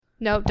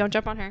No, don't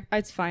jump on her.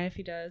 It's fine if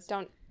he does.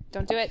 Don't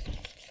do it.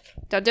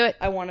 Don't do it.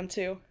 I want him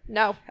to.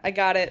 No. I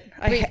got it.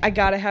 I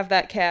gotta have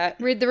that cat.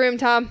 Read the room,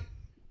 Tom.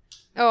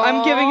 Oh,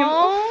 I'm giving him...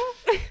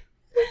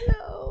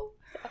 No.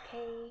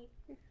 Okay.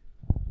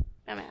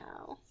 I'm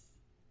out.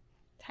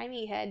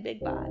 Tiny head, big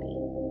body.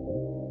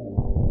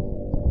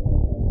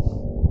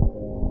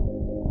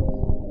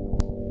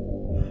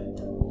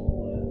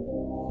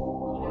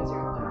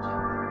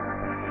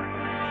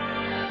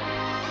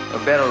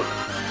 Oh, Beryl,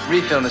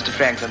 refill Mr.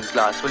 Franklin's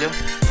glass, will you?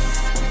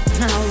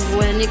 Now,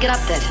 when you get up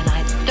there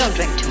tonight, don't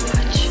drink too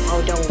much.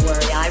 Oh, don't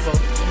worry, I will.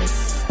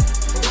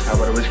 How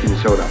about a whiskey and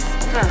soda?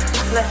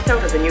 Less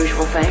soda than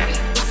usual, thanks.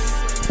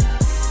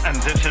 And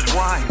this is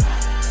wine.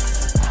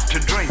 To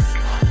drink.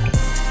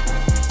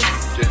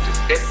 Just a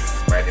sip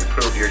might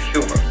improve your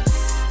humor.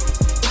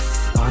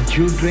 Aren't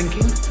you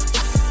drinking?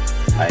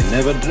 I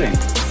never drink.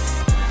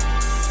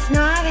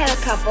 No, I've had a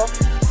couple.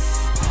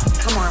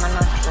 Come on, I'm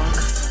not drunk.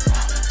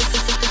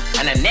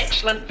 And an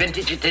excellent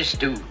vintage it is,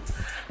 too.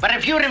 But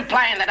if you're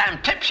implying that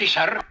I'm tipsy,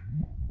 sir...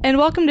 And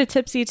welcome to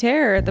Tipsy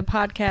Terror, the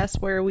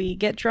podcast where we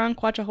get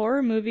drunk, watch a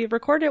horror movie,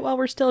 record it while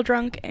we're still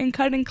drunk, and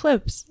cut in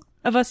clips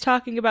of us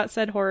talking about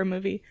said horror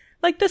movie.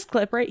 Like this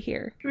clip right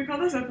here. Can we call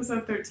this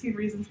episode 13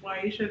 Reasons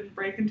Why You Shouldn't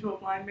Break Into a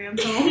Blind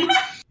Man's Home?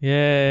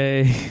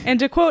 Yay. And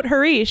to quote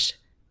Harish,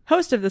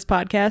 host of this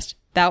podcast,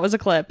 that was a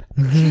clip.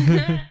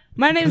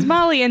 My name's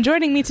Molly, and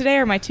joining me today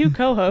are my two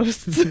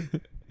co-hosts.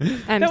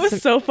 That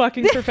was so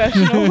fucking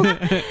professional.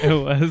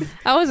 It was.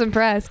 I was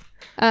impressed.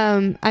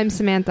 I'm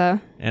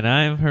Samantha. And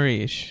I'm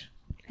Harish.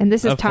 And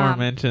this is Tom.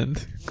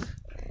 Aforementioned.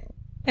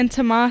 And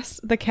Tomas,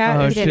 the cat,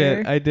 Oh is shit,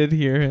 here. I did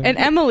hear him. And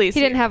Emily's He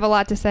here. didn't have a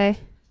lot to say.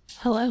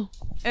 Hello.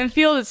 And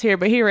Field is here,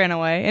 but he ran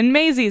away. And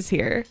Maisie's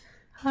here.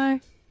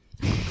 Hi.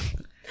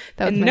 That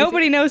was And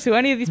nobody knows who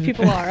any of these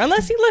people are,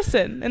 unless you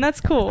listen, and that's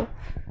cool.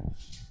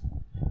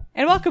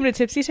 And welcome to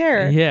Tipsy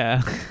Terror.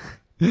 Yeah.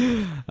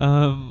 Those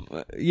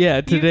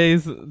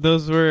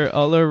were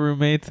all our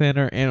roommates and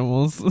our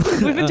animals.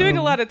 We've been doing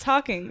a lot of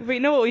talking, but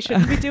you know what we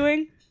shouldn't be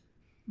doing?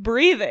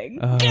 Breathing.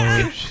 Oh,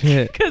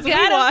 shit. Because we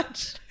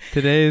watched.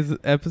 Today's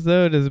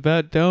episode is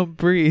about Don't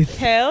Breathe.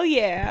 Hell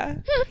yeah.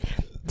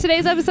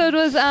 Today's episode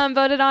was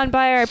voted on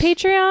by our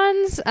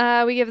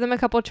Patreons. We give them a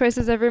couple of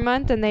choices every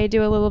month, and they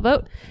do a little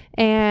vote.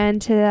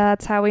 And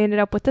that's how we ended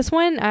up with this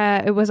one.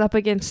 It was up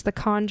against The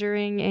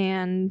Conjuring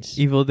and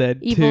Evil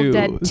Dead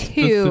 2.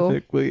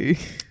 Specifically.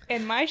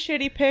 And my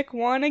shitty pick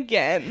won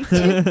again.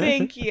 So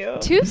thank you.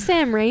 2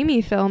 Sam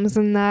Raimi films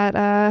in that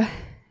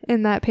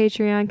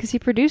Patreon, because he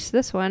produced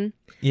this one.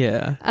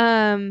 Yeah.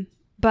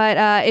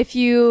 But if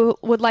you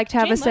would like to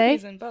have Jane a say,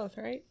 Levy's in both,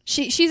 right?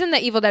 She's in the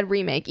Evil Dead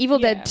remake. Evil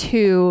Dead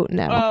 2,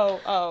 no.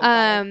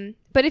 Oh.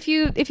 But if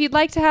you'd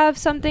like to have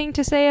something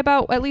to say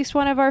about at least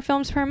one of our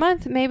films per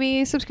month,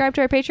 maybe subscribe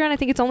to our Patreon. I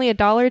think it's only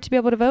 $1 to be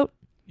able to vote.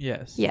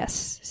 Yes.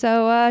 Yes.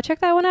 So check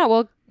that one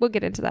out. We'll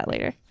get into that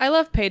later. I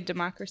love paid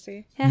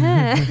democracy.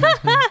 I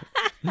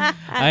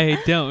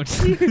don't.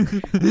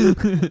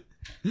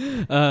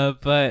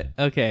 But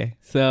okay,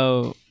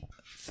 so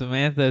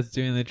Samantha's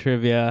doing the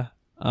trivia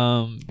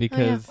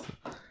because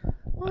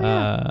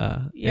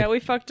yeah, we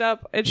fucked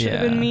up. It should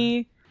have been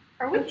me.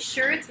 Are we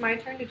sure it's my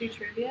turn to do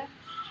trivia?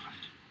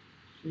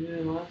 Yeah,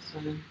 last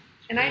time.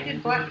 And I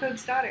did Black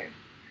Code's Daughter.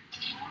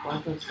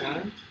 Black Code's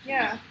Daughter?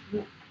 Yeah.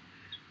 No.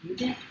 You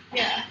did?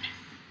 Yeah.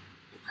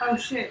 Oh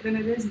shit, then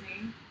it is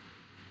me.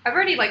 I've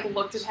already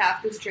looked at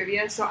half this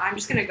trivia, so I'm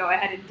just gonna go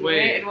ahead and do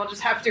it, and we'll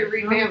just have to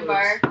revamp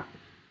our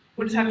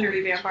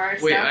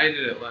stuff. Wait, I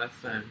did it last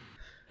time.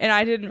 And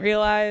I didn't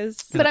realize.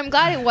 But I'm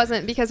glad it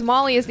wasn't, because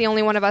Molly is the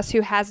only one of us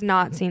who has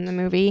not seen the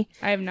movie.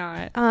 I have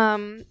not.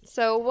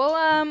 So we'll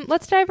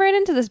let's dive right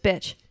into this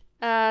bitch.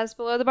 It's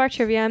Below the Bar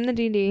Trivia. I'm the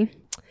DD.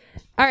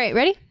 All right,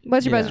 ready?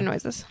 What's your buzzer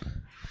noises?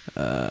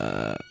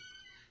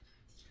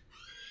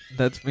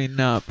 That's me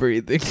not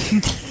breathing.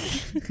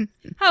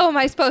 How am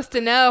I supposed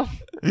to know?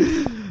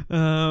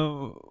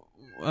 I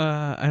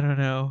don't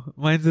know.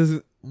 Mine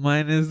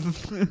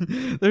is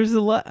there's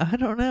a lot. I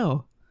don't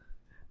know.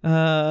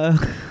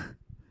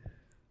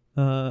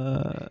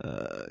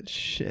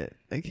 Shit.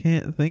 I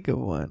can't think of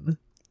one.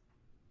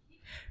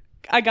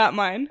 I got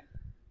mine.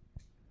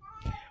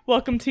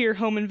 Welcome to your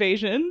home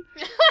invasion.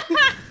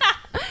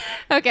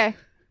 Okay.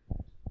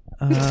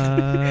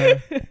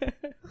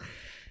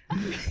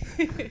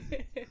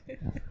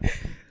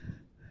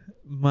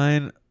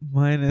 Mine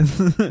is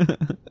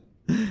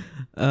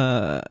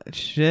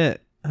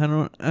shit. I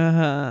don't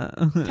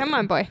Come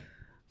on, boy.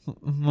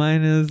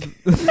 Mine is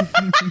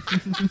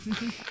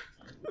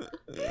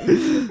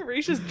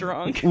Risha's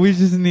drunk. We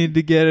just need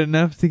to get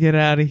enough to get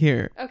out of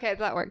here. Okay,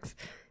 that works.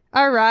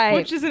 All right.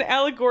 Which is an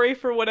allegory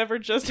for whatever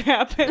just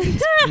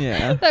happened.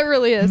 Yeah. That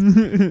really is.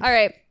 All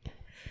right.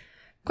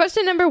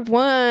 Question number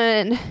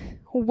 1.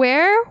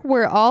 Where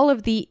were all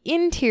of the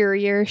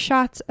interior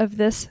shots of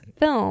this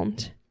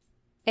filmed?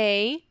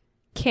 A,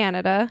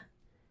 Canada.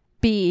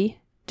 B,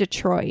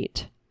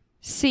 Detroit.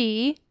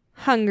 C,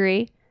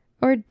 Hungary.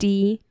 Or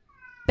D,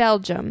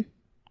 Belgium.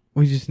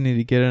 We just need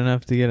to get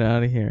enough to get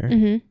out of here.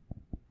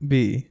 Mm-hmm.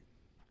 B.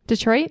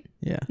 Detroit?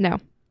 Yeah. No.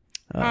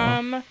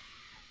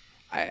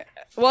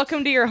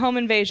 Welcome to your home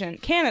invasion.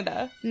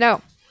 Canada.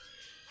 No.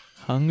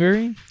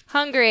 Hungary?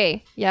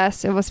 Hungary.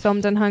 Yes, it was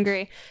filmed in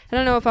Hungary. I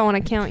don't know if I want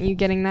to count you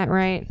getting that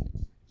right.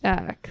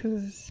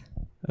 Because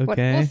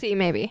Okay. we'll see,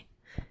 maybe.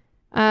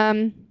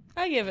 I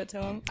give it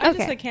to him. I Okay.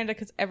 just say Canada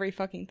because every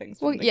fucking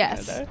thing's Well, filmed in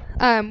yes.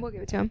 Canada. We'll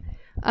give it to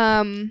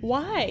him.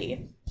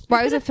 Why?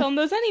 Why was it filmed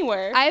those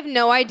anywhere? I have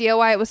no idea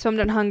why it was filmed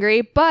in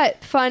Hungary,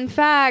 but fun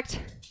fact.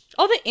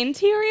 Oh, the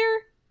interior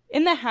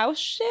in the house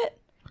shit?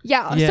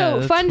 Yeah, Yeah, so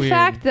that's fun weird.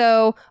 fact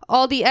though,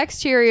 all the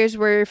exteriors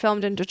were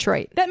filmed in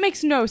Detroit. That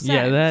makes no sense.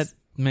 Yeah, that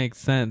makes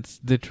sense.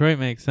 Detroit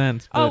makes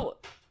sense. But Oh,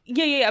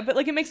 yeah, but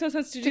like it makes no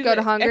sense to do go the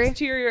to Hungary?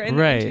 exterior and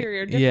Right, the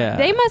interior different. yeah.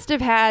 They must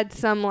have had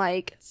some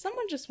like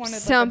Someone just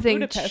wanted something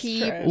like a Budapest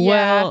cheap. trip.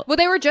 Yeah. Well,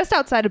 they were just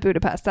outside of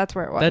Budapest. That's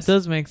where it was. that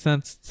does make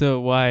sense to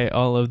why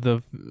all of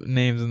the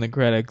names in the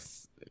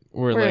credits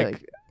were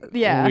like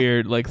yeah.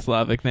 weird, like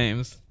Slavic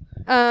names.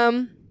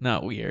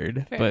 Not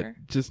weird, Fair.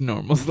 but just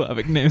normal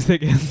Slavic names, I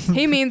guess.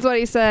 He means what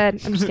he said.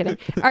 I'm just kidding.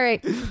 All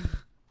right.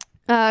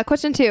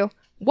 Question 2.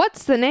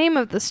 What's the name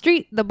of the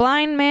street the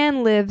blind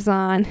man lives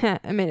on?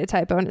 I made a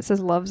typo and it says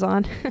loves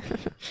on.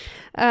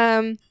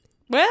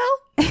 Well,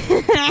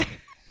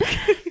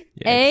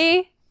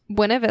 A.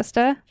 Buena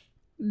Vista.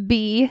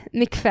 B.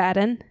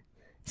 McFadden.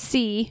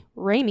 C.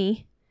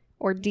 Ramey.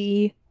 Or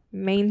D.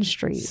 Main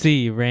Street.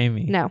 C.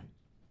 Raimi. No.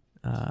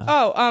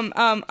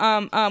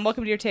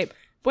 welcome to your tape.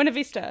 Buena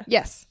Vista.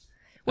 Yes.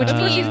 Which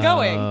means he's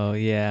going. Oh,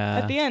 yeah.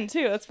 At the end,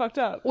 too. That's fucked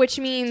up. Which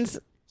means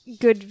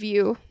good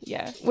view.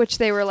 Yeah. Which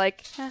they were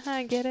like, haha,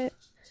 I get it.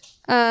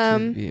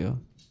 Good view.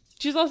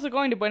 She's also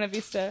going to Buena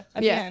Vista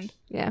at the Yeah. end.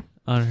 Yeah.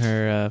 On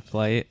her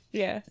flight.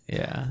 Yeah.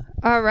 Yeah.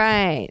 All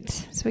right.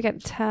 So we got a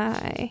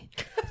tie.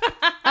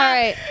 All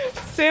right.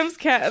 Sam's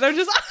cat. They're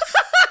just.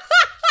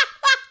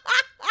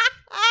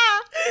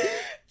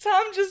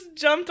 Tom just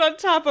jumped on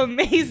top of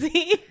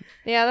Maisie.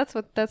 Yeah,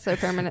 that's their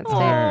permanent stay.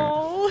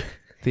 Oh,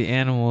 The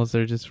animals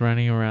are just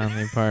running around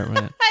the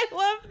apartment, I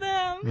love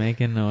them.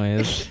 making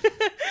noise.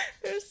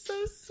 They're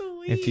so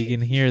sweet. If you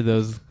can hear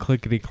those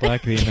clickety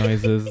clackety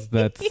noises,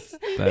 that's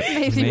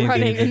Maisie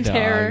running the in dog.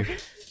 terror.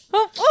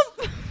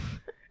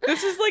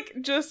 This is like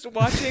just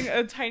watching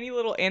a tiny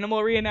little animal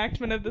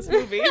reenactment of this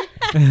movie.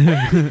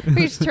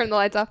 We just turn the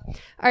lights off. All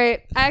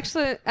right. I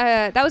actually,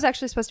 that was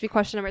actually supposed to be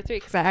question number 3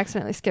 because I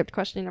accidentally skipped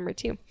question number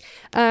 2.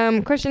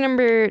 Question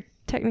number,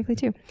 technically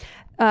 2.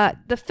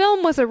 The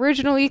film was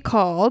originally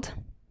called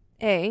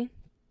A.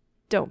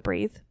 Don't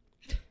Breathe.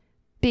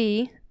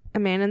 B. A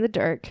Man in the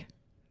Dark.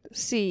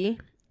 C.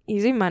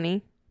 Easy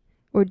Money.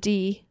 Or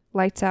D.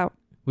 Lights Out.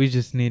 We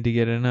just need to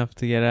get enough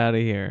to get out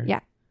of here. Yeah.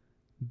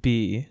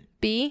 B.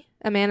 B.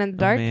 A Man in the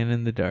Dark. A Man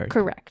in the Dark.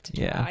 Correct.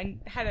 Yeah. I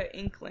had an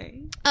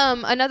inkling.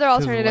 Another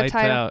 'Cause alternative Lights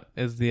title. Out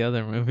is the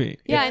other movie.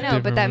 Yeah, It's I a know,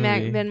 but that different might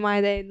movie. have been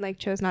why they like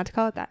chose not to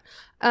call it that.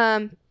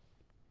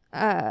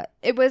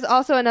 It was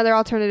also another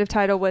alternative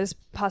title was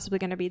possibly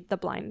going to be The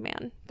Blind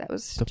Man. That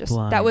was The just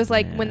that was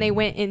Blind like when they Man.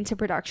 went into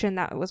production.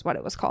 That was what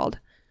it was called.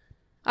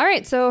 All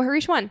right, so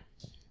Harish won.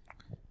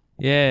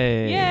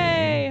 Yay.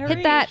 Yay!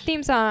 Hit that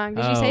theme song.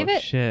 Did you save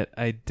it? Shit,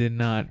 I did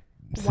not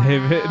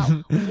save it.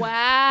 Wow. Oh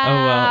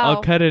well,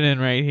 I'll cut it in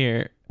right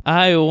here.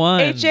 I won.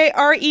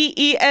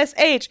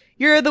 HAREESH.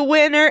 You're the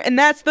winner, and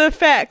that's the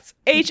facts.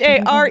 HAREESH.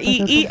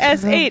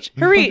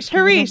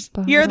 Harish,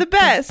 you're the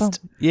best.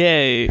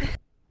 Yay.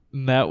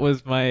 That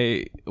was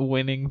my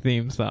winning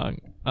theme song.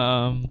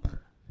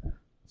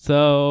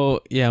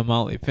 So yeah,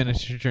 Molly,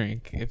 finish your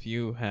drink if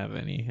you have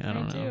any. I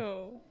don't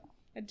know.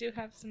 I do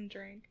have some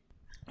drink.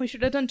 We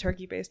should have done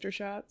turkey baster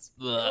shots.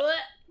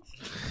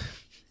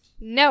 No.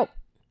 No.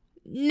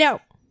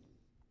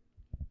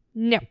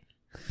 No.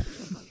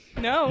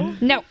 No.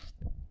 No.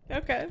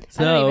 Okay. I don't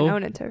So even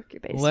own a turkey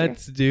baster.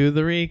 let's do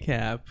the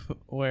recap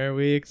where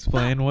we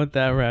explain what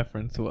that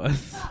reference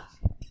was.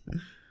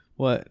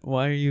 What?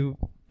 Why are you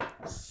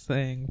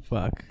saying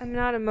fuck? I'm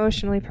not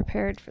emotionally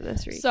prepared for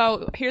this recap.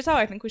 So here's how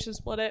I think we should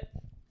split it.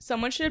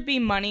 Someone should be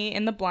Money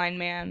in The Blind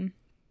Man.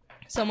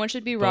 Someone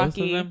should be Both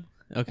Rocky. of them?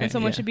 Okay. And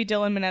someone yeah. should be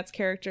Dylan Minette's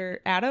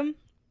character, Adam.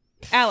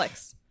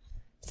 Alex.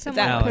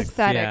 Someone Alex,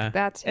 pathetic. yeah.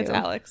 That's who. It's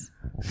Alex.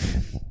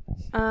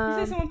 You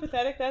say someone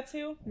pathetic, that's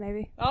who?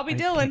 Maybe. I'll be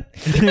Dylan.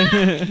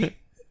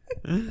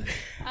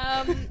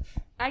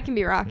 I can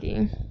be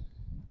Rocky.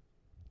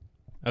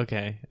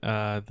 Okay.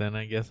 Then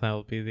I guess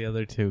I'll be the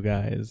other two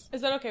guys.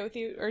 Is that okay with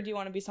you, or do you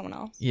want to be someone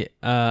else? Yeah.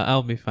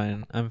 I'll be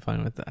fine. I'm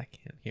fine with that. I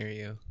can't hear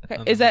you. Okay.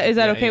 on Is the that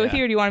mic. okay with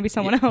you, or do you want to be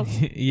someone else?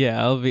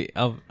 Yeah.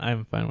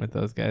 I'm fine with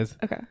those guys.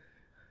 Okay.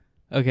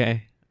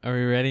 Okay. Are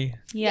we ready?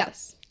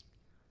 Yes.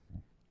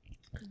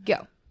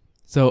 Go.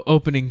 So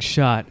opening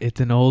shot, it's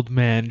an old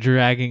man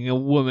dragging a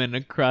woman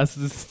across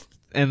this,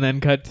 and then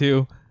cut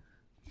to.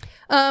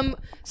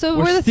 So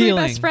We're we're the three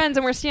stealing. best friends,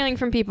 and we're stealing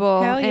from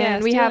people. Hell yeah,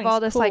 and we have all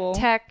stealing's this cool. like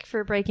tech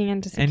for breaking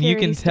into And security you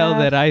can tell stuff.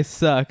 that I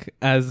suck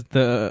as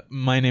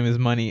my name is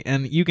Money.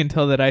 And you can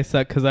tell that I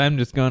suck because I'm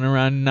just going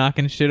around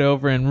knocking shit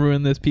over and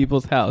ruin this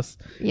people's house.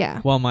 Yeah.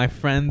 While my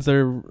friends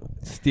are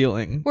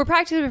stealing. We're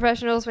practically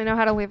professionals. We know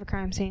how to leave a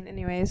crime scene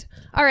anyways.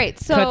 All right,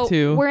 so Cut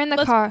to- we're in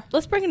the car.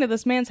 Let's break into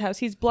this man's house.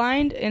 He's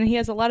blind and he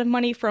has a lot of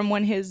money from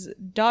when his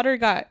daughter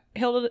got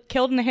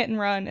killed in a hit and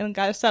run and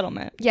got a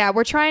settlement. Yeah,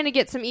 we're trying to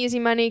get some easy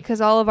money because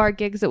all of our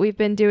gigs that we've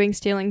been doing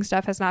stealing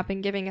stuff has not been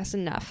giving us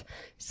enough.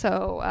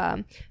 So,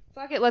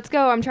 fuck it, let's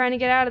go. I'm trying to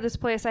get out of this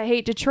place. I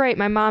hate Detroit.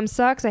 My mom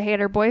sucks. I hate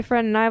her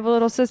boyfriend, and I have a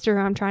little sister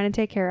who I'm trying to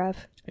take care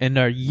of. And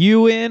are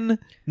you in,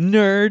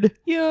 nerd?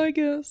 Yeah, I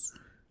guess.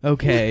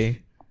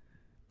 Okay.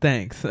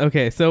 Thanks.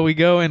 Okay, so we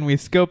go and we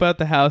scope out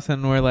the house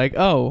and we're like,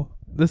 oh,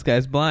 this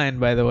guy's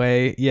blind, by the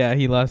way. Yeah,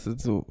 he lost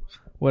his...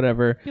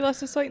 whatever. He lost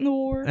his sight in the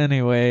war.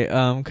 Anyway,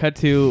 cut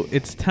to,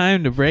 it's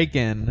time to break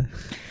in.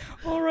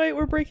 All right,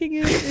 we're breaking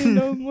in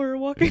and we're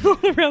walking all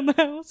around the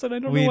house and I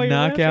don't know We why you're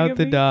knock laughing out at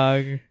the me.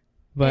 dog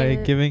by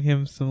And- giving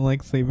him some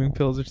like sleeping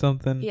pills or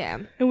something. Yeah.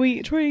 And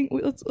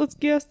let's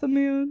gas the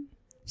man.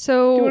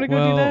 So Do you want to go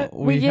do Well, that?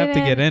 we get have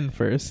to get in- in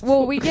first.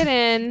 Well, we get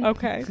in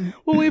Okay.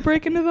 Well, we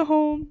break into the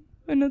home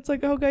and it's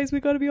like, oh guys, we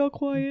gotta be all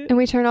quiet. and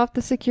we turn off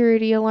the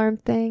security alarm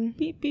thing.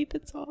 Beep beep,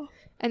 it's off.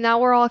 And now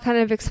we're all kind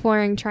of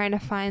exploring, trying to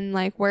find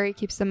like where he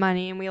keeps the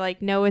money, and we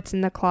like know it's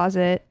in the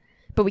closet,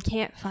 but we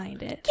can't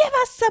find it. Give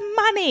us some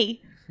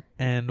money.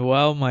 And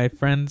while my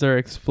friends are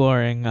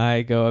exploring,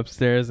 I go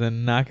upstairs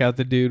and knock out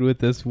the dude with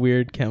this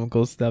weird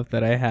chemical stuff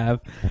that I have.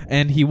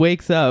 And he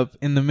wakes up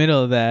in the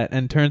middle of that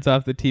and turns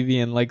off the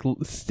TV and like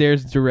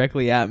stares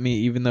directly at me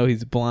even though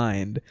he's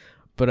blind.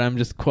 But I'm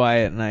just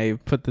quiet and I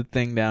put the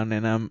thing down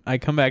and I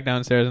come back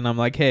downstairs and I'm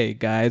like, hey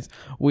guys,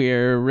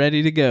 we're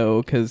ready to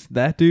go because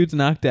that dude's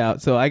knocked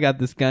out. So I got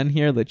this gun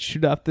here. Let's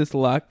shoot off this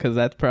lock because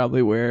that's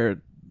probably where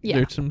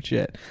there's some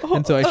shit.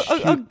 And so I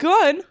shoot. A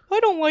gun? I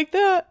don't like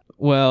that.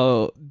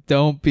 Well,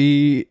 don't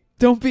be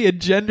a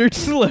gendered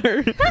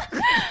slur.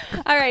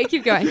 All right,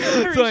 keep going.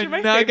 So I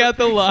knock out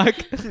the lock,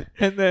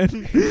 and then,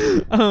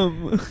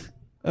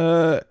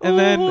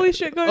 Holy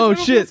shit, guys! I don't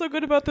feel so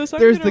good about this. I'm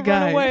There's gonna the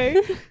guy. run away.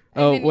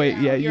 Oh then wait,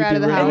 yeah, you're you out do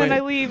of the run house. And away. then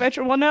I leave.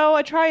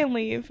 I try and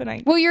leave, and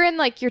I. Well, you're in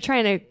like you're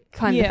trying to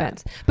climb the Yeah.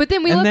 fence, but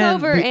then we And look then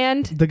over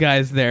and the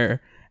guy's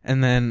there,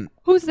 and then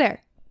who's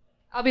there?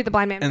 I'll be the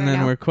blind man. and right then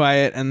now. we're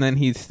quiet, and then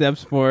he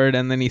steps forward,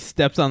 and then he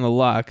steps on the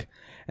lock,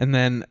 and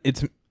then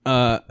it's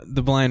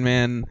the blind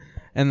man.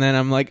 And then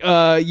I'm like,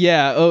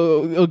 yeah,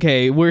 oh,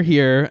 okay, we're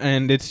here,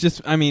 and it's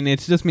just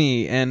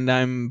me, and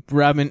I'm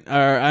drunk,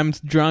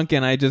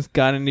 and I just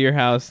got into your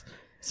house.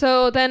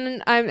 So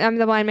then I'm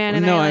the blind man,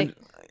 and No, I like,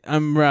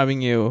 I'm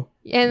robbing you.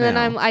 and then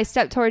now. I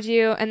step towards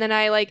you, and then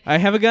I like I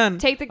have a gun.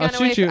 take the gun I'll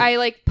away. shoot you. I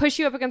like push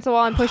you up against the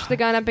wall and push the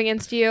gun up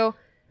against you,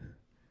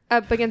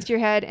 up against your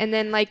head, and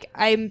then like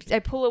I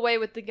pull away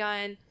with the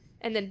gun,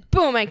 and then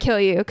boom, I kill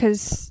you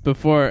because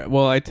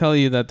I tell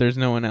you that there's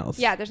no one else.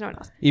 yeah, there's no one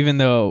else. Even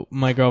though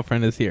my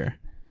girlfriend is here.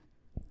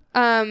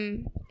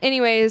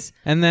 Anyways,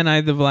 And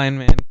then the blind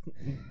man,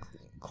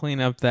 clean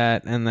up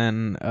that, and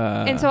then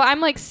and so I'm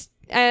like,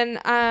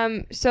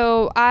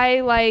 so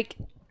I like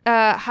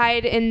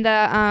hide in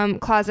the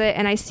closet,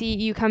 and I see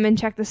you come and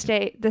check the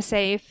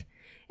safe,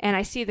 and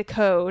I see the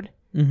code,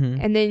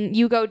 and then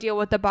you go deal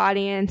with the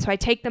body, and so I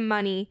take the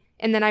money,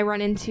 and then I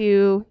run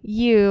into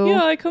you.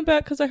 Yeah, I come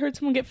back because I heard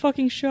someone get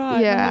fucking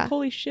shot. Yeah. I'm like,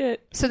 holy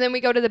shit. So then we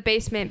go to the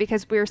basement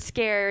because we're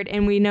scared,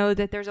 and we know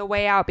that there's a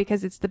way out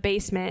because it's the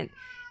basement.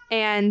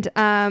 And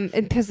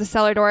because the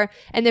cellar door,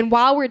 and then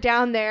while we're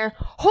down there,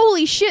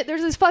 holy shit,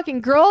 there's this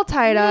fucking girl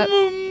tied up.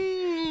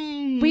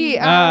 We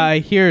I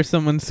hear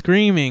someone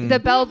screaming. the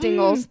bell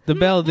dingles, The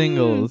bell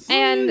dingles.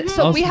 and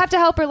so we have to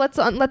help her. Let's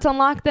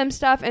unlock them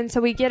stuff, and so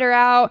we get her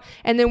out,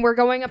 and then we're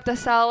going up the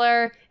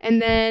cellar,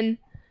 and then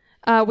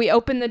we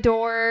open the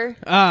door.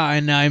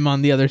 And I'm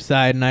on the other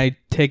side, and I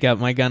take out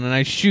my gun, and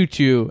I shoot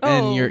you, Oh.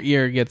 and your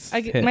ear gets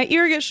hit. My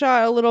ear gets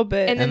shot a little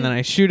bit. And And then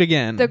I shoot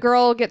again. The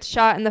girl gets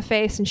shot in the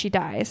face, and she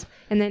dies,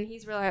 and then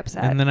he's really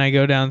upset. And then I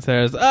go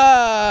downstairs.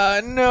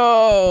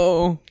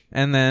 No!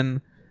 And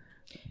then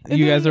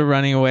you guys are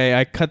running away.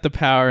 I cut the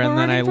power, and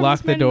then I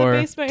lock the door.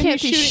 Can't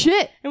see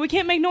shit. And we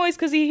can't make noise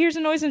because he hears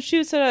a noise and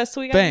shoots at us.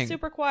 So we got to Bang. be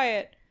super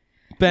quiet.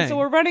 Bang. So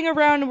we're running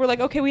around and we're like,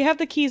 okay, we have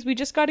the keys. We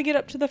just got to get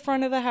up to the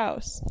front of the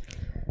house.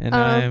 And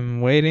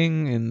I'm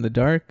waiting in the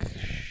dark.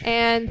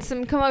 And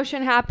some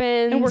commotion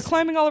happens. And we're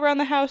climbing all around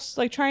the house,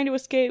 like trying to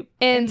escape.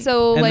 And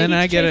so, And like, then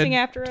I get chasing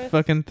after a us.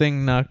 fucking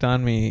thing knocked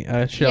on me.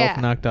 A shelf Yeah.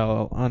 knocked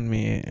all on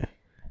me.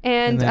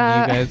 and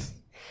then you guys...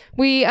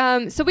 we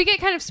so we get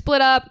kind of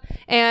split up,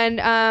 and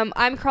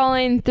I'm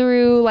crawling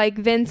through like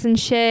vents and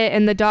shit,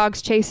 and the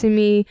dog's chasing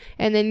me,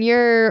 and then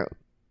you're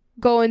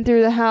going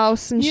through the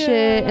house and Yeah,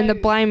 shit, and the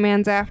blind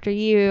man's after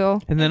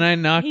you. And then I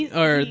knock, He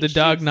the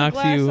dog shoots knocks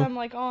the glass you. I'm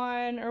like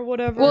on or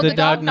whatever. Well, The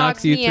dog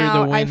knocks you me through the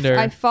out. window.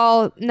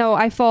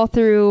 I fall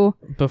through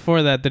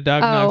before that, the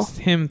dog knocks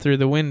him through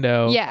the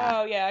window. Yeah.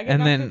 Oh yeah, I got And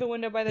knocked then through the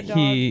window by the dog.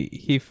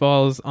 he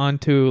falls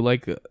onto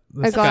like the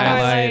glass.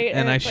 skylight,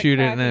 and I It's, like, shoot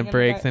it, and cracking in it the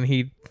breaks, back. and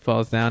he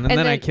falls down, and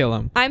then I kill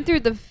him. I'm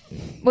through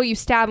you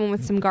stab him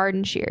with some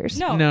garden shears.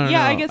 No, No,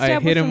 yeah, no, I get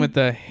stabbed hit him some- with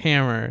the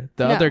hammer.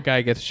 The No. other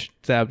guy gets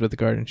stabbed with the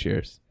garden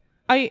shears.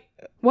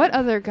 What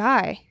other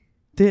guy?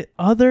 The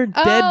other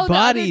dead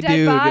body, the other dead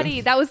dude.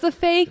 body. That was the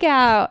fake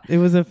out. It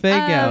was a fake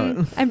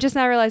out. I'm just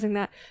not realizing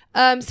that.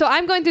 So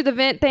I'm going through the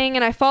vent thing,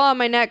 and I fall on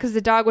my neck because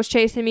the dog was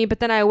chasing me. But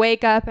then I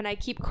wake up and I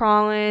keep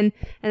crawling,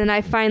 and then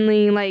I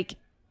finally like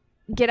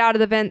get out of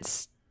the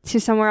vents to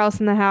somewhere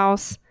else in the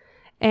house,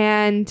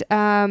 and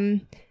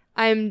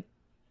I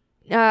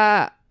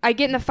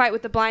get in a fight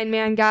with the blind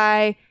man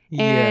guy.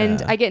 And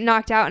Yeah. I get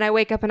knocked out, and I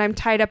wake up, and I'm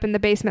tied up in the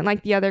basement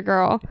like the other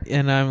girl.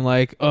 And I'm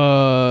like,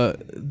 okay,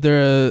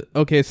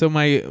 so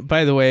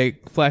by the way,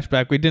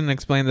 flashback, we didn't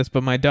explain this,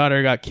 but my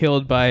daughter got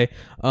killed by,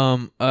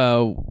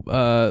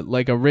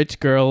 like a rich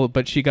girl,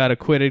 but she got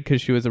acquitted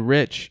because she was a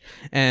rich,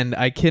 and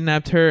I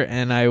kidnapped her,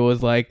 and I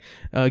was like,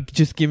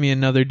 just give me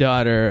another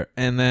daughter,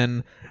 and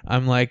then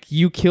I'm like,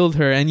 you killed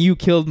her, and you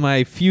killed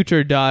my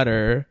future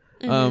daughter,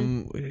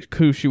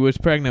 who she was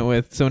pregnant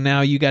with, so now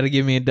you got to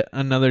give me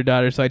another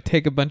daughter. So I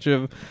take a bunch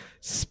of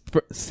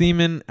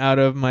semen out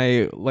of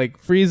my like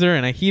freezer,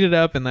 and I heat it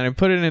up, and then I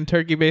put it in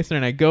turkey baster,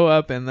 and I go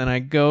up, and then I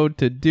go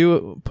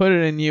to put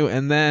it in you,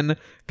 and then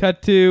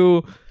cut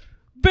to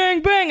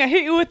bang bang, I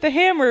hit you with the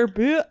hammer,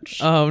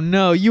 bitch. Oh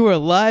no, you were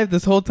alive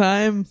this whole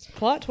time.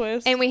 Plot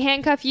twist. And we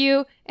handcuff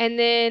you, and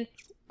then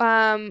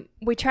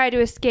we try to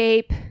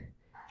escape.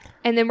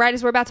 And then right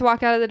as we're about to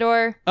walk out of the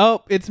door...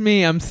 Oh, it's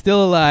me. I'm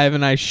still alive,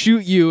 and I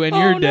shoot you, and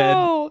you're dead.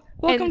 No.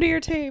 Welcome to your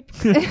tape.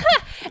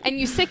 And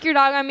you sick your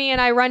dog on me, and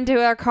I run to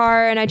our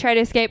car, and I try to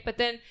escape, but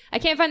then I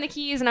can't find the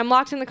keys, and I'm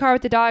locked in the car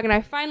with the dog, and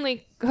I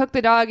finally hook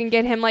the dog and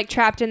get him like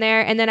trapped in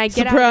there, and then I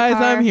get Surprise, out of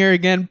the car. I'm here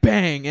again.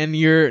 Bang, and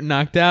you're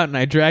knocked out, and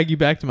I drag you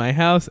back to my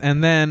house,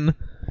 and then...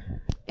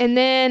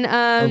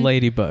 a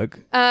ladybug.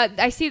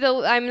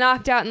 I'm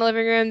knocked out in the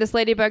living room. This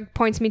ladybug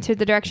points me to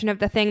the direction of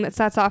the thing that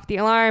sets off the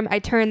alarm. I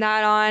turn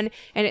that on,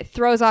 and it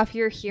throws off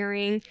your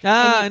hearing.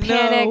 And you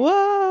panic,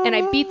 and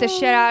I beat the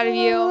shit out of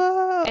you.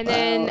 And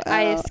then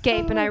I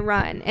escape and I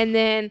run. And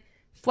then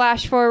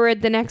flash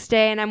forward the next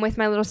day, and I'm with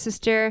my little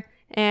sister,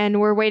 and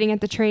we're waiting at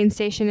the train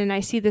station, and I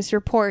see this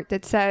report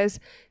that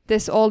says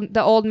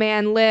the old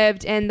man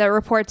lived, and the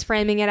report's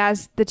framing it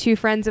as the two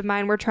friends of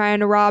mine were trying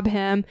to rob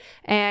him,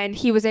 and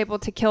he was able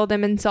to kill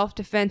them in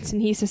self-defense,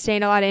 and he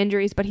sustained a lot of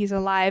injuries, but he's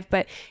alive.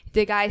 But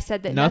the guy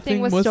said that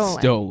nothing was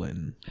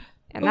stolen.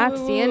 And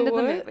that's the end of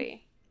the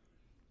movie.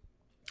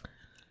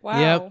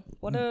 Wow.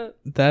 Yep.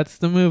 That's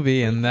the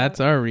movie, and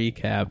that's our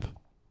recap.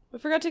 We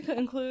forgot to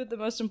include the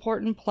most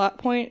important plot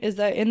point is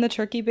that in the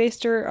turkey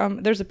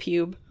baster, there's a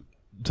pube.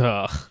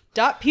 Duh.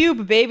 Dot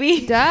pube,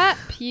 baby. Dot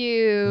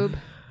pube.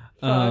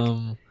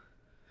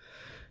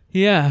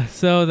 Yeah,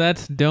 so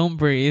that's Don't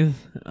Breathe.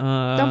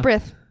 Don't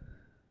breathe.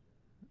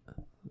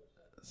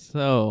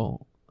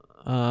 So,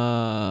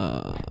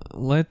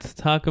 let's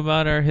talk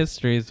about our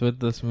histories with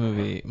this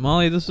movie.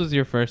 Molly, this was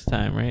your first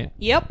time, right?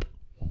 Yep.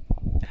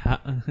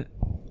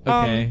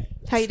 Okay.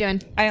 How you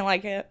doing? I didn't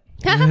like it.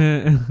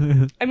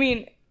 I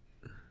mean,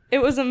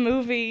 it was a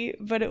movie,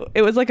 but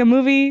it was like a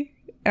movie,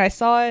 and I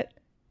saw it,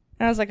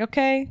 and I was like,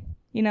 okay,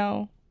 you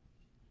know.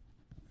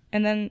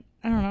 And then,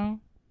 I don't know.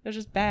 It was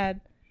just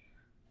bad.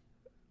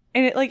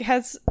 And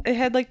it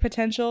had like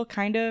potential,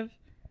 kind of.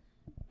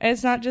 And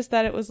it's not just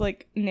that it was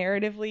like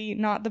narratively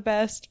not the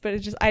best, but it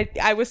just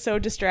I was so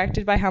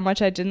distracted by how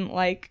much I didn't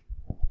like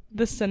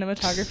the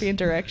cinematography and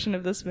direction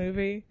of this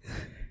movie.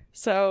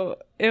 So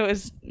it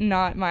was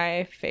not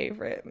my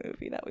favorite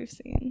movie that we've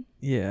seen.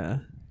 Yeah.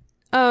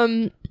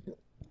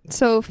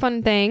 So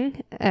fun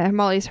thing,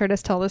 Molly's heard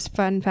us tell this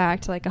fun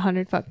fact like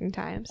 100 fucking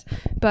times,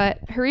 but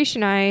Harish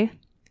and I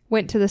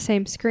went to the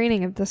same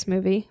screening of this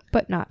movie,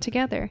 but not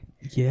together.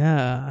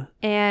 Yeah.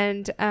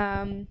 And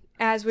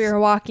as we were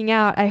walking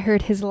out, I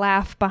heard his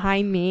laugh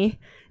behind me,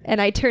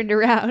 and I turned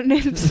around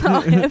and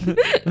saw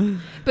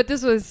him. But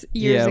this was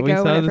years ago. Yeah, we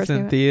when saw I this first in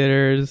came out.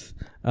 theaters.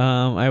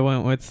 I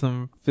went with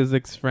some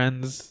physics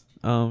friends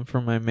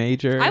for my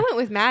major. I went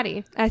with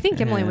Maddie. I think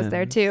Emily was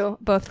there too.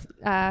 Both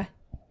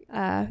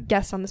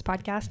guests on this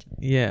podcast.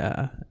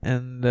 Yeah,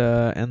 and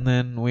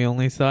then we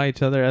only saw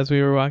each other as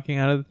we were walking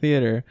out of the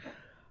theater.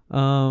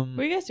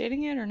 Were you guys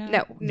dating yet or no?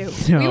 No. No,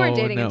 We weren't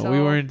dating no, until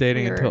we weren't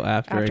dating we were until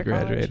after I college.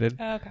 graduated.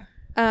 Oh, okay.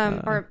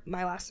 Or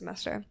my last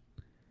semester.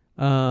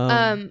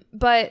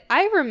 But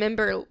I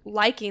remember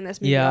liking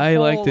this movie. Yeah, a I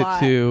whole liked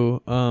lot. it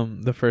too.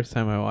 The first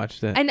time I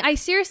watched it, And I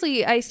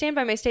stand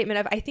by my statement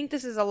of I think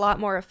this is a lot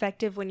more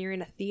effective when you're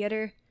in a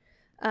theater.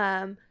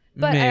 But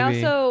Maybe. I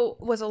also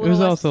was a little. It was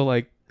less also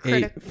like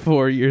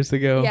 4 years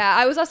ago. Yeah,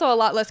 I was also a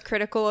lot less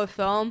critical of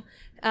film.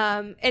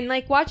 And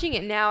like watching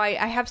it now,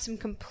 I have some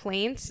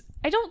complaints.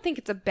 I don't think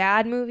it's a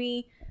bad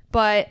movie,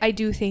 but I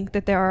do think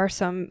that there are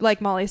some,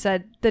 like Molly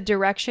said, the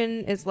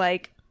direction is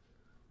like,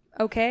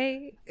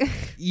 okay.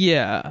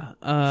 Yeah.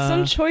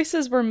 Some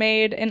choices were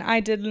made, and I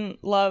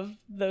didn't love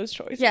those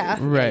choices. Yeah.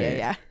 Right.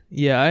 Yeah.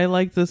 Yeah, I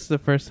liked this the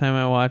first time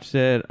I watched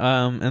it.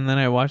 And then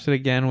I watched it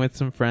again with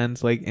some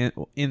friends, like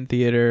in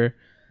theater.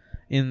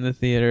 In the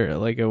theater,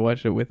 like I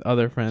watched it with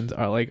other friends,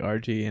 like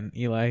RG and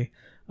Eli.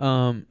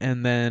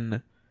 And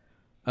then,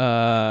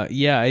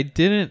 I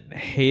didn't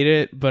hate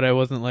it, but I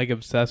wasn't like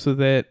obsessed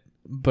with it.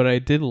 But I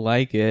did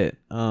like it.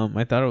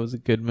 I thought it was a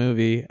good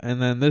movie.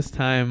 And then this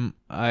time,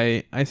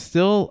 I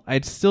still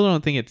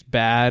don't think it's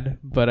bad,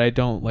 but I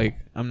don't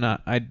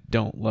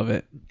love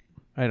it.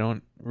 I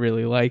don't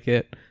really like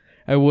it.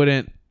 I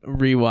wouldn't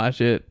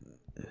rewatch it.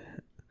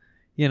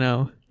 You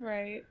know.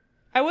 Right.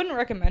 I wouldn't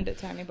recommend it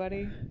to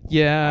anybody.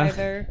 Yeah.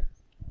 Either.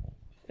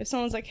 If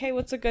someone's like, "Hey,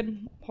 what's a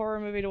good horror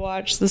movie to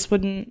watch?" This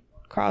wouldn't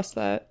cross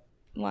that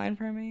line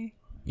for me.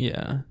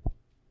 Yeah.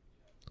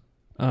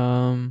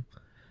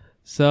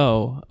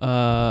 So,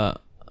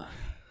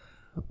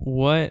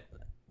 what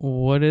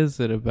is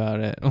it about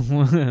it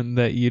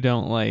that you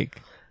don't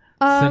like?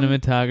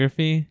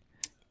 Cinematography,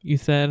 you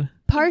said?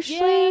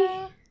 Partially.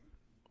 Yeah.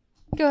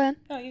 Go ahead.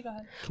 No, you go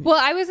ahead. Well,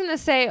 I was going to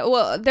say,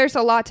 there's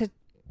a lot to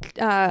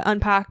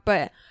unpack,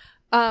 but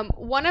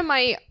one of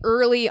my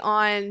early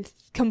on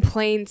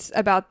complaints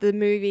about the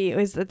movie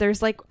was that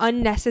there's like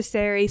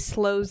unnecessary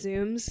slow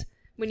zooms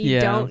when you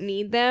don't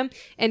need them.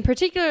 And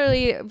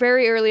particularly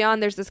very early on,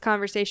 there's this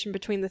conversation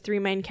between the three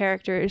main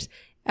characters,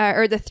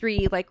 or the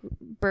three like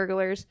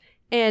burglars.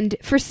 And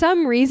for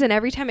some reason,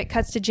 every time it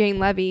cuts to Jane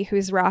Levy,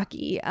 who's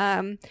Rocky,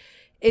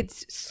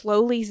 it's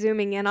slowly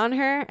zooming in on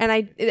her. And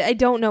I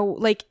don't know,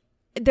 like,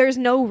 there's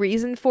no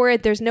reason for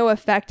it. There's no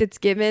effect it's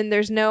given.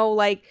 There's no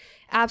like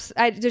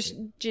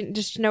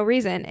just no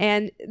reason.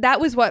 And that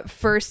was what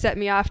first set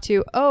me off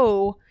to,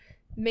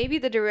 maybe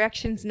the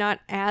direction's not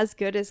as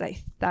good as I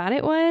thought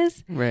it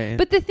was. Right.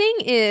 But the thing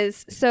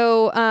is,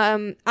 so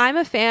I'm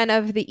a fan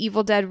of the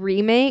Evil Dead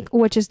remake,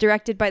 which is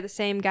directed by the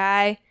same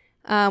guy,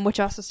 which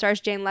also stars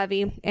Jane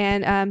Levy,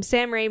 and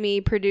Sam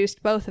Raimi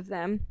produced both of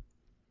them.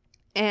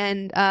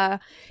 And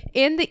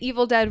in the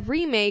Evil Dead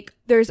remake,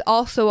 there's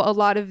also a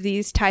lot of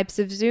these types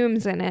of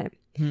zooms in it.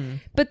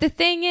 But the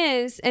thing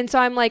is, and so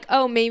I'm like,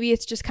 maybe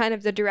it's just kind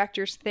of the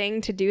director's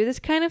thing to do this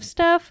kind of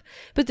stuff.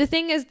 But the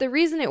thing is, the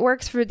reason it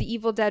works for the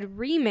Evil Dead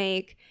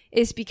remake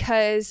is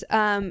because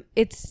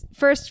it's,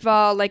 first of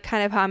all, like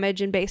kind of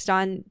homage and based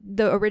on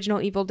the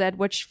original Evil Dead,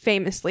 which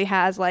famously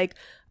has like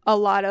a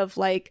lot of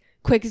like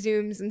quick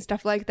zooms and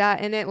stuff like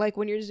that in it, like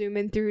when you're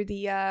zooming through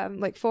the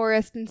like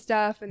forest and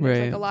stuff, and there's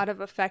like a lot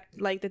of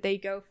effect like that they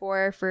go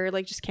for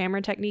like just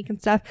camera technique and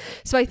stuff.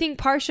 So I think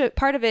part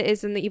of it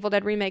is in the Evil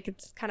Dead remake,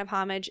 it's kind of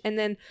homage. And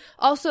then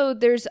also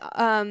there's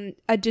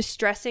a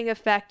distressing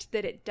effect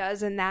that it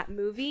does in that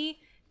movie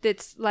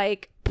that's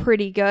like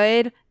pretty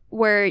good,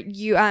 where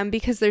you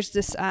because there's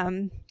this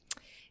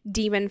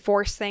demon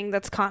force thing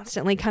that's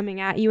constantly coming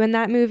at you in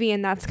that movie,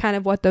 and that's kind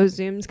of what those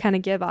zooms kind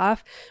of give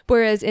off.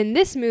 Whereas in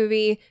this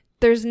movie,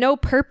 there's no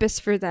purpose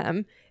for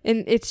them,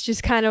 and it's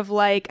just kind of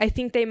like, I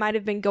think they might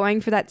have been going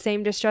for that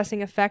same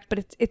distressing effect,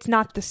 but it's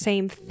not the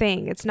same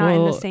thing. It's not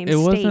in the same state.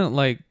 It wasn't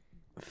like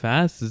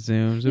fast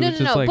zooms. It was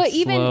just like but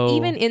slow.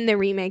 even in the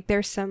remake,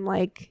 there's some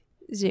like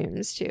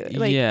zooms too.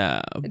 Like,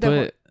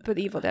 but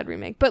the Evil Dead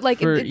remake, but like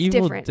for it's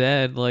Evil different.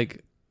 Dead,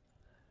 like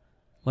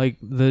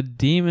the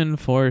demon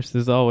force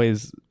is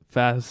always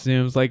fast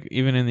zooms. Like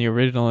even in the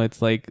original, it's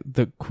like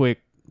the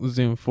quick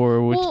zoom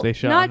forward, which they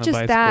shot not on the just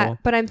bicycle.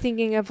 that, but I'm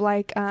thinking of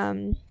like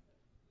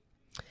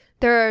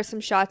there are some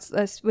shots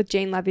with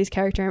Jane Levy's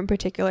character in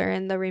particular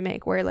in the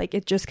remake where like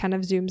it just kind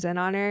of zooms in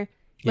on her,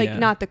 like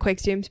not the quick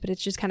zooms, but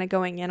it's just kind of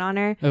going in on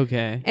her.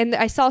 Okay. And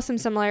I saw some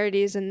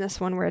similarities in this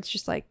one where it's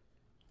just like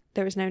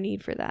there was no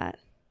need for that.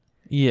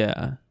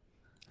 Yeah.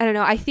 I don't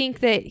know. I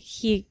think that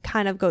he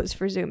kind of goes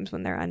for zooms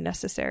when they're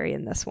unnecessary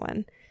in this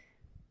one.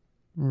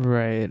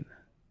 Right.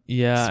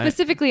 Yeah.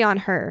 Specifically on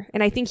her.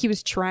 And I think he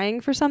was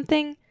trying for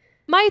something.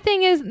 My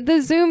thing is the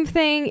zoom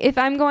thing. If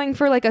I'm going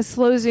for like a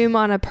slow zoom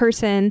on a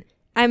person,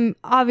 I'm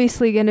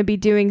obviously going to be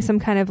doing some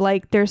kind of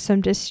like there's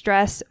some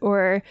distress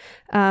or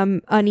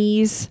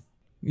unease.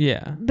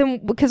 Yeah.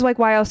 Then because like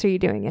why else are you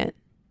doing it?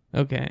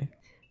 Okay.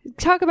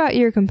 Talk about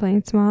your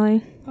complaints,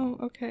 Molly. Oh,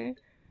 okay.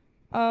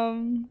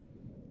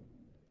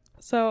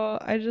 So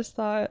I just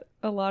thought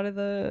a lot of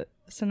the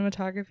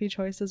cinematography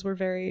choices were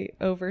very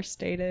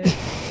overstated.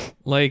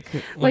 like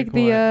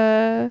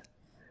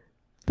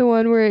the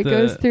one where it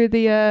goes through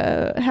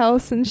the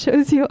house and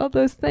shows you all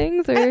those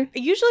things, or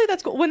usually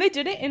that's cool. When they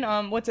did it in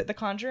The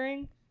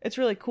Conjuring, it's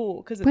really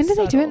cool because when did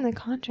they do it in The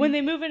Conjuring? When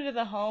they move into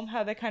the home,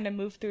 how they kind of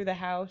move through the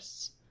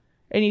house,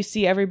 and you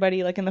see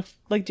everybody like in the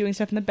like doing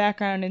stuff in the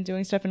background and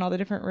doing stuff in all the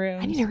different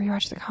rooms. I need to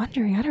rewatch The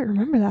Conjuring. I don't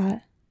remember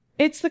that.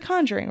 It's The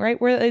Conjuring, right?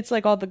 Where it's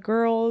like all the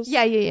girls.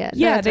 Yeah.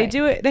 Yeah, they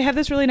do it. They have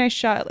this really nice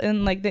shot,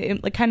 and like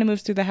it like kind of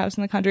moves through the house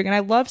in The Conjuring, and I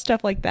love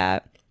stuff like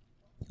that.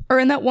 Or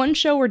in that one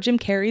show where Jim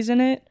Carrey's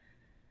in it.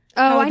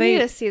 Oh, how I need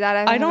to see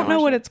that. I don't know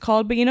what it's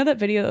called, but you know that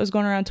video that was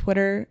going around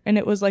Twitter and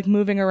it was like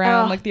moving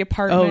around like the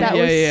apartment. Oh, That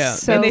yeah, was yeah.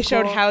 so and they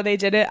showed cool. how they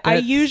did it. I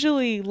That's-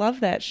 usually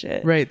love that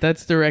shit. Right,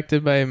 that's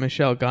directed by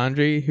Michelle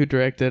Gondry, who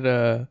directed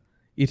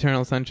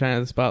Eternal Sunshine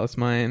of the Spotless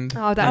Mind.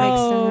 Oh, that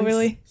makes sense. Oh,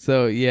 really?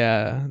 So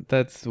yeah,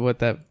 that's what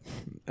that.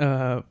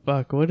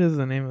 Fuck, what is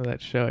the name of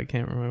that show? I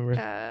can't remember.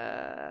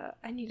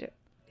 I need to.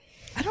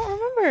 I don't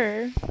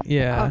remember.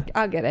 Yeah,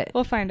 I'll get it.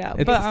 We'll find out.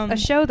 It's But A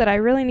show that I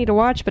really need to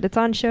watch, but it's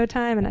on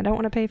Showtime, and I don't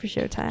want to pay for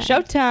Showtime.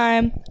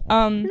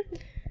 Showtime.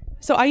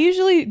 So I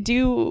usually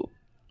do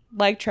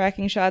like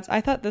tracking shots.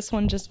 I thought this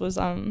one just was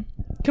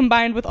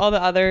combined with all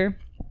the other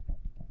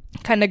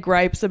kind of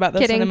gripes about the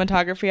Kidding.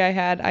 cinematography I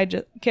had. I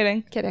just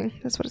kidding.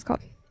 That's what it's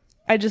called.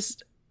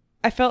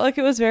 I felt like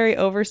it was very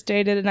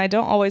overstated, and I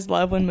don't always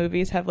love when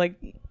movies have like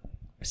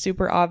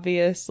super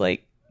obvious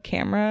like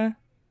camera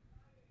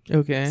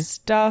okay.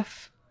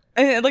 stuff.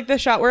 And, like the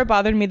shot where it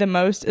bothered me the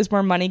most is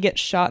where Money gets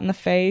shot in the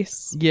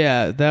face.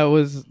 Yeah, that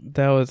was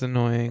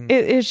annoying.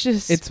 It's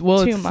just it's too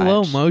it's much.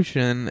 slow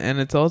motion, and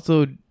it's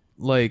also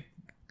like,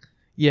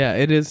 yeah,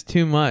 it is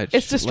too much.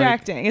 It's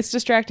distracting. It's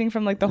distracting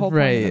from like the whole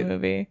point of Right. the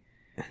movie.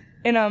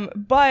 And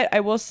but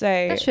I will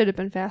say That should have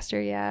been faster.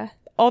 Yeah.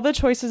 all the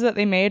choices that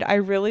they made, I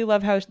really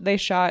love how they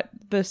shot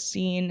the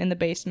scene in the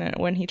basement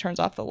when he turns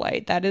off the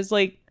light. That is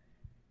like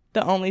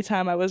the only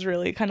time I was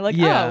really kind of like,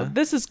 Yeah. oh,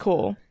 this is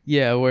cool.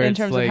 Yeah, where in it's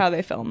terms like, of how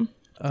they film.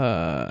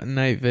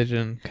 Night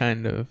vision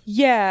kind of.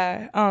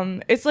 Yeah.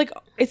 It's like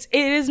it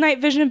is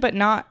night vision, but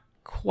not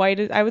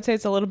quite. I would say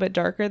it's a little bit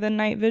darker than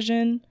night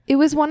vision. It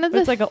was one of the.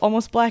 It's like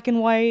almost black and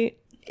white.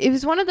 It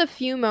was one of the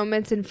few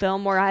moments in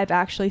film where I've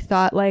actually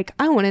thought, like,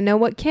 I want to know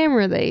what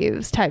camera they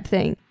use, type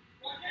thing.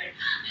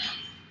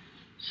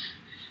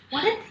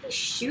 What did they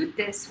shoot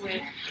this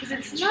with? Because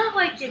it's not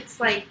like it's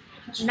like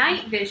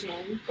night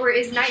vision, or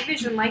is night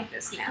vision like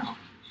this now?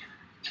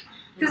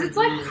 Because it's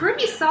like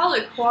pretty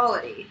solid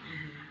quality.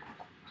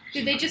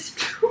 Did they just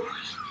film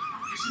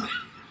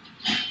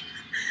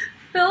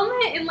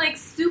it in like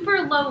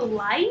super low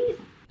light?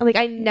 Like,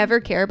 I never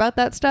care about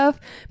that stuff,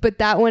 but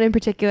that one in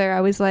particular,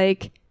 I was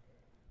like,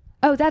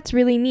 oh, that's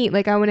really neat.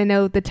 Like, I want to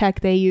know the tech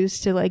they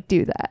use to like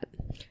do that.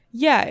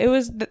 Yeah, it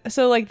was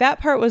so like that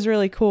part was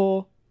really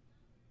cool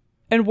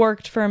and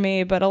worked for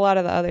me, but a lot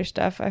of the other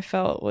stuff I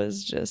felt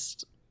was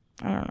just,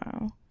 I don't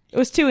know. It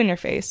was too in your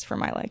face for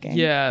my liking.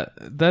 Yeah,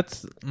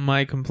 that's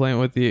my complaint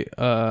with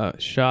the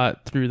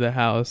shot through the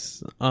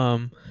house.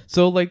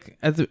 So like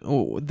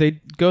they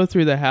go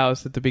through the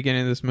house at the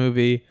beginning of this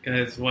movie.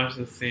 Guys, watch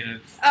this scene.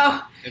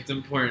 It's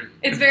important.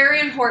 It's very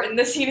important.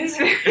 The scene is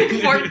very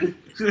important.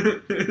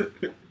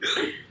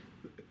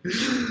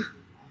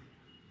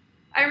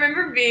 I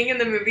remember being in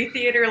the movie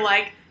theater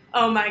like,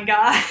 oh my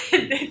god,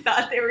 they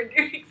thought they were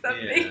doing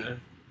something. Yeah.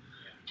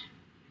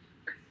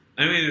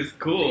 I mean, it's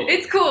cool.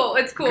 It's cool.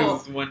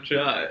 'Cause it's one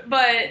shot.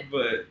 But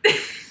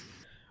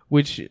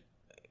Which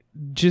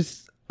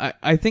just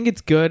I think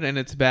it's good and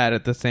it's bad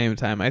at the same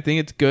time. I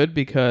think it's good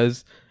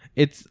because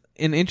it's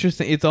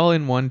all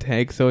in one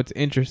take, so it's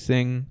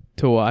interesting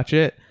to watch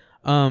it.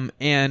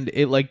 And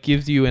it like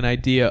gives you an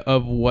idea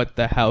of what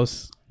the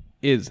house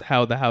is,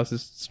 how the house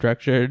is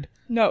structured.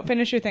 No,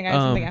 finish your thing. I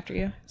have something after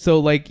you.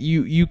 So like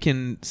you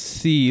can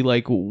see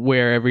like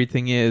where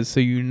everything is, so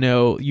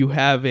you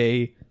have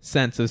a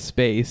sense of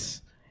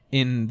space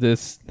in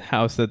this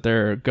house that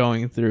they're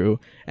going through.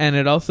 And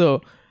it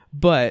also,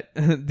 but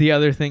the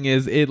other thing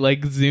is it like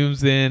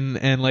zooms in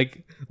and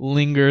like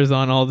lingers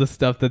on all the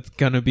stuff that's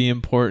gonna be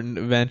important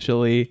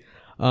eventually,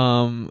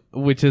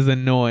 which is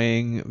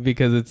annoying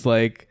because it's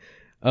like,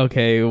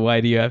 okay, why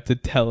do you have to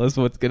tell us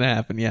what's gonna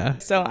happen? Yeah.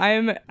 So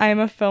I'm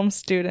a film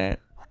student.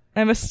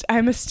 I'm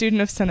a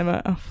student of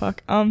cinema. Oh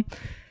fuck.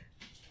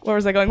 Where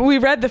was I going? We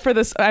read for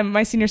this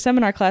my senior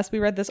seminar class. We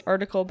read this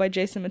article by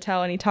Jason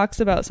Mattel, and he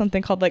talks about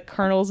something called like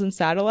kernels and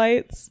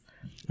satellites.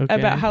 Okay.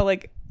 About how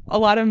like a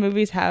lot of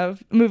movies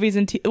have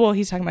and well,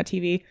 he's talking about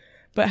TV,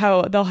 but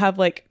how they'll have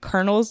like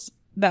kernels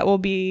that will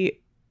be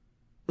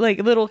like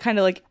little kind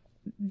of like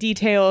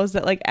details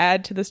that like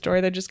add to the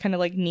story. They're just kind of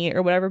like neat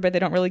or whatever, but they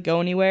don't really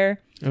go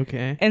anywhere.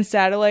 Okay. And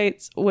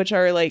satellites, which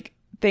are like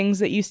things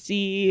that you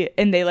see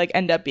and they like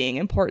end up being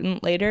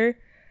important later.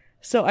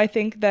 So I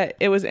think that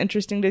it was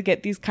interesting to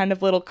get these kind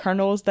of little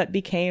kernels that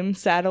became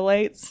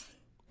satellites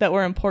that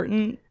were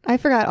important. I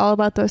forgot all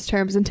about those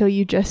terms until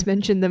you just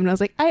mentioned them, and I was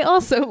like, I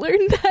also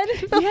learned that.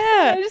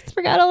 Yeah. I just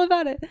forgot all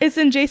about it. It's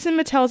in Jason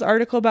Mattel's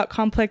article about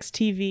complex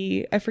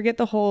TV. I forget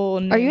the whole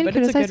name. Are you in but it's a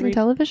good criticizing read.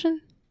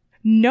 television?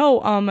 No,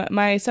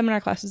 my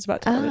seminar class is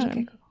about television.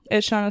 Okay.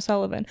 It's Sean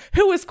O'Sullivan,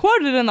 who was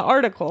quoted in the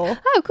article.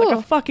 Oh, cool. Like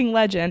a fucking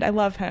legend. I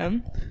love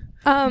him.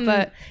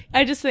 But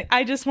I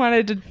just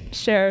wanted to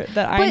share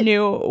that I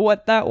knew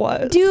what that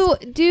was.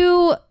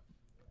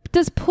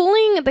 Does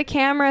pulling the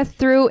camera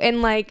through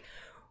and like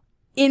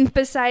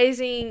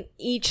emphasizing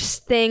each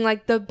thing,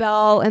 like the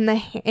bell and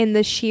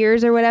the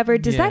shears or whatever,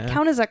 does that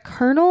count as a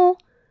kernel?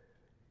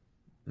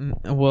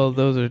 Well,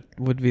 those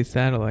would be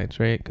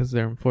satellites, right? Because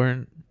they're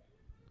important.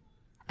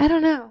 I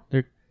don't know.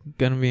 They're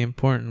gonna be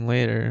important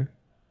later.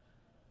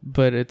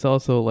 but it's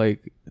also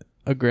like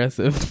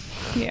aggressive.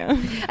 Yeah.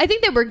 I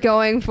think they were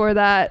going for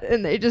that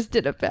and they just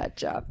did a bad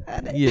job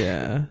at it.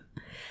 Yeah.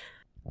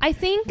 I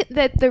think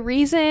that the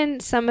reason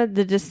some of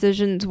the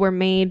decisions were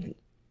made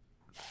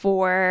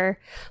for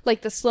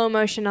like the slow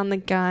motion on the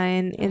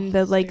gun and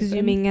the like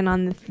zooming in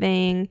on the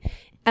thing,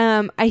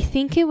 I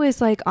think it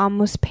was like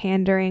almost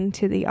pandering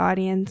to the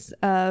audience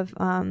of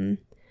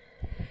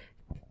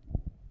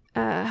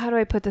how do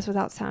I put this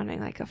without sounding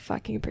like a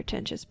fucking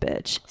pretentious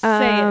bitch?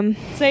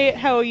 Say it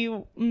how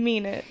you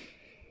mean it.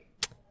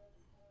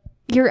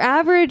 Your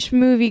average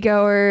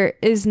moviegoer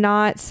is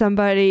not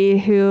somebody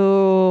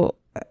who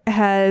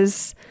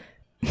has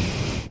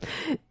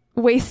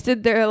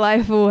wasted their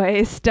life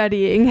away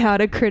studying how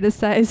to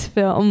criticize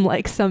film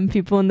like some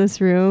people in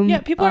this room. Yeah,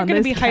 people aren't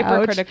going to be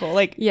hypercritical.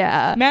 Like,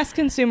 yeah, mass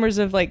consumers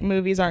of like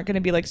movies aren't going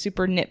to be like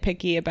super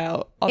nitpicky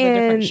about all the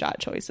different shot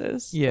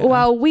choices. Yeah.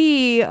 While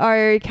we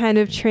are kind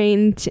of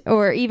trained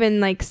or even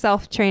like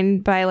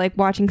self-trained by like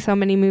watching so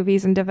many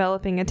movies and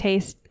developing a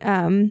taste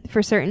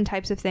for certain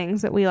types of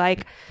things that we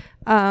like,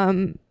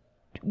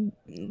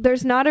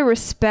 there's not a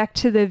respect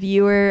to the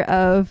viewer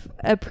of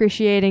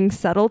appreciating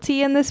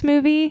subtlety in this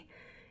movie.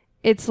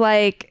 It's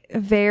like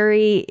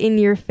very in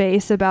your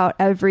face about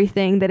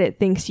everything that it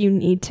thinks you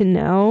need to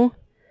know.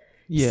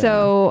 Yeah.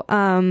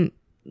 So,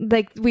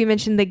 like we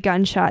mentioned the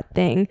gunshot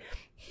thing,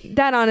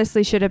 that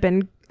honestly should have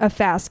been a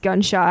fast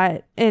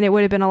gunshot and it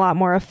would have been a lot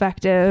more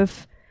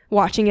effective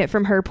watching it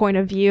from her point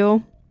of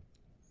view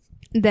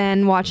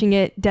than watching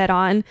it dead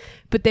on.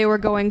 But they were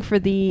going for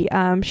the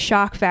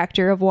shock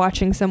factor of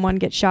watching someone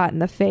get shot in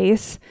the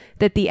face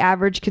that the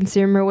average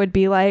consumer would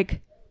be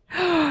like,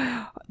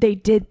 oh, they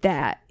did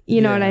that. You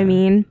know what I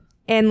mean?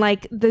 And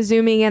like the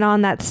zooming in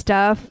on that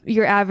stuff,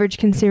 your average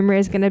consumer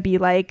is going to be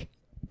like,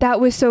 that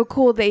was so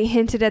cool. They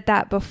hinted at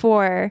that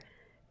before.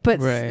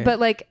 But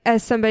like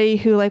as somebody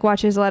who like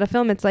watches a lot of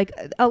film, it's like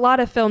a lot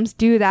of films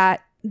do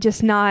that,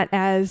 just not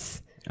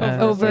as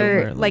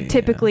over. Like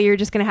typically you're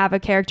just going to have a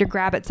character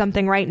grab at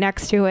something right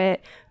next to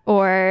it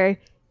or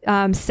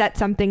set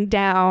something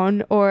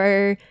down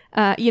or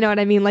you know what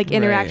I mean, like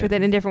interact with it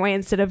in a different way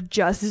instead of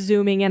just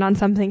zooming in on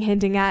something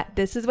hinting at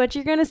this is what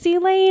you're gonna see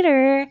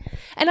later.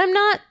 And I'm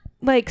not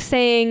like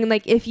saying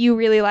like if you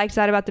really liked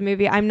that about the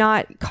movie, I'm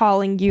not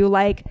calling you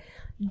like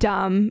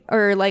dumb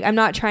or like I'm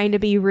not trying to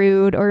be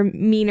rude or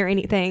mean or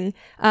anything,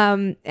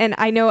 and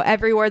I know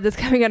every word that's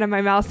coming out of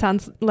my mouth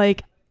sounds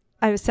like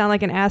I sound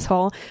like an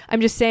asshole.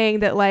 I'm just saying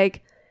that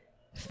like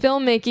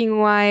filmmaking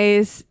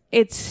wise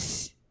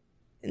it's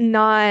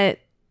not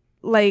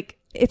like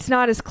it's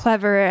not as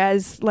clever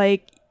as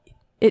like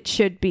it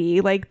should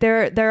be. Like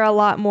there are a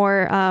lot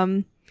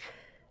more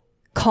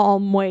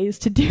calm ways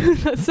to do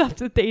the stuff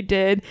that they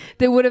did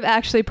that would have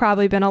actually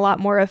probably been a lot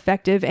more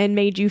effective and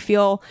made you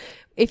feel,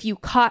 if you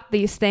caught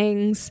these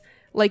things,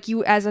 like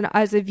you as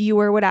a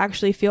viewer would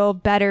actually feel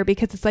better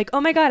because it's like,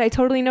 oh my god, I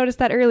totally noticed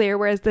that earlier,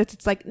 whereas this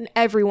it's like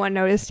everyone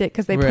noticed it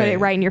because they put it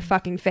right in your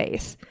fucking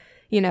face.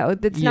 You know,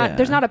 that's not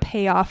there's not a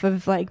payoff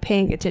of like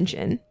paying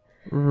attention.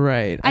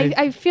 Right.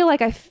 I feel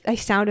like I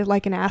sounded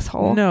like an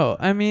asshole. No,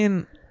 I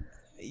mean,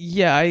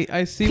 yeah,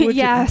 I see what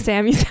yeah,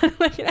 Sam, you sound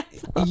like an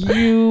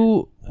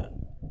you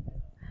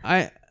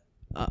asshole.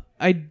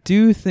 I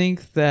do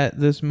think that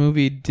this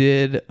movie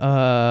did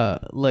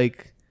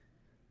like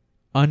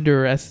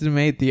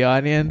underestimate the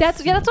audience.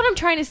 That's what I'm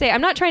trying to say.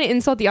 I'm not trying to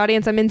insult the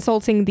audience. I'm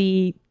insulting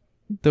the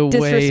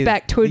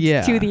disrespect to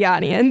the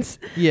audience.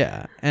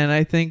 Yeah, and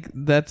I think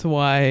that's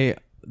why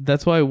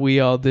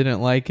we all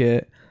didn't like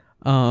it.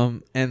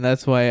 And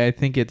that's why I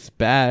think it's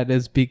bad,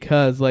 is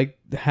because like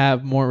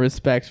have more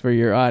respect for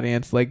your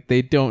audience. Like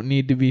they don't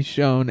need to be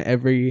shown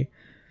every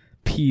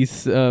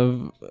piece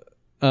of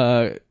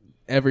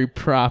every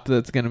prop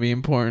that's going to be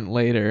important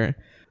later.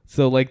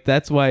 So like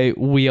that's why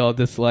we all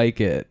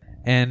dislike it,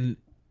 and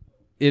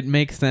it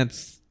makes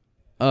sense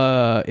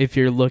if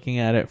you're looking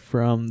at it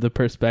from the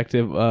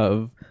perspective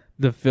of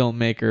the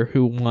filmmaker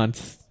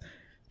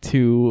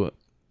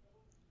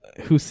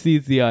who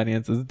sees the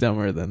audience as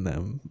dumber than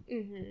them.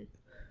 Mm-hmm.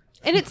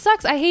 And it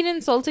sucks. I hate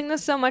insulting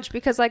this so much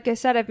because, like I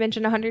said, I've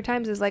mentioned 100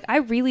 times, is like I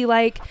really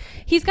like.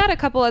 He's got a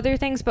couple other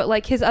things, but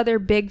like his other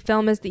big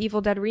film is the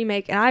Evil Dead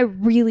remake, and I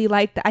really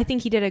like that. I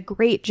think he did a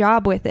great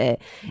job with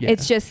it. Yeah.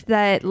 It's just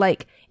that,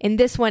 like in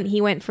this one,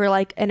 he went for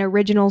like an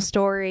original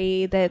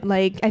story that,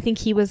 like, I think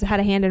he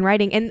had a hand in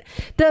writing, and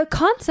the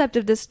concept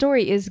of this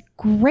story is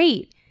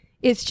great.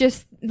 It's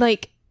just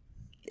like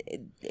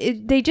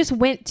they just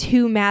went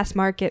to mass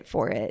market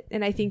for it,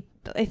 and I think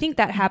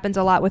that happens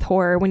a lot with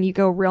horror. When you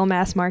go real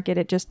mass market,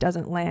 it just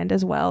doesn't land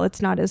as well.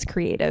 It's not as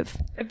creative.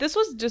 If this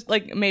was just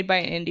like made by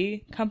an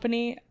indie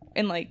company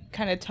and like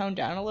kind of toned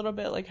down a little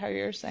bit, like how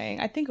you're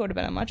saying, I think it would have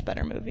been a much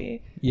better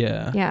movie.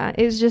 Yeah. Yeah.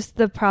 It was just,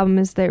 the problem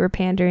is they were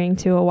pandering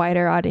to a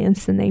wider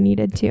audience than they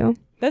needed to.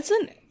 That's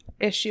an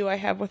issue I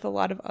have with a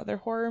lot of other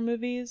horror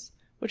movies,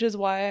 which is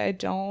why I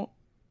don't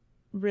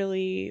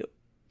really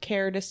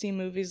care to see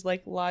movies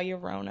like La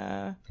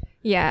Llorona.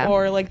 Yeah.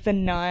 Or like The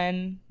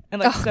Nun.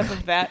 And like stuff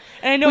like that.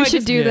 And I know we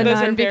should do The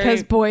Nun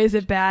because boy is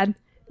it bad.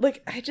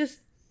 Like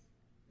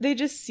they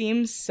just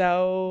seem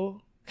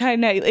so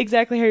kind of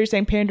exactly how you're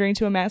saying, pandering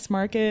to a mass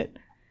market.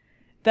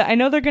 That I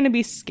know they're going to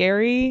be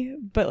scary,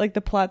 but like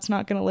the plot's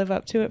not going to live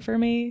up to it for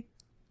me.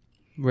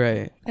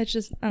 Right. It's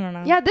just, I don't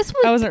know. Yeah, this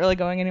one. I wasn't really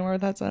going anywhere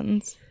with that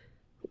sentence.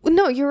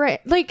 No, you're right.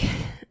 Like,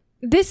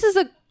 this is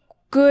a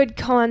good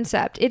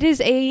concept. It is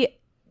a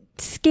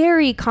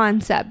scary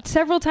concept.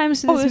 Several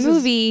times in this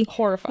movie,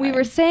 horrifying. We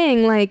were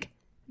saying like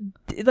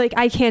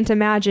I can't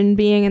imagine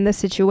being in this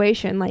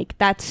situation. Like,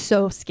 that's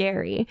so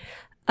scary.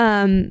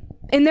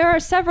 And there are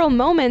several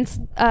moments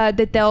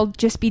that they'll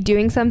just be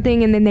doing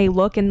something and then they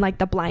look and like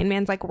the blind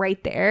man's like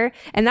right there,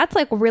 and that's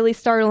like really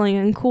startling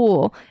and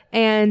cool.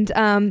 And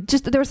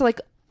just there was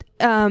like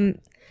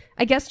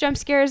I guess jump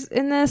scares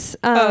in this.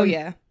 Oh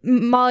yeah,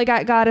 Molly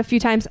got a few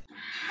times.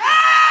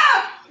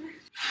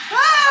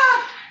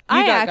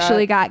 I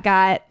actually got.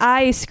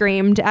 I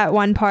screamed at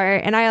one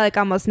part, and I like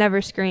almost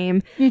never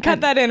scream. You can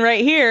cut that in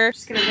right here.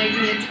 Just gonna make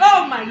me.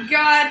 Oh my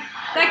god,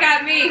 that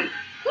got me.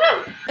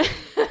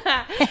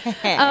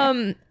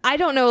 I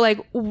don't know like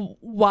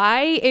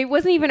why it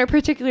wasn't even a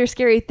particular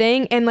scary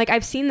thing, and like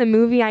I've seen the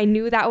movie, I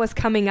knew that was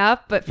coming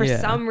up, but for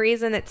some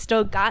reason it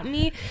still got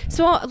me.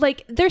 So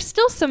like there's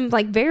still some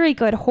like very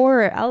good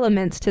horror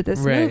elements to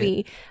this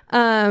movie,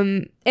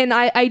 and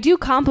I do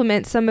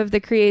compliment some of the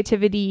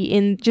creativity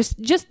in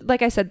just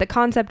like I said, the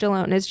concept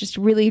alone is just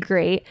really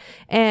great.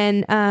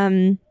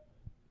 And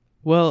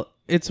well,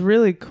 it's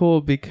really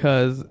cool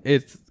because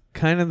it's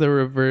kind of the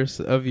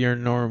reverse of your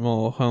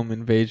normal home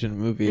invasion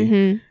movie.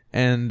 Mm-hmm.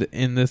 And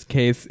in this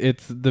case,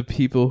 it's the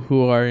people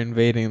who are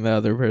invading the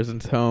other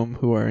person's home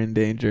who are in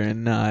danger,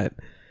 and not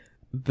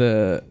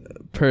the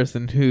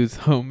person whose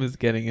home is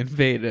getting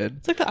invaded.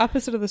 It's like the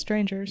opposite of The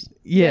Strangers.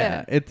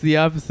 Yeah, it's the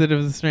opposite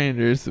of The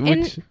Strangers,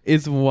 which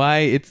is why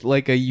it's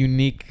like a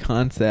unique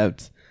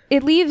concept.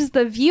 It leaves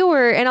the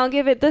viewer, and I'll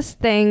give it this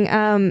thing,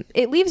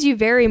 it leaves you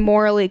very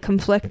morally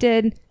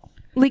conflicted.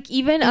 Like,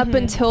 even up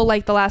until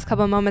like the last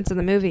couple of moments of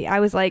the movie, I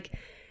was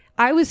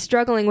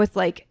struggling with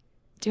like,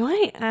 do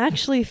I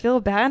actually feel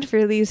bad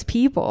for these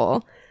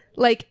people?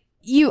 Like,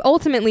 you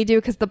ultimately do,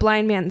 because the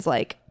blind man's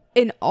like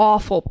an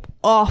awful,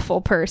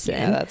 awful person.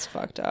 Yeah, that's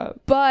fucked up.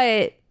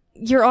 But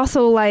you're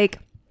also like,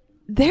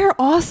 they're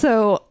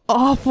also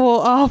awful,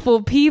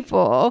 awful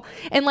people.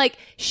 And like,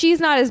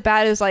 she's not as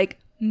bad as like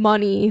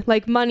Money.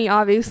 Like, Money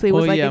obviously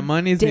was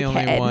Money's dickhead. the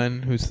only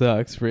one who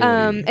sucks, really.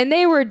 And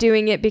they were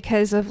doing it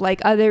because of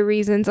like other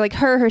reasons. Like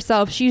her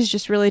herself, she's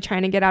just really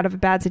trying to get out of a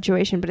bad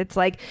situation. But it's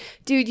like,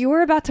 dude, you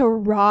were about to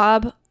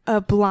rob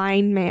a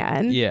blind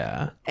man.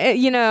 Yeah.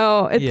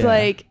 It's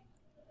like,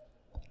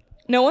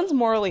 no one's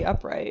morally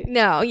upright.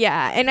 No,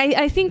 yeah. And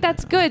I think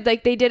that's good.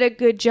 Like, they did a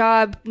good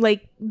job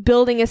like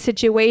building a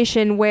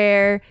situation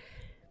where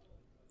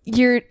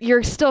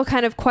you're still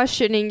kind of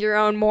questioning your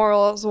own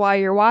morals while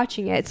you're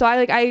watching it. So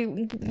like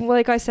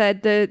I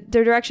said, the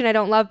direction I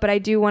don't love, but I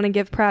do want to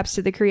give props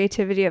to the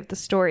creativity of the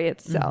story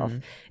itself.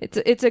 Mm-hmm.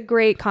 It's a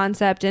great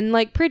concept, and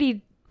like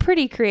pretty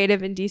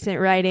creative and decent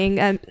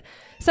writing.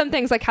 Some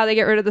things like how they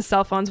get rid of the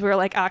cell phones, we were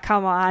like,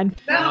 come on.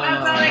 That's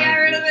how they got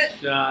rid of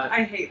it.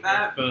 I hate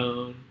that.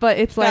 Phone. But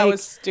it's like, that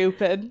was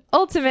stupid.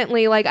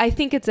 Ultimately, like, I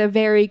think it's a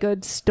very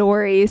good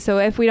story. So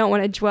if we don't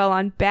want to dwell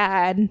on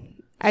bad,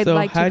 I'd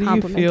like to compliment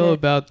it. So how do you feel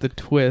about the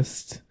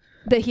twist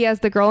that he has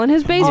the girl in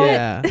his basement?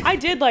 Yeah. I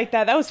did like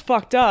that. That was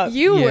fucked up.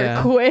 You were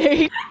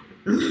quick.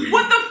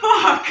 What the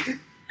fuck?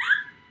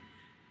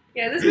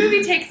 Yeah, this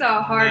movie takes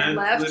a hard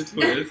left.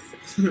 The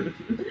twist.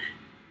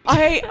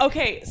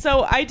 Okay,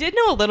 so I did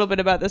know a little bit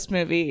about this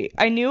movie.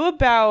 I knew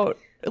about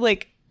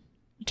like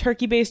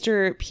turkey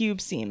baster pube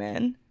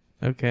semen.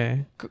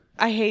 Okay.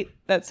 I hate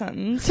that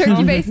sentence. Turkey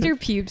baster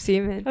pube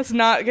semen. That's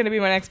not going to be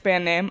my next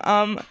band name.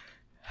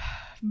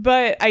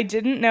 But I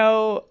didn't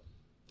know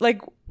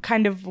like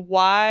kind of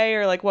why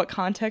or like what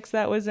context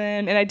that was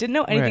in, and I didn't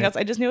know anything else.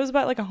 I just knew it was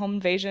about like a home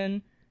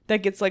invasion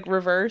that gets like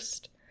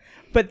reversed.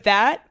 But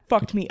that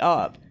fucked me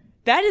up.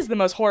 That is the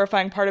most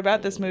horrifying part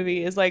about this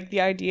movie, is like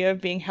the idea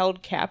of being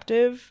held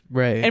captive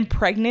and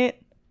pregnant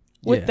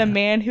with the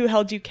man who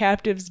held you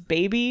captive's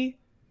baby.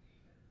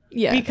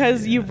 Yeah.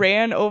 Because you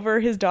ran over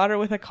his daughter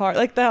with a car.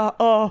 Like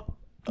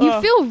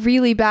you feel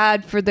really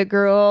bad for the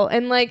girl,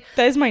 and like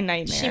that is my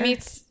nightmare.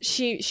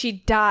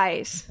 She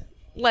dies.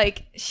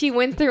 Like, she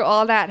went through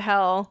all that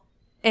hell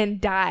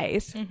and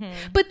dies. Mm-hmm.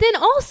 But then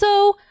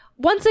also,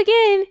 once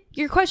again,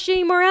 you're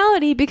questioning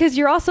morality, because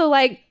you're also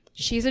like,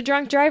 she's a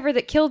drunk driver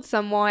that killed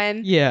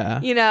someone. Yeah.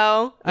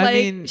 I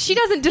mean, she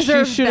doesn't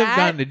deserve that. She should have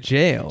gone to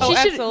jail.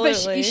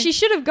 Absolutely. But she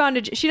should have gone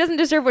to she doesn't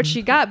deserve what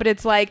she got, but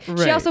it's like,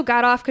 she also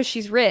got off because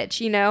she's rich,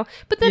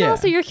 But then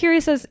also you're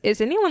curious as,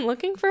 is anyone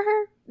looking for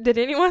her? Did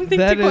anyone think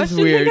that to question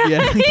is weird?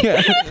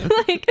 Yeah.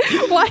 Like,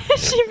 why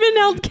has she been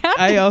held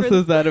captive? I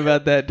also thought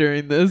about that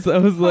during this. I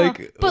was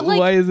like,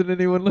 why isn't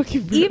anyone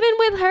looking for her? Even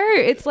with her,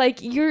 it's like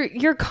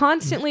you're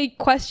constantly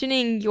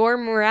questioning your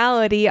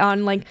morality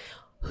on like,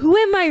 who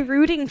am I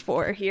rooting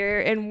for here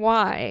and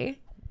why?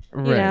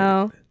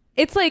 Right.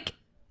 It's like,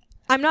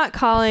 I'm not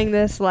calling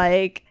this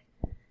like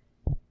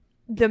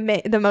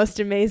the most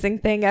amazing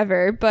thing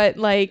ever, but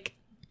like,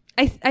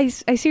 I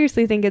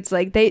seriously think it's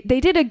like they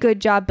did a good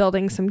job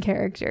building some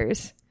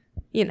characters,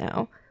 you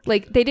know,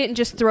 like they didn't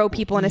just throw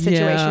people in a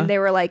situation. Yeah. They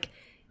were like,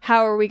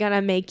 how are we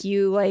gonna make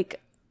you like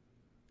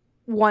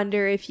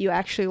wonder if you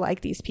actually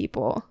like these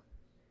people?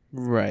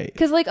 Right.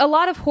 Because like a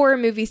lot of horror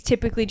movies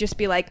typically just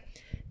be like,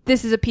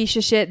 this is a piece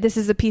of shit, this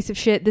is a piece of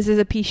shit, this is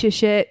a piece of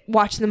shit,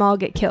 watch them all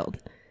get killed,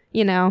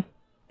 you know?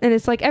 And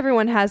it's like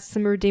everyone has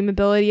some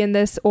redeemability in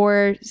this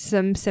or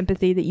some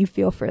sympathy that you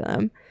feel for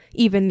them,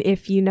 even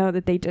if you know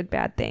that they did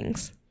bad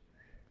things.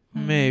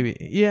 Maybe.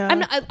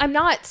 Yeah. I'm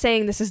not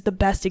saying this is the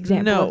best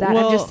example No, of that.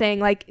 well- I'm just saying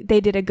like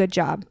they did a good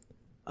job.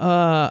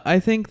 I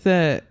think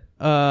that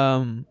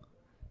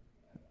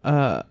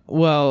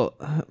well,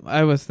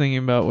 I was thinking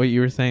about what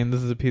you were saying.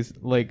 This is a piece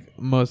like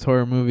most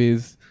horror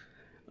movies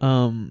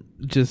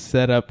just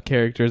set up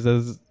characters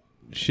as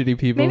shitty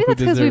people. Maybe who that's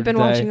because we've deserve been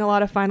to die. watching a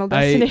lot of Final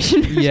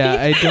Destination movies. Yeah,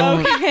 I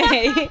don't.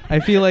 Okay. I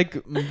feel like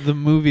the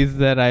movies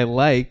that I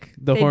like,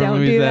 the They horror don't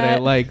movies do that I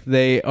that. like,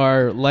 they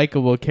are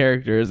likable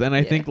characters, and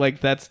I think like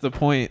that's the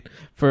point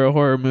for a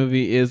horror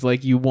movie is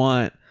like you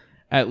want,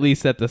 at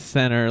least at the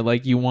center,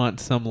 like you want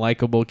some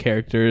likable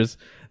characters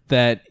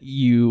that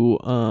you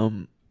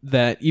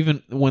that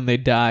even when they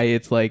die,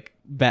 it's like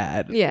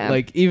bad. Yeah.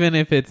 Like even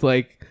if it's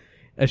like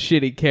a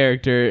shitty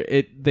character,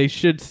 they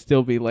should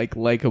still be like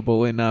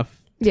likable enough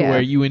to Yeah.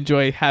 where you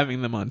enjoy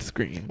having them on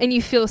screen. And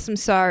you feel some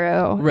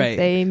sorrow Right. if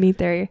they meet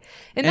their...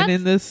 And that's,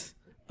 in this,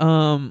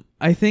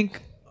 I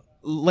think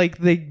like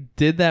they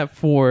did that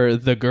for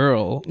the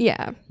girl.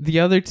 yeah. The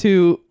other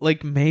two,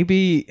 like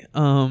maybe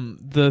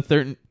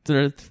the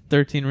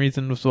 13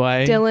 Reasons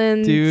Why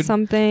Dylan dude.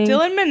 something.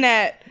 Dylan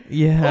Minnette.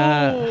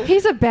 Yeah. Oh.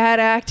 He's a bad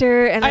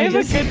actor, and I have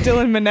just, a good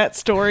Dylan Minnette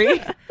story.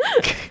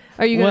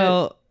 Are you gonna?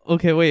 Well,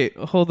 okay, wait,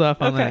 hold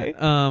off on Okay.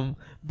 that.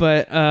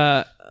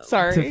 But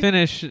Sorry. to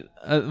finish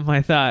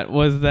my thought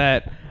was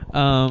that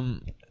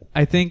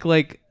I think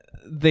like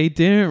they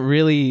didn't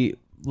really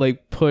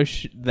like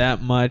push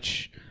that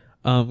much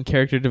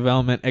character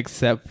development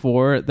except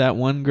for that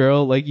one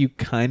girl. Like you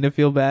kind of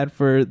feel bad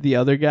for the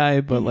other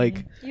guy, but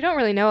like you don't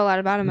really know a lot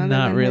about him. Other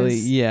not than really.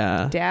 his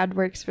Yeah. dad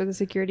works for the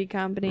security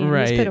company, and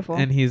Right. he's pitiful.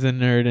 And he's a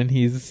nerd and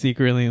he's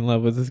secretly in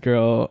love with this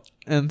girl.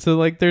 And so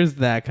like there's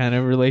that kind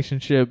of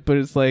relationship, but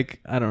it's like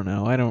I don't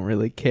know. I don't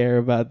really care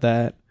about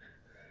that.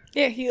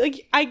 Yeah, he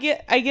like I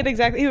get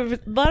exactly. A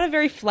lot of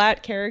very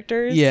flat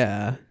characters.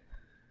 Yeah.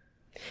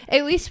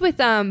 At least with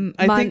think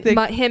they-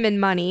 him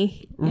and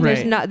Money,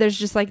 Right. there's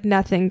just like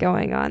nothing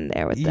going on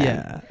there with them.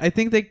 Yeah, I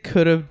think they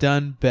could have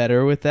done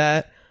better with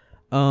that.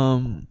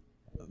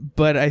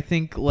 But I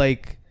think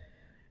like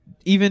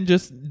even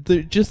just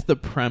the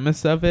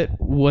premise of it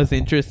was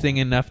interesting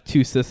enough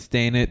to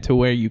sustain it to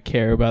where you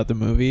care about the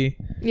movie.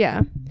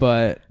 Yeah.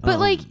 But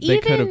like, they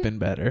could have even- been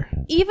better.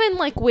 Even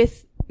like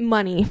with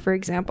Money, for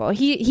example,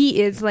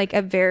 he is like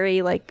a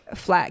very like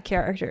flat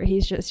character.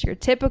 He's just your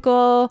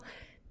typical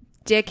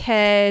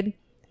dickhead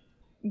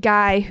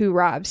guy who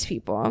robs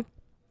people.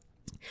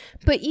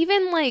 But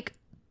even like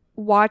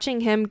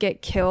watching him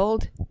get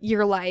killed,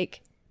 you're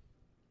like,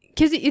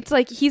 because it's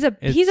like he's a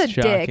dick,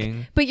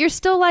 shocking. but you're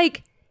still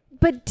like,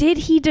 but did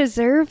he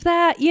deserve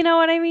that? You know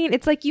what I mean?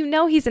 It's like, you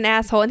know, he's an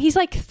asshole, and he's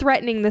like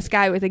threatening this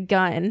guy with a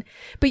gun,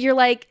 but you're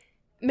like,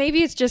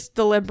 maybe it's just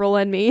the liberal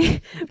in me,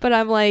 but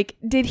I'm like,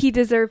 did he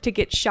deserve to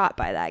get shot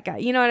by that guy?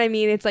 You know what I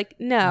mean? It's like,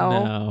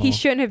 no, he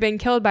shouldn't have been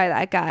killed by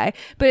that guy.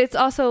 But it's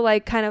also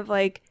like kind of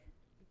like,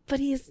 but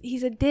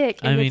he's a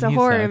dick, and I mean, it's a he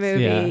horror sucks,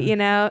 movie, yeah. you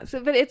know?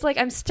 So, but it's like,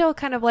 I'm still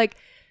kind of like,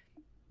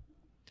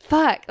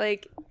 fuck,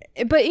 like,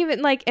 but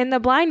even like in The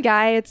Blind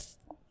Guy, it's,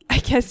 I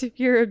guess if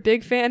you're a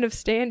big fan of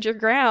Stand Your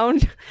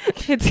Ground,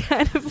 it's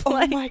kind of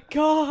like, Oh my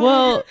god.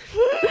 Well,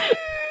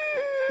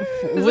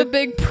 it's a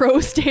big pro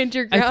Stand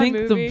Your Ground I think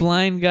movie. the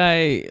blind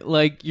guy,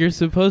 like you're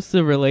supposed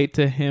to relate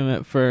to him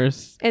at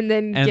first, and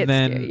then and get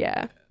then scared,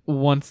 yeah.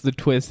 once the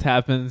twist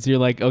happens, you're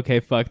like, okay,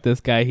 fuck this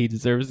guy, he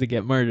deserves to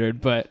get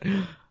murdered. But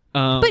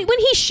But when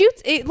he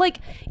shoots it, like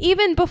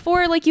even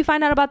before like you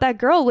find out about that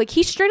girl, like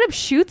he straight up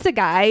shoots a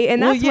guy,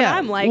 and Well, that's yeah. when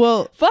I'm like,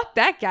 Well, fuck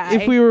that guy.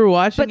 if we were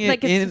watching But, it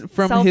like, it's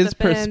from his self-defense.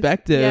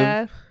 perspective,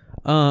 Yeah.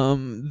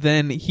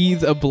 then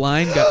he's a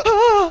blind guy.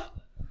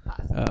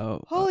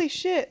 Oh, Holy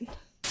shit.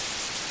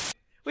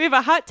 We have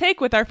a hot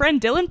take with our friend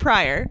Dylan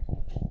Pryor.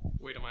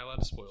 Wait, am I allowed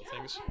to spoil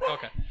things?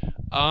 Okay.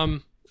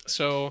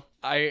 So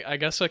I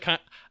guess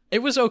it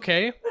was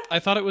okay. I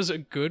thought it was a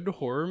good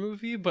horror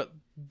movie, but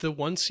the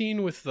one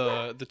scene with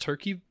the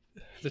turkey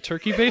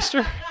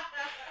baster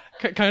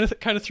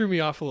kind of threw me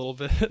off a little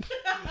bit.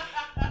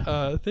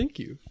 Thank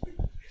you.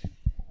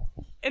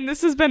 And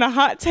this has been a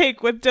hot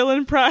take with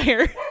Dylan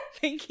Pryor.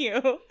 Thank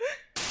you.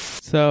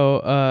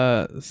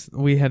 so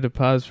we had to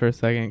pause for a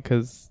second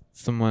because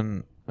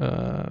someone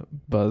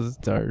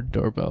buzzed our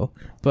doorbell.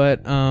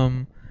 But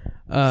Someone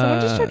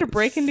just tried to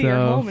break into your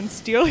home and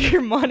steal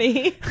your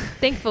money.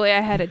 Thankfully,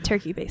 I had a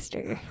turkey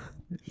baster.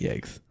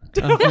 Yikes.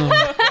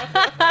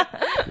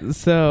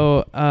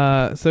 So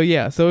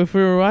if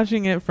we were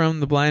watching it from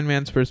the blind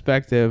man's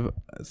perspective,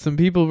 some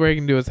people break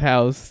into his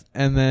house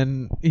and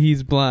then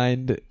he's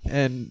blind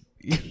and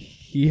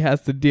he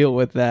has to deal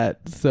with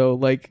that. So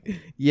like,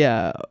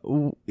 yeah,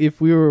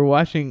 if we were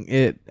watching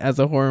it as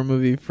a horror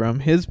movie from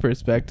his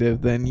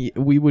perspective, then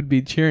we would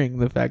be cheering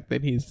the fact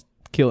that he's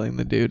killing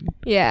the dude.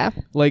 Yeah.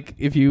 Like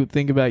if you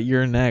think about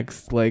You're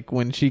Next, like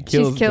when she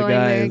kills the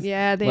guys,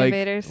 the like,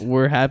 invaders.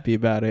 We're happy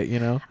about it, you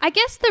know? I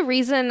guess the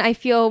reason I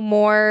feel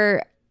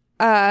more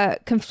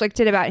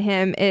conflicted about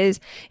him is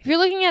if you're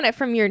looking at it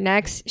from You're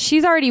Next,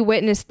 she's already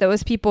witnessed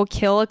those people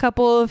kill a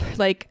couple of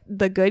like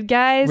the good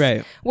guys.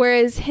 Right.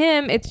 Whereas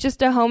him, it's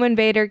just a home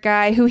invader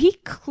guy who he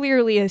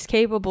clearly is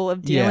capable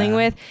of dealing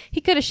with.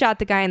 He could have shot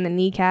the guy in the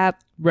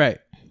kneecap. Right.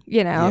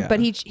 You know, Yeah. but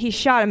he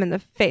shot him in the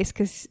face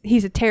because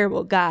he's a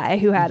terrible guy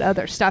who had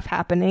other stuff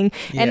happening.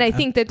 And I Yeah.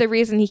 think that the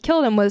reason he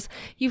killed him was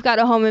you've got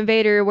a home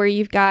invader where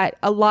you've got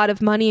a lot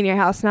of money in your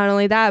house. Not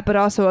only that, but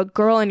also a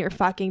girl in your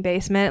fucking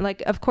basement.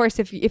 Like, of course,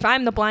 if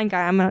I'm the blind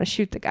guy, I'm going to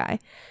shoot the guy.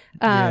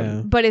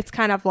 But it's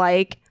kind of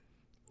like,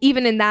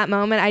 even in that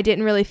moment, I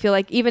didn't really feel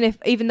like,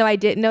 even though I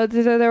didn't know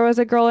that there was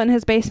a girl in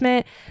his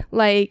basement,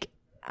 like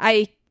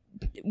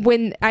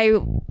when I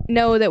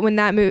know that when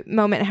that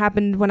moment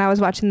happened when I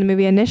was watching the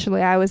movie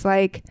initially, I was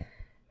like,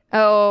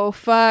 oh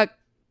fuck,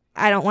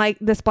 I don't like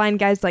this blind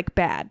guy's like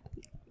bad,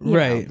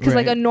 Right, because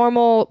like right. a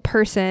normal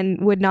person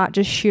would not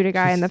just shoot a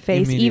guy in the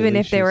face. Even immediately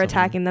if they shoot were someone.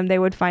 attacking them, they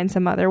would find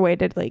some other way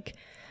to like,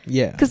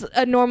 Yeah. because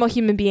a normal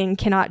human being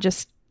cannot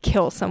just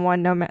kill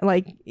someone, no matter,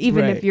 like,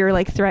 even if Right. you're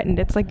like threatened,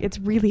 it's like it's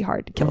really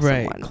hard to kill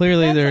Right. someone.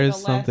 Clearly That's there like is a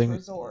last something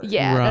resort.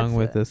 Yeah, wrong that's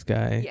with this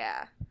guy.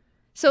 Yeah.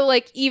 So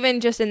like even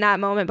just in that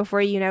moment before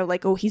you know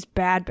like, oh, he's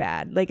bad,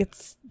 like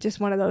it's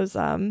just one of those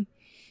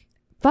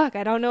fuck,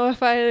 I don't know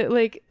if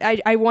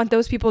I want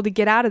those people to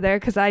get out of there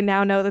because I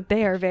now know that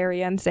they are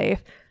very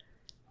unsafe.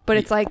 But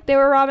it's like they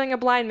were robbing a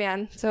blind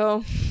man,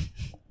 so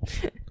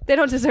they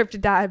don't deserve to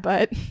die,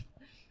 but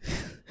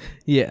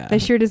Yeah. they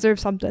sure deserve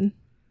something.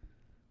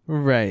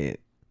 Right.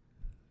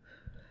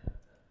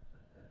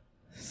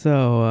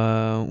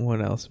 So, what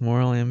else?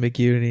 Moral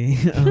ambiguity.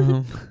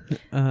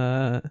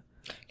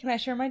 Can I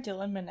share my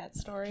Dylan Minnette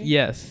story?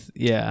 Yes.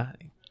 Yeah.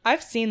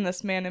 I've seen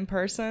this man in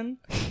person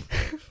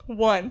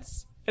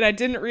once, and I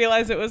didn't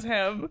realize it was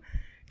him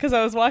because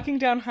I was walking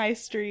down High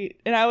Street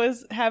and I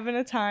was having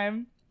a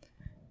time,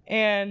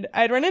 and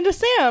I'd run into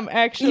Sam,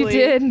 actually.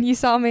 You did. You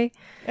saw me.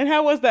 And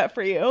how was that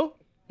for you?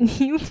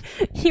 You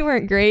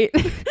weren't great.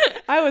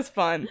 I was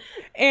fun.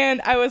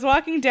 And I was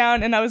walking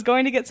down and I was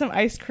going to get some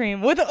ice cream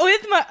with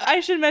my,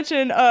 I should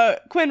mention,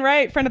 Quinn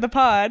Wright, friend of the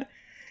pod.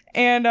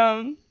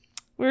 And,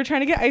 we were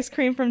trying to get ice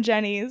cream from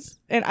Jenny's,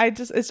 and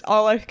it's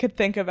all I could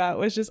think about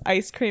was just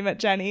ice cream at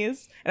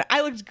Jenny's. And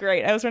I looked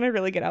great. I was wearing a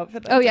really good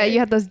outfit that yeah, day. you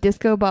had those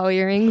disco ball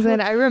earrings,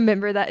 and I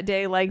remember that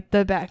day like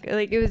the back.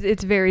 Like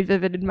it's very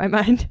vivid in my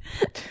mind.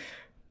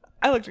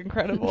 I looked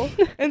incredible.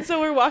 And so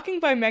we're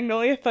walking by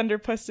Magnolia Thunder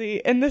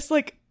Pussy, and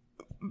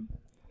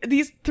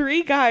these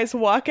three guys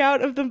walk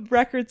out of the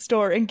record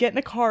store and get in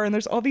a car, and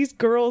there's all these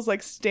girls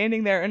like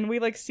standing there, and we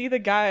like see the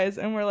guys,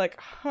 and we're like,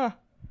 huh.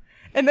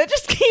 And then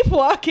just keep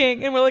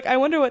walking, and we're like, I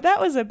wonder what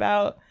that was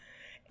about.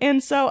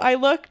 And so I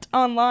looked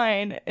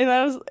online, and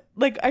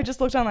I just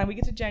looked online. We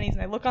get to Jenny's,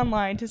 and I look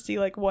online to see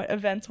like what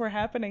events were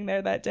happening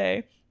there that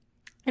day.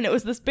 And it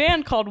was this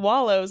band called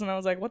Wallows, and I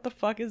was like, what the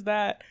fuck is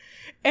that?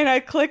 And I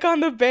click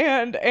on the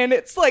band, and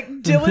it's like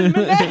Dylan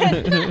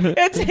Minnette.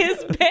 It's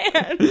his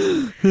band.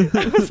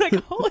 I was like,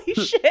 holy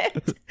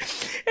shit.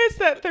 It's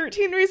that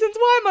 13 Reasons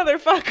Why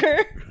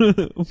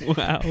motherfucker.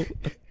 Wow.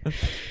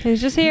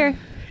 He's just here.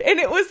 And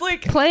it was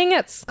like playing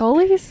at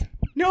Scully's?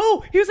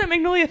 No, he was at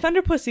Magnolia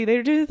Thunder Pussy. They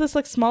were doing this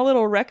like small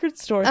little record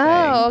store thing.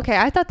 Oh, okay.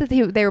 I thought that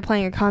they were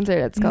playing a concert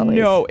at Scully's.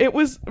 No, it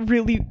was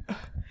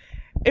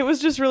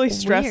just really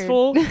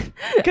stressful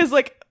because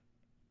like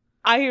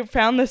I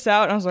found this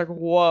out and I was like,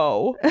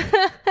 whoa,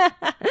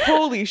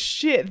 holy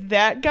shit,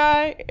 that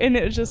guy. And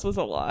it just was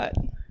a lot.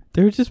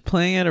 They were just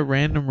playing at a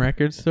random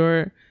record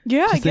store.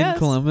 Yeah, just I guess. in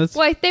Columbus.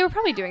 Well, they were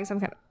probably doing some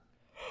kind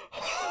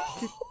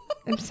of...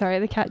 I'm sorry,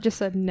 the cat just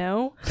said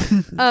no.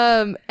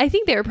 I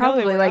think they were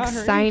probably were like not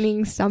hurting.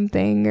 signing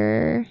something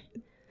or...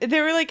 They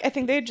were like, I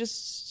think they had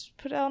just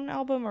put out an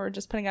album or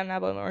just putting out an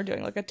album or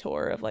doing like a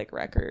tour of like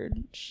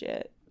record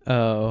shit.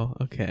 Oh,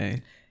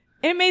 okay.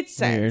 It made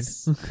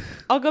sense. Weird.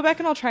 I'll go back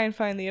and I'll try and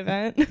find the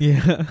event.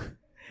 Yeah.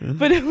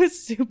 But it was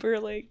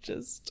super like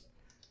just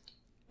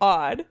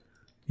odd.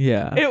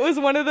 Yeah. It was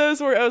one of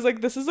those where I was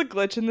like, this is a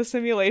glitch in the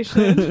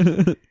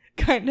simulation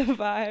kind of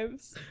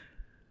vibes.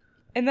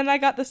 And then I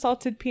got the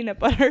salted peanut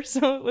butter,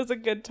 so it was a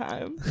good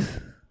time.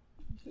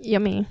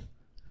 Yummy.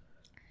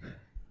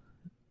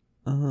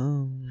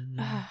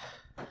 I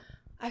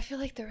feel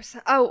like there was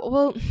some... Oh,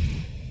 well...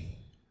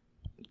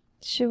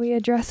 Should we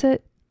address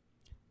it?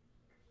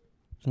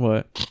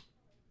 What?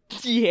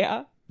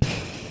 Yeah.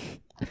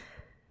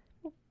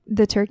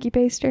 The turkey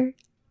baster?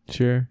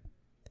 Sure.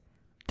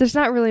 There's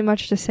not really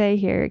much to say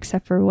here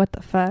except for what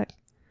the fuck.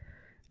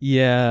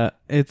 Yeah,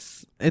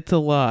 it's a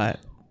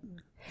lot.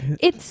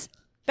 It's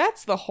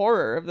That's the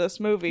horror of this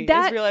movie,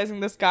 is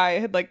realizing this guy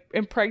had like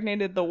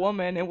impregnated the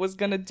woman and was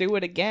gonna do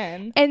it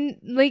again. And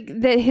like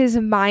that his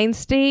mind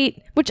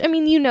state, which I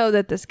mean, you know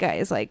that this guy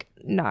is like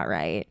not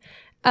right.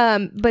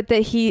 But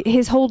that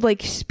his whole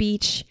like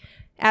speech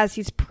as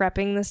he's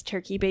prepping this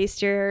turkey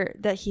baster,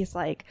 that he's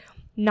like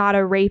not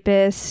a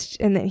rapist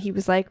and that he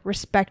was like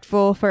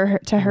respectful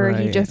to her. Right.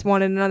 He just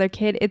wanted another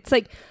kid. It's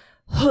like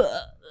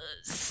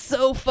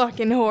so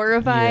fucking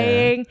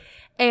horrifying.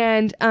 Yeah.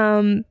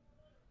 And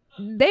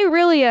they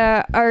really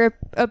are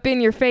up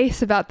in your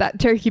face about that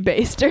turkey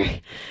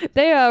baster.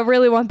 They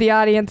really want the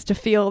audience to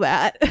feel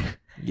that.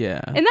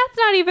 Yeah. And that's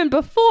not even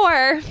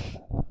before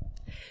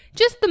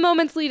just the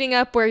moments leading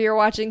up where you're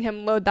watching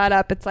him load that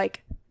up. It's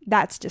like,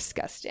 that's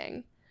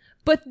disgusting.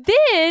 But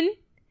then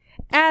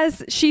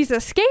as she's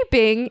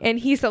escaping and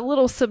he's a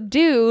little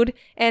subdued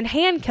and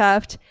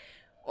handcuffed,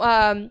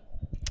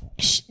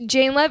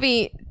 Jane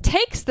Levy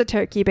takes the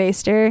turkey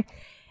baster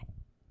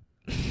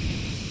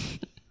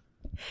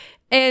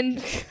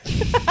and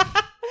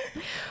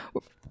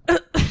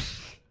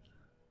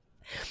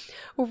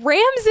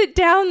rams it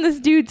down this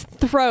dude's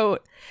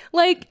throat.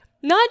 Like,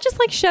 not just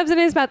like shoves it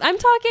in his mouth. I'm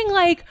talking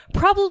like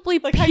probably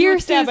like how you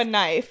would stab a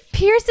knife.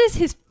 Pierces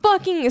his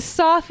fucking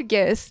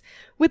esophagus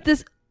with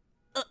this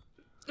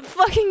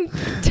fucking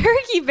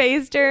turkey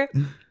baster.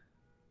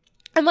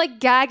 I'm like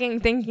gagging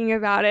thinking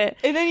about it.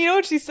 And then you know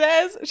what she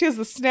says? She has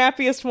the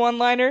snappiest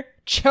one-liner.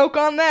 Choke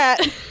on that.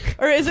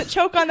 Or is it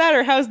choke on that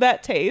or how's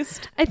that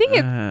taste? I think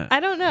it, I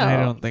don't know. I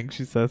don't think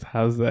she says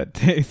how's that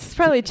taste. It's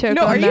probably choke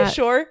no, on that. No, are you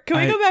sure? Can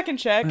we go back and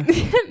check?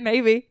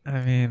 Maybe.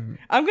 I mean.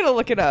 I'm going to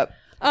look it up.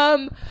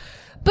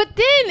 But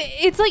then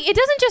it's like, it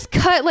doesn't just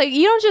cut, like,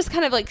 you don't just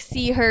kind of like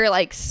see her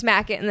like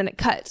smack it and then it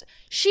cuts.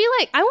 She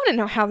like, I want to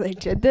know how they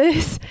did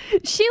this.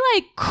 She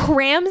like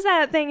crams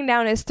that thing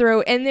down his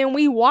throat and then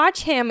we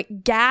watch him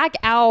gag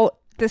out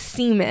the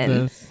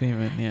semen. The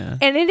semen, yeah.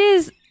 And it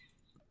is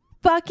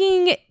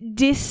fucking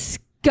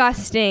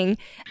disgusting.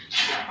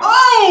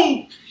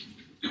 Oh!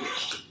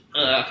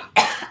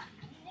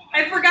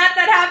 I forgot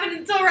that happened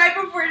until right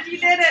before she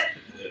did it.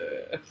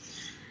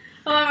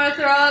 Oh, I'm gonna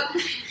throw up.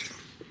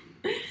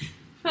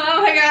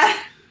 Oh my god.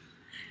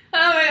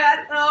 Oh my god.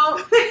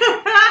 Oh.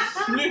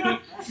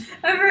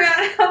 I forgot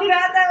how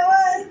bad that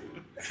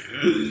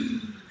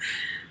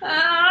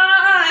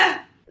was.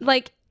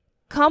 Like,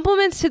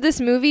 compliments to this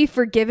movie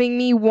for giving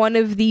me one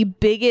of the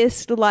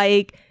biggest,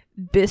 like,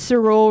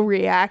 visceral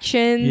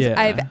reactions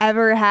I've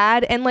ever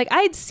had. And, like,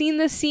 I'd seen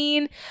the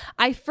scene.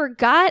 I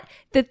forgot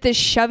that the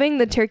shoving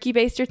the turkey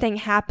baster thing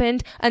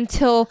happened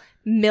until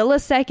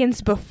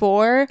milliseconds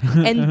before.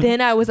 And then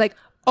I was like,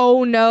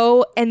 oh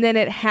no, and then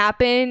it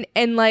happened,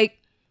 and like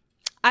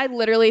I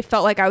literally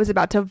felt like I was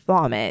about to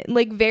vomit.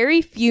 Like,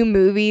 very few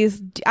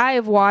movies I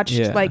have watched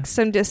like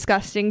some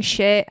disgusting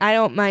shit. I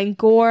don't mind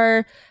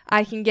gore.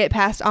 I can get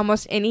past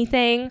almost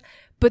anything,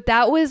 but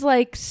that was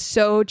like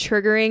so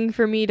triggering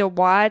for me to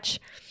watch.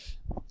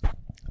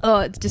 Oh,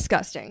 it's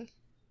disgusting.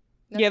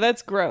 Yeah,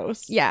 that's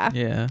gross. Yeah.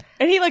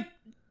 And he like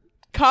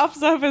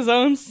coughs up his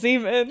own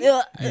semen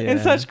in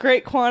such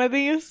great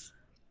quantities.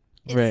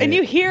 Right. And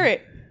you hear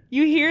it.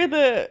 You hear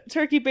the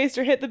turkey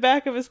baster hit the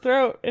back of his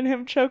throat and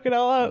him choke it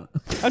all up.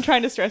 I'm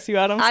trying to stress you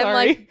out. I'm sorry. I'm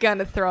like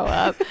gonna throw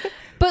up.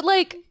 But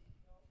like,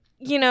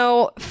 you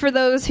know, for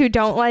those who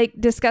don't like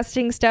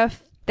disgusting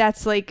stuff,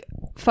 that's like,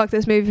 fuck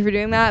this movie for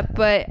doing that.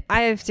 But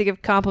I have to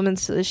give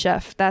compliments to the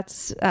chef.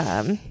 That's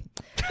I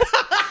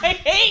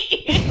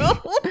hate you.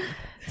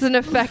 It's an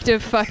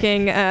effective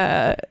fucking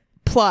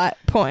plot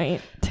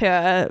point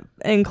to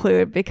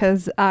include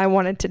because I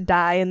wanted to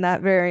die in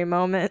that very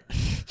moment.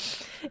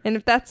 And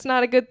if that's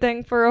not a good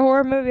thing for a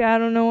horror movie, I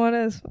don't know what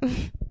is.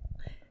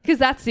 Because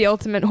that's the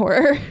ultimate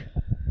horror.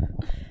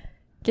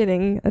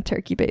 Getting a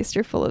turkey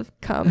baster full of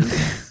cum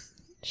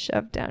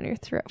shoved down your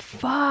throat.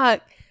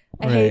 Fuck.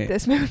 I hate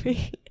this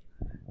movie.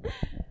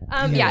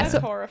 That's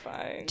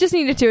horrifying. Just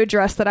needed to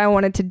address that I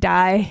wanted to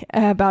die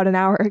about an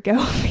hour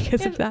ago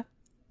because of that.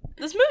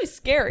 This movie's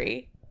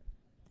scary.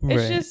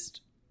 It's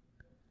just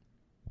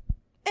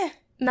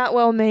not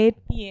well made.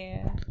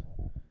 Yeah.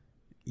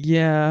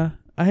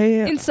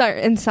 In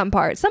some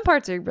parts. Some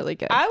parts are really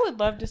good. I would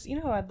love to see, you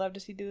know who I'd love to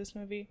see do this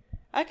movie?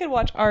 I could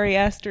watch Ari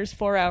Aster's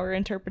 4-hour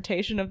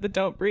interpretation of the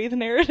Don't Breathe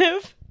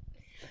narrative.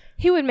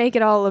 He would make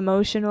it all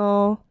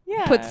emotional.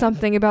 Yeah. Put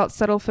something about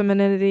subtle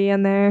femininity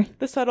in there.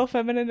 The subtle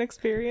feminine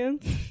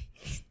experience.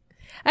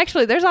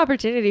 Actually, there's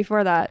opportunity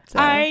for that. So.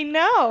 I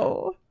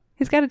know.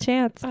 He's got a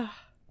chance.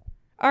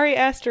 Ari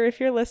Aster, if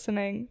you're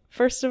listening,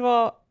 first of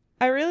all,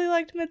 I really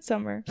liked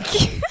Midsommar.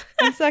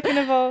 And second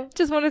of all,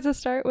 just wanted to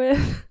start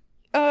with,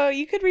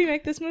 you could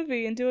remake this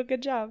movie and do a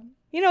good job.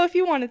 You know, if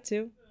you wanted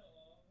to.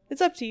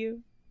 It's up to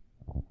you.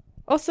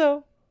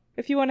 Also,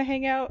 if you want to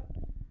hang out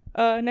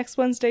next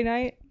Wednesday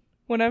night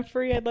when I'm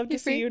free, I'd love to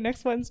see you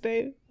next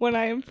Wednesday when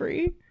I am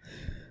free.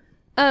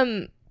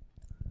 I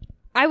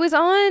was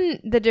on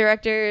the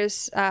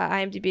director's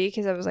IMDb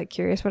because I was like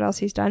curious what else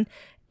he's done.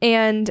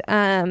 And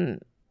on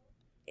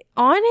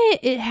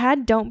it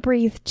had Don't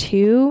Breathe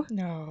 2.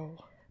 No.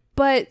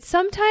 but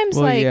sometimes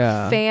Well, like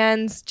yeah.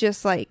 fans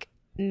just like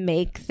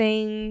make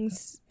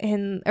things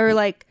or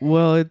like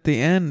Well, at the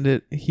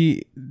end,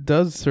 he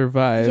does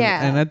survive.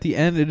 Yeah. And at the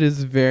end, it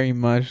is very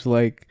much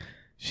like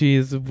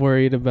she's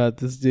worried about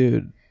this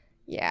dude.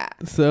 yeah.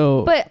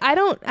 So, But I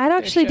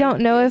actually don't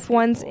know if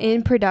one's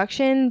in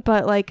production,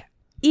 but like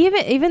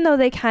even though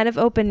they kind of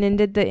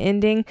open-ended the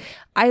ending,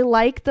 I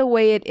like the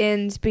way it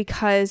ends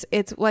because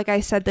it's like I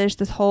said, there's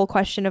this whole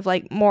question of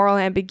like moral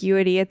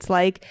ambiguity. It's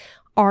like,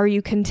 are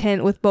you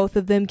content with both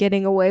of them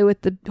getting away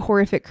with the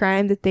horrific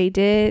crime that they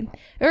did?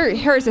 Or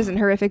hers isn't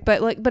horrific,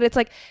 but it's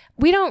like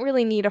we don't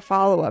really need a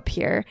follow-up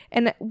here.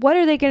 And what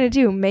are they going to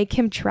do? Make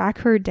him track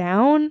her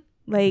down?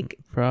 Like,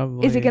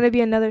 probably. is it going to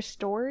be another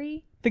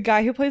story? The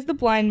guy who plays the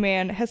blind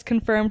man has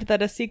confirmed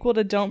that a sequel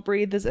to Don't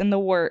Breathe is in the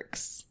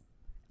works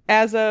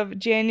as of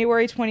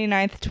January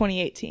 29th,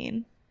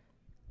 2018.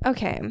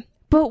 Okay.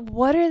 But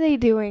what are they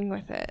doing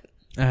with it?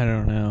 I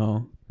don't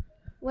know.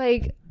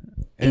 Like,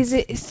 is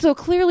it so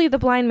clearly the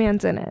blind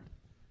man's in it?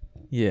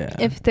 Yeah.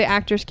 If the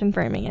actor's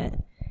confirming it.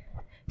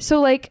 So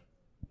like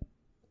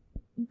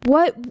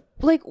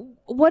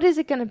what is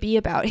it going to be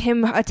about?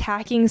 Him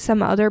attacking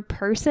some other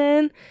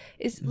person?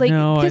 Is like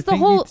no, because I the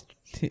whole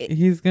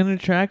he's gonna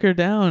track her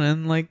down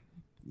and like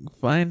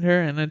find her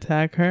and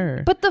attack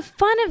her. But the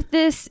fun of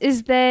this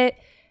is that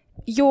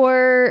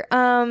your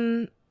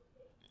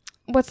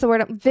what's the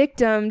word?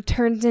 Victim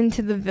turns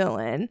into the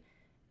villain.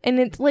 And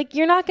it's like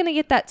you're not going to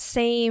get that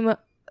same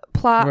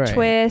plot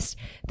twist.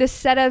 The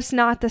setup's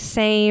not the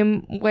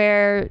same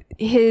where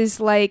his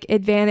like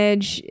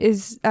advantage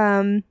is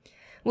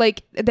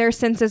like their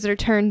senses are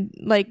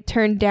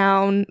turned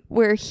down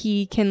where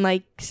he can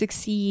like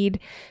succeed.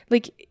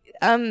 Like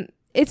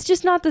it's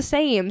just not the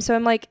same. So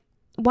I'm like,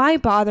 why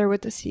bother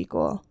with the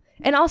sequel?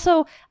 And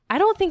also, I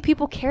don't think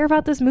people care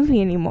about this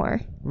movie anymore.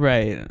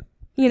 Right.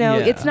 You know,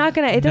 Yeah. it's not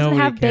gonna. It doesn't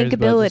Nobody have cares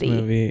about this bankability.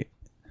 movie.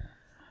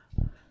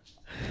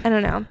 I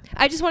don't know.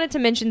 I just wanted to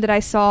mention that I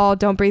saw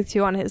Don't Breathe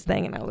 2 on his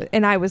thing,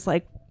 and I was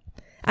like,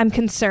 I'm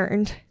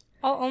concerned.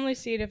 I'll only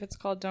see it if it's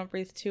called Don't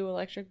Breathe 2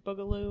 Electric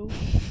Boogaloo.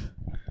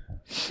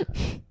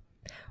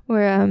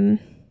 Where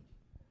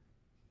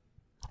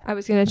I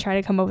was gonna try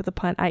to come up with a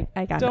pun. I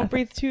got Don't nothing.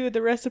 Breathe 2,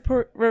 the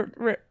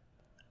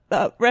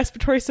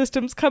respiratory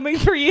system's coming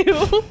for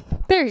you.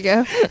 There you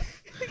go.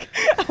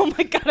 Oh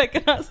my god, I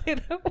cannot say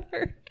that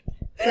word.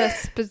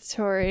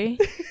 Respiratory.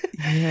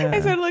 Yeah. I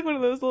sounded like one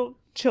of those little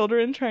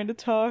children trying to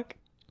talk.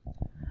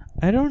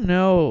 I don't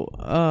know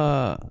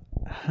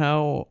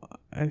how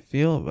I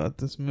feel about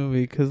this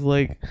movie because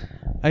like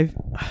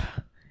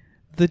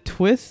the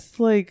twist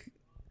like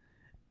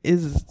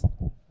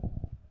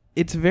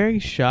it's very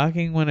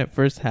shocking when it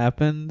first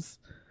happens,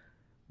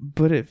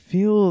 but it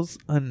feels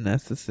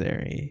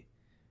unnecessary,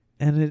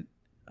 and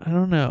I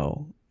don't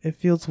know, it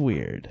feels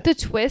weird. The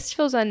twist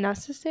feels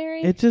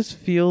unnecessary. It just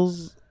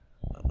feels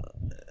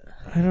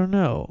I don't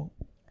know.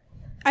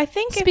 I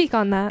think Speak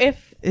on that.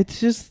 If It's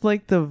just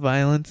like the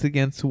violence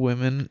against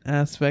women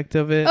aspect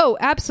of it. Oh,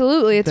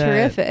 absolutely. It's that-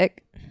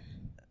 horrific.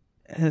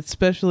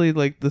 Especially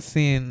like the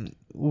scene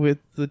with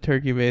the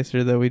turkey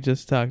baster that we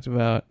just talked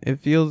about. It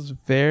feels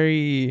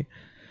very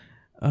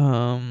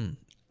and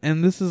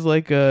this is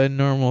like a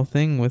normal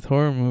thing with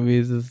horror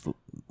movies is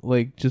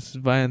like just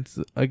violence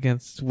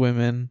against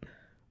women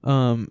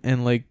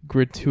and like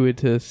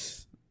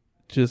gratuitous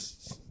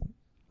just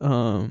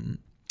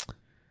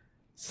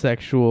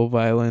sexual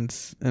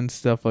violence and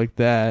stuff like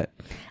that.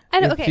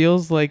 It Okay.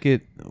 feels like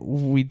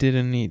we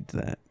didn't need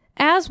that.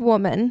 As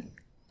woman,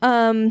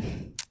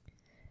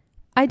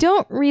 I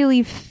don't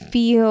really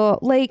feel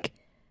like,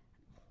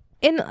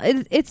 and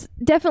it's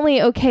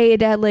definitely okay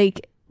to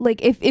like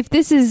if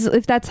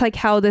that's like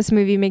how this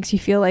movie makes you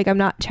feel, like I'm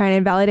not trying to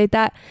invalidate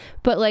that,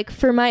 but like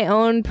for my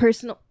own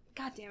personal,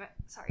 god damn it,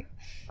 sorry,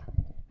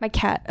 my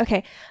cat.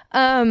 Okay,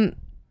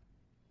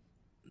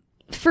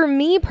 for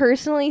me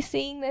personally,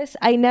 seeing this,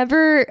 I've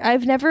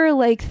never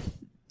like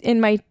in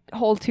my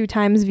whole 2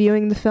 times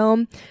viewing the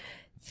film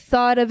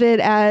thought of it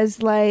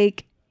as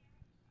like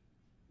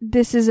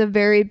this is a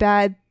very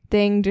bad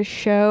thing to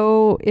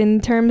show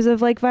in terms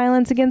of like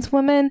violence against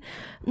women.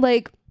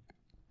 Like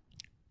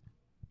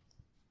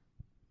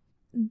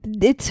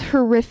it's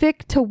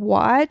horrific to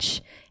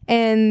watch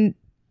and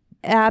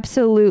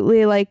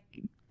absolutely like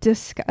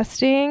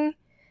disgusting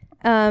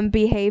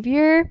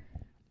behavior,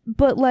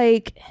 but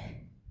like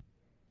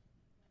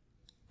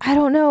I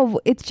don't know,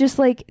 it's just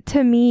like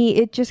to me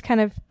it just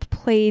kind of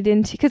played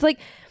into, because like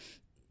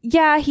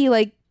yeah, he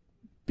like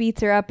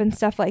beats her up and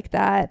stuff like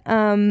that,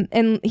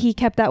 and he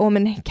kept that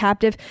woman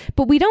captive,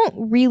 but we don't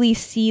really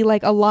see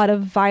like a lot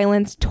of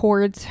violence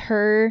towards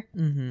her.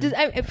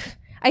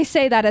 I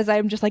say that as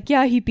I'm just like,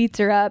 yeah, he beats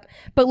her up,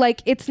 but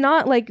like it's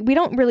not like we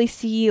don't really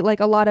see like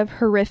a lot of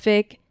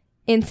horrific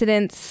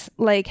incidents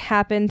like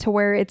happen to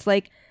where it's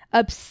like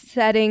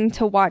upsetting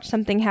to watch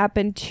something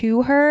happen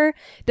to her.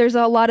 There's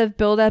a lot of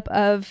buildup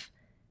of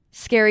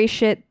scary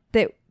shit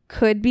that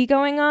could be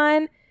going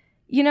on,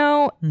 you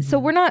know? So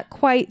we're not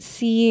quite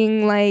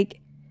seeing like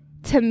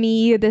to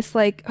me, this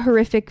like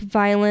horrific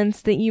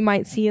violence that you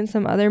might see in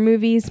some other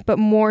movies, but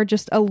more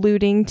just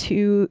alluding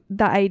to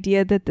the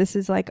idea that this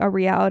is like a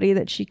reality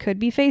that she could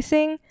be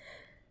facing.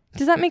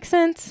 Does that make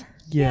sense?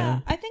 Yeah.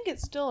 I think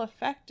it's still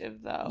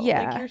effective though.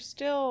 Yeah. Like you're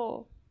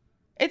still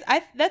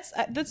that's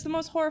the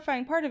most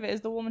horrifying part of it,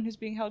 is the woman who's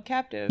being held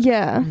captive.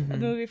 Yeah. Of the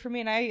movie for me,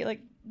 and I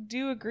like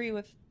do agree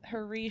with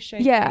Harish.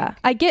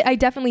 I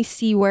definitely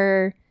see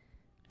where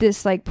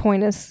this like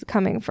point is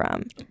coming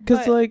from.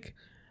 Because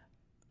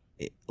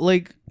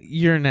like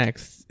You're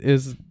Next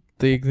is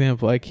the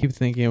example I keep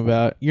thinking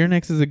about. You're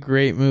Next is a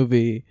great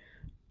movie,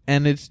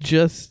 and it's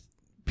just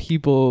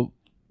people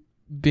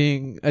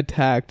being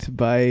attacked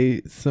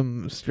by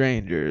some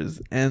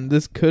strangers, and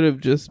this could have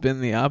just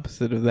been the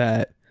opposite of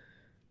that.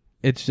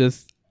 It's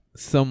just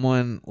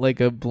someone like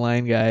a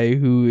blind guy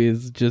who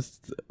is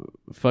just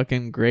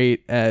fucking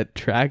great at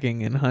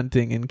tracking and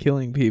hunting and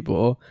killing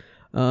people,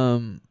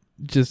 turning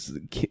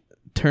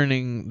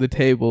the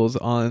tables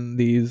on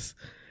these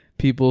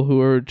people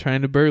who are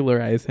trying to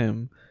burglarize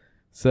him.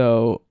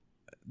 So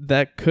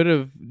that could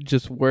have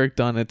just worked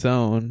on its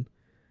own.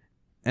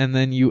 And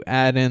then you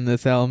add in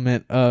this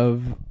element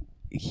of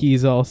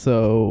he's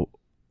also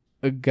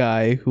a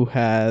guy who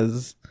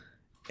has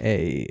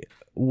a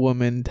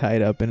woman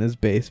tied up in his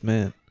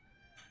basement.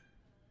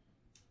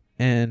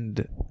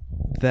 And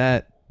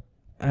that,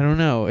 I don't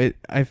know,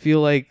 I feel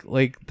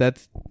like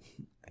that's,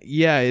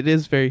 yeah, it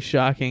is very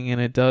shocking,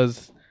 and it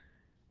does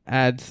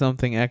add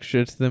something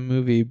extra to the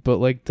movie, but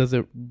like, does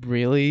it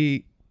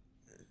really,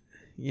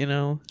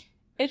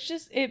 It's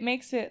just, it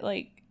makes it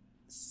like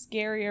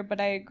scarier, but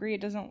I agree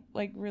it doesn't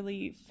like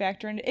really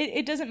factor into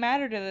it doesn't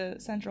matter to the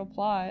central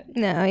plot.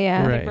 No,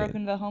 yeah. They broke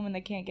into the home and they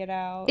can't get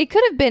out. It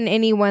could have been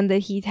anyone that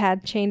he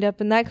had chained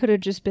up, and that could have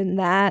just been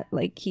that.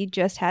 Like, he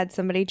just had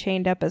somebody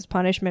chained up as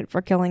punishment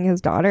for killing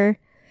his daughter.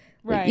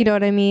 Right. Like, you know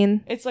what I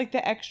mean? It's like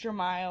the extra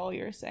mile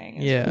you're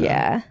saying.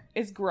 Yeah.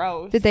 It's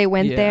gross. That they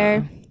went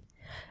there.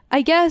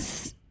 I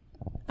guess,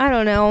 I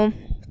don't know.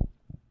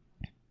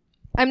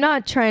 I'm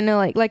not trying to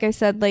like I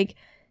said, like,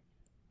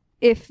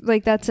 if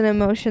like that's an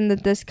emotion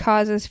that this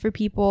causes for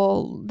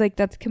people, like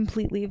that's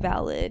completely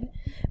valid.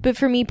 But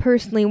for me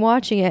personally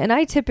watching it, and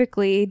I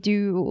typically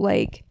do,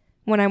 like,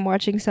 when I'm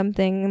watching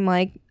something, I'm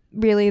like,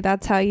 really,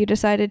 that's how you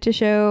decided to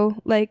show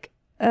like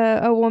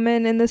a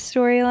woman in this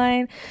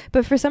storyline?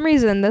 But for some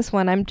reason this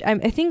one,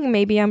 I think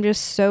maybe I'm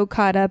just so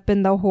caught up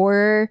in the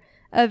horror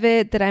of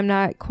it that I'm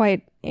not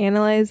quite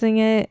analyzing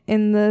it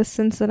in the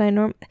sense that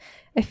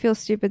I feel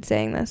stupid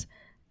saying this.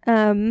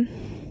 I'm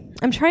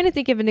trying to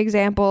think of an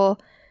example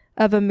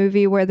of a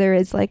movie where there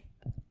is like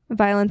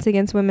violence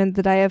against women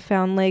that I have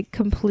found like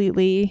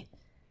completely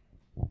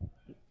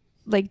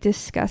like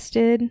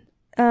disgusted.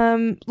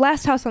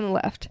 Last House on the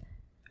Left.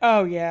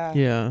 Oh yeah.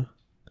 Yeah.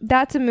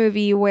 That's a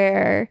movie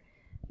where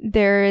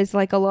there is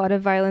like a lot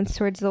of violence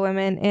towards the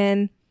women,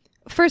 and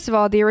first of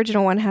all, the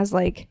original one has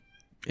like,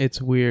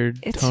 it's weird,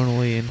 it's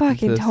tonally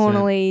fucking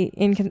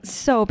tonally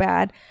so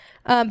bad.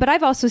 But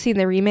I've also seen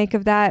the remake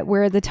of that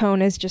where the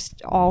tone is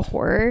just all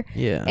horror.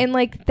 Yeah. And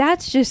like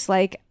that's just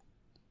like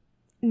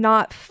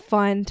not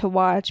fun to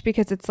watch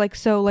because it's like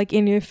so like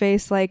in your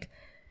face, like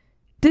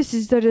this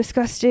is the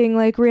disgusting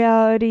like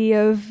reality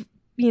of,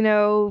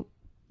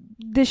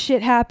 this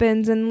shit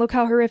happens and look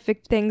how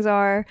horrific things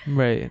are.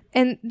 Right.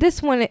 And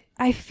this one,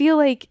 I feel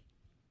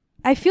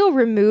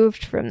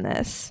removed from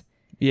this.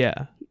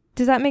 Yeah.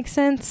 Does that make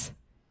sense?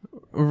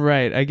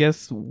 Right. I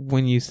guess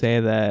when you say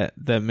that,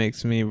 that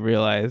makes me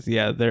realize,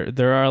 yeah,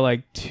 there are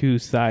like two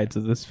sides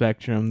of the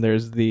spectrum.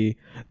 There's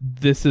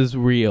this is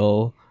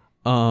real,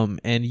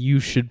 and you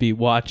should be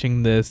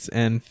watching this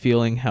and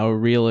feeling how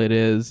real it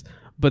is.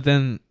 But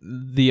then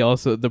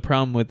the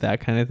problem with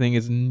that kind of thing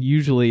is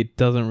usually it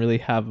doesn't really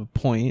have a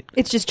point.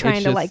 It's just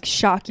trying to like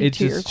shock you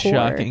to your core. It's just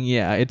shocking.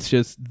 Yeah, it's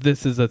just,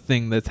 this is a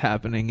thing that's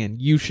happening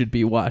and you should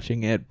be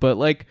watching it. But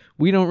like,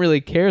 we don't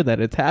really care that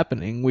it's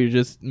happening. We're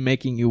just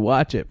making you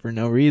watch it for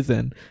no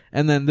reason.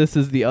 And then this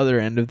is the other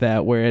end of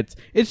that where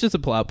it's just a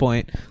plot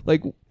point.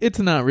 Like, it's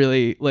not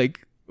really like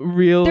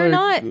real.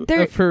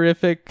 They're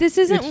horrific. This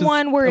isn't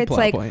one where it's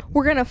like,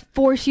 we're going to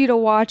force you to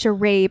watch a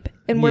rape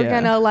and we're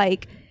going to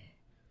like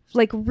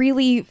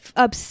really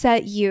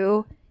upset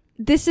you.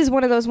 This is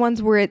one of those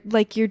ones where it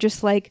like you're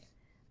just like,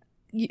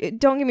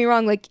 don't get me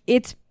wrong, like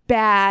it's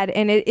bad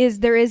and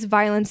there is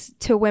violence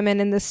to women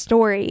in this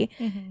story,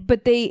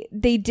 but they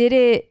did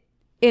it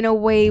in a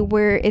way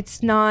where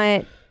it's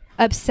not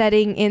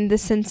upsetting in the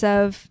sense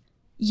of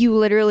you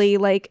literally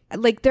like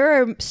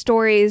there are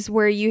stories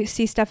where you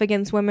see stuff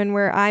against women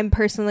where I'm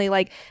personally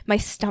like my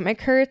stomach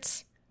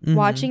hurts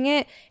watching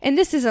it, and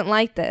this isn't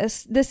like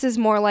this. This is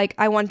more like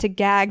I want to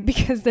gag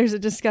because there's a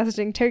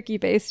disgusting turkey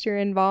baster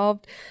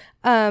involved,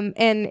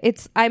 and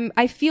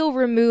I feel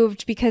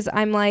removed because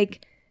I'm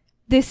like,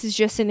 this is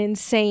just an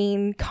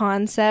insane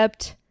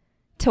concept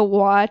to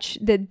watch,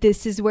 that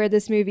this is where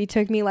this movie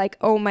took me, like,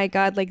 oh my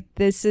god, like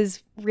this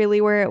is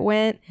really where it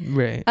went,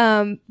 right?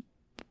 And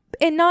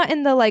not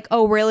in the like,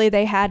 oh really,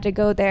 they had to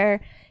go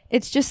there.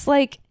 It's just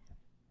like,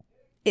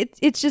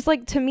 it's just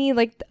like, to me,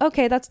 like,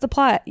 okay, that's the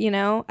plot, you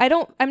know.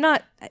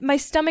 My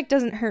stomach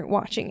doesn't hurt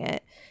watching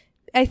it.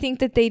 I think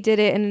that they did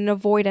it in an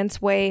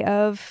avoidance way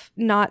of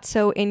not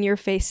so in your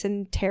face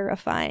and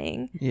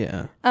terrifying.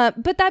 Yeah.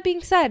 But that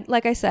being said,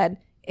 like I said,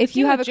 if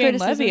you have a Jane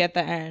criticism Levy at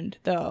the end,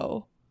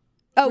 though.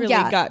 Oh really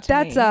yeah, got to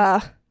that's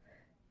me.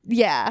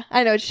 Yeah,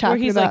 I know what you're Where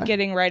talking he's about. like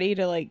getting ready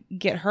to like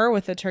get her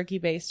with a turkey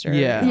baster.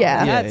 Yeah.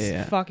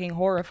 That's fucking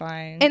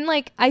horrifying. And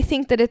like, I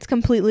think that it's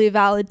completely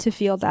valid to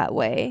feel that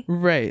way.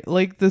 Right.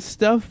 Like the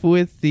stuff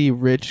with the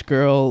rich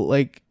girl,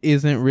 like,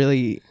 isn't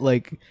really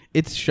like,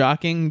 it's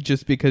shocking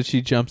just because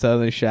she jumps out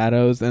of the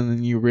shadows and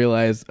then you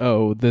realize,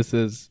 oh, this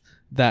is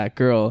that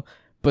girl.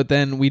 But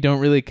then we don't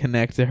really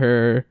connect to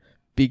her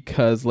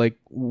because like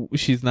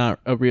she's not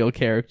a real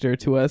character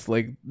to us.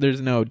 Like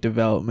there's no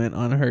development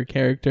on her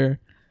character.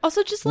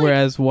 Also, just like,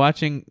 whereas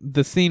watching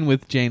the scene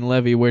with Jane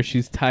Levy where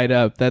she's tied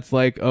up, that's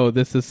like, oh,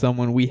 this is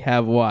someone we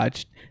have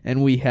watched,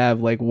 and we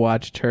have like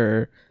watched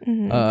her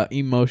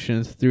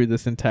emotions through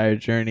this entire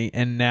journey,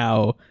 and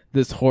now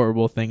this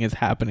horrible thing is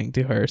happening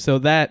to her. So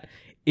that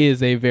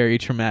is a very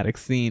traumatic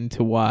scene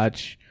to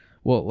watch.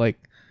 Well,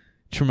 like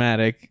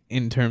traumatic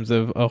in terms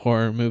of a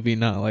horror movie,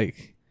 not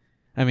like,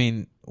 I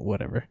mean,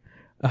 whatever.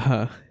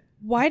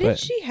 Why did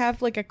she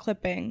have like a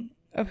clipping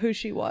of who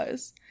she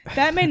was?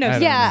 That made no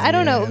sense. Yeah, I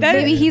don't know. That-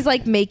 Maybe he's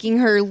like making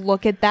her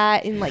look at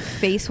that and like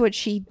face what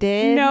she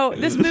did. No,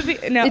 this movie.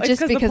 No, It's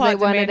just the because plot they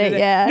wanted demanded it,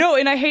 yeah. No,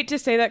 and I hate to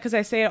say that because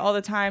I say it all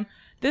the time.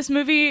 This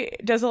movie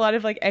does a lot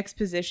of like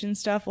exposition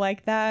stuff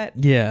like that.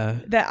 Yeah.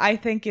 That I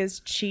think is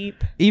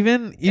cheap.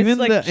 Even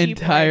like, the cheap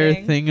entire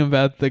writing. thing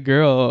about the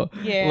girl,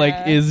 Yeah.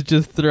 like, is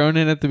just thrown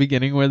in at the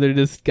beginning where they're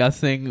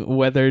discussing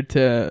whether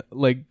to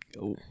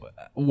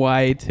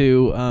why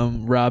to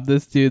rob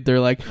this dude. They're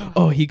like,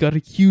 oh, he got a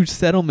huge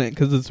settlement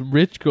because this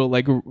rich girl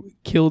like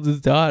killed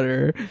his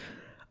daughter.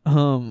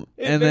 And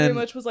very then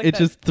much was like it's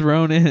that. just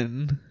thrown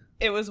in.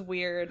 It was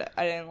weird.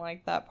 I didn't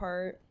like that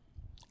part.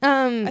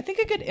 I think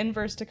a good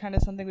inverse to kind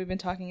of something we've been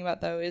talking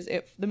about though is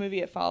the movie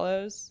It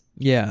Follows.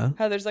 Yeah.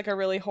 How there's like a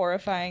really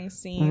horrifying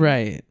scene.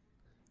 Right.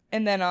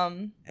 And then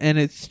and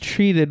it's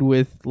treated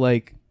with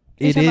like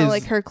You're it talking is about,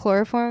 like, her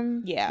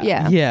chloroform.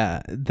 Yeah.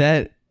 Yeah,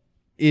 that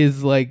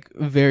is like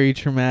very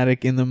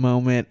traumatic in the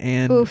moment,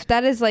 and Oof,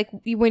 that is like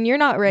when you're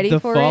not ready the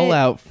for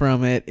fallout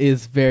from it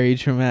is very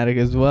traumatic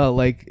as well.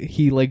 Like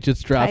he like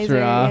just drops Ties her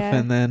her, off, yeah.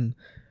 and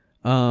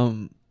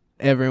then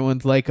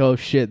everyone's like, oh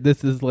shit,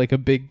 this is like a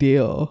big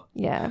deal.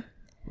 Yeah.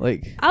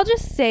 Like, I'll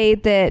just say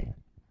that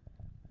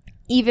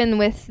even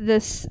with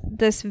this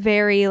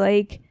very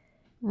like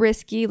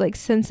risky, like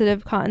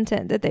sensitive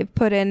content that they've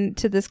put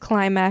into this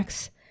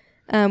climax,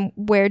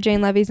 where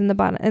Jane Levy's in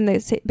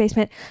the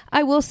basement,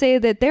 I will say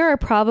that there are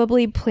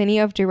probably plenty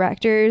of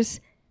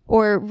directors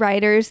or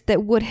writers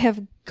that would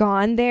have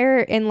gone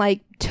there and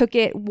like took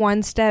it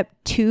one step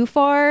too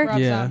far.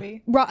 Rob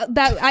Zombie.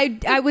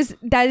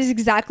 That is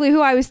exactly who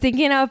I was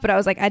thinking of, but I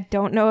was like, I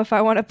don't know if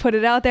I want to put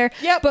it out there.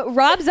 Yep. But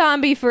Rob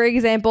Zombie, for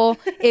example,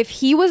 if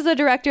he was the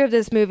director of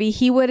this movie,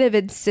 he would have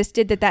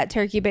insisted that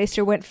turkey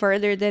baster went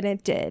further than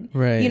it did.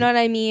 Right. You know what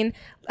I mean?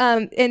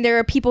 And there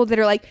are people that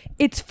are like,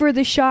 it's for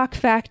the shock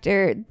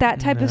factor, that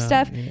type of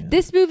stuff. Yeah.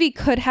 This movie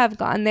could have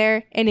gone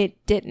there and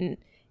it didn't.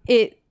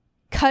 It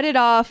cut it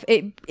off.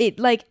 It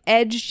like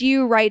edged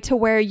you right to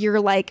where you're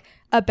like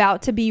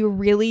about to be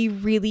really,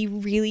 really,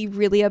 really,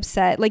 really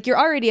upset. Like you're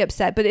already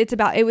upset, but it's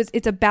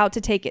about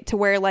to take it to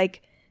where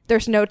like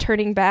there's no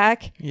turning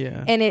back.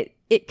 Yeah. And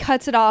it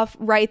cuts it off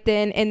right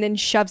then and then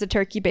shoves a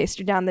turkey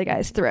baster down the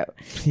guy's throat.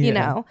 Yeah. You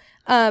know?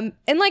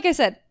 And like I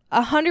said,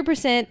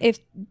 100%, if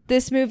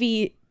this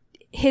movie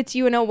hits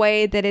you in a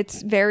way that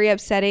it's very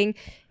upsetting,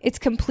 it's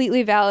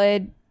completely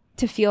valid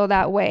to feel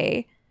that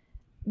way.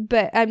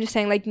 But I'm just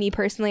saying, like, me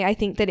personally, I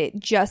think that it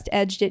just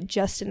edged it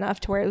just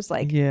enough to where it was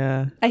like,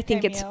 yeah, I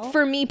think it's,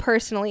 for me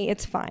personally,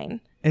 it's fine.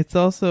 It's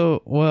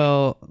also,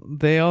 well,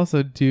 they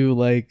also do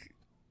like,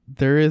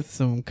 there is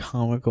some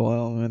comical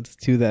elements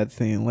to that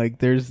scene. Like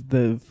there's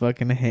the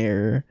fucking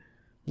hair,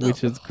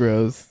 which is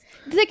gross.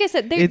 Like I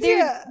said,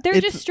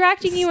 they're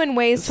distracting you in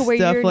ways to where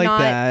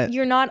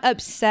you're not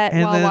upset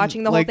And while then,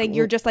 watching the like, whole thing.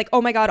 You're just like,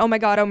 oh my god, oh my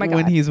god, oh my god.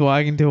 When he's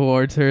walking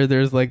towards her,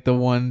 there's like the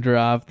one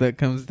drop that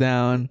comes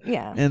down.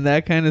 Yeah. And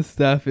that kind of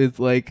stuff is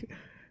like,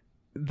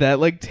 that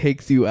like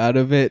takes you out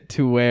of it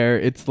to where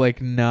it's like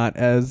not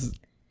as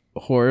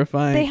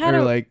horrifying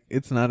or like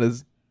it's not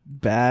as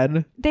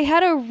bad. They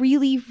had a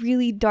really,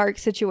 really dark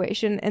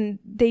situation and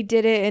they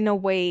did it in a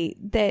way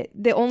that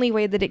the only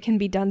way that it can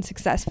be done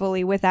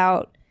successfully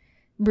without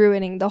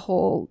ruining the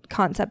whole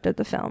concept of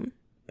the film.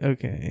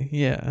 Okay,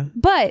 yeah.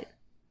 But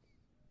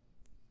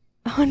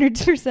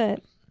 100%,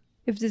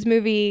 if this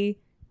movie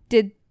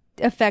did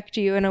affect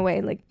you in a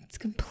way, like, it's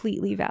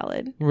completely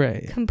valid.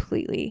 Right.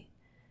 Completely.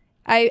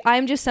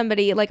 I'm just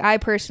somebody, like, I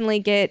personally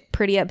get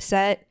pretty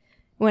upset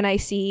when I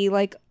see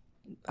like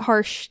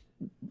harsh,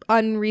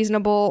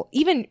 unreasonable,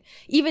 even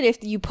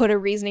if you put a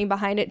reasoning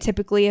behind it.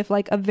 Typically, if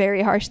like a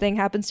very harsh thing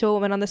happens to a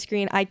woman on the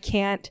screen, I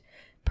can't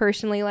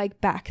personally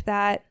like back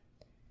that.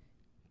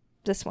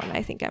 This one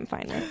I think I'm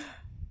fine with.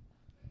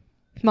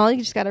 Molly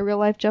just got a real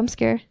life jump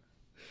scare.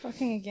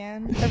 Fucking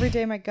again. Every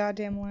day of my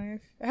goddamn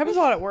life. It happens a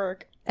lot at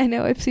work. I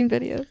know, I've seen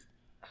videos.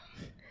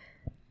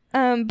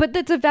 But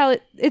that's a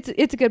valid.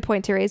 It's a good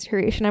point to raise,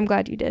 Harish, and I'm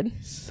glad you did.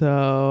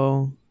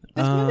 So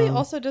this movie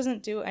also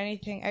doesn't do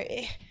anything.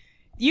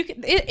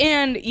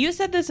 And you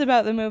said this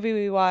about the movie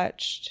we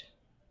watched,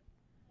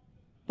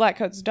 Black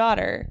Coat's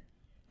Daughter.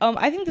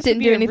 I think this would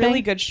be a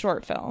really good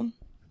short film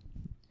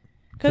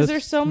because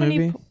there's so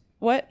many.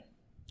 What?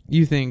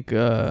 You think?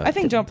 I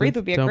think Don't Breathe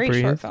would be a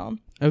great short film.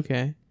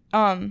 Okay.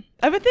 I've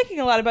been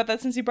thinking a lot about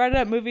that since you brought it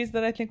up. Movies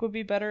that I think would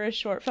be better as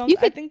short films.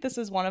 I think this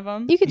is one of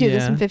them. You could do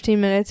this in 15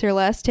 minutes or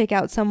less. Take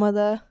out some of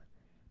the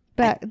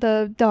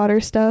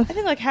daughter stuff. I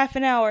think like half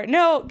an hour.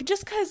 No,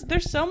 just because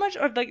there's so much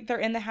of like they're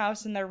in the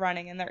house and they're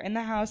running and they're in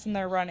the house and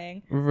they're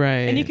running.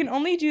 Right. And you can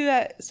only do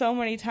that so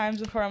many times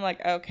before I'm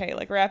like, okay,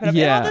 like wrap it up.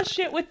 Yeah. And all the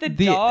shit with the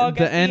dog.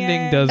 The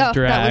ending does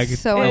drag. That was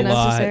so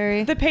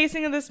unnecessary. The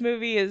pacing of this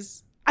movie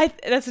is.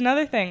 That's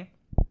another thing.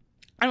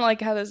 I don't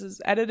like how this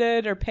is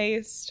edited or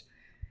paced.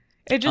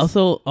 It just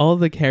also all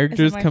the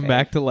characters come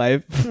back to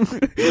life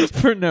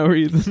for no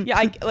reason. Yeah,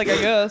 I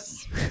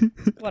guess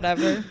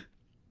whatever.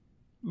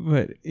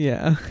 But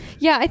yeah,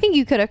 I think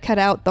you could have cut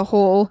out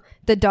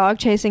the dog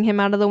chasing him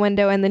out of the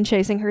window and then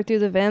chasing her through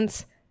the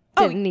vents.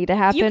 Didn't need to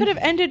happen. You could have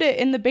ended it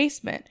in the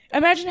basement.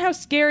 Imagine how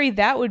scary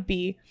that would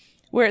be,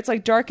 where it's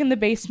like dark in the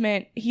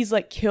basement. He's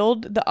like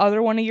killed the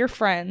other one of your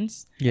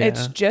friends. Yeah.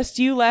 It's just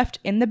you left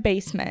in the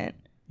basement.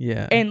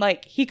 Yeah, and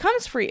like he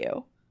comes for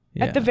you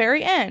at the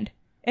very end.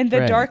 In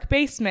the dark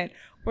basement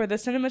where the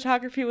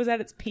cinematography was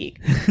at its peak.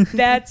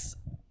 That's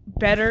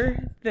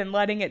better than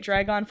letting it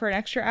drag on for an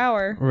extra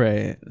hour.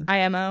 Right.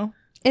 IMO.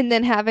 And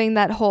then having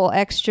that whole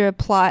extra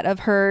plot of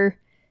her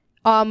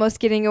almost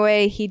getting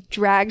away. He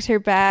drags her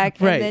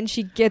back and then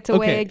she gets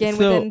away again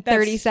within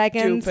 30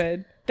 seconds.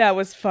 Stupid. That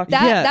was fucking...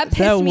 That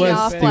pissed me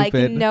off stupid. Like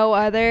no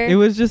other. It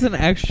was just an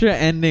extra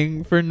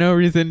ending for no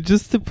reason,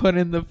 just to put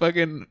in the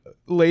fucking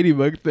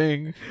ladybug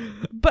thing.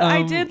 But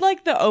I did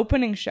like the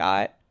opening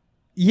shot.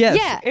 Yes.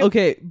 Yeah.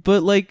 Okay,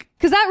 but like...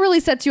 Because that really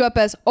sets you up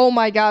as, oh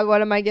my god,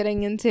 what am I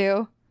getting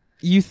into?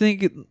 You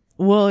think...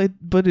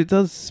 but it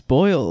does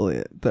spoil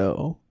it,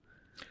 though.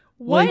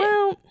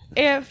 What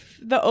if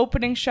the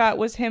opening shot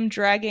was him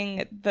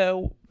dragging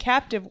the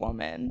captive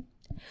woman?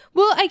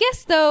 Well, I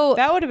guess, though...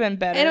 That would have been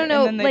better. I don't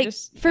know. Like,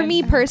 for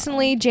me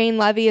personally, Jane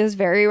Levy is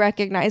very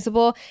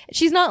recognizable.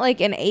 She's not,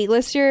 like, an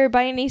A-lister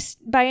by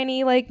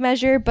any like,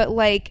 measure, but,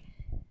 like...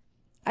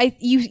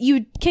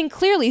 You can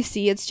clearly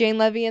see it's Jane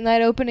Levy in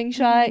that opening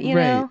shot, you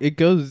know? It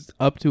goes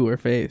up to her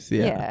face,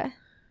 yeah.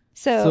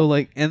 So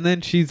like, and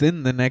then she's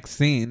in the next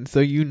scene, so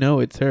you know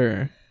it's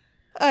her.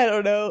 I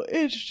don't know.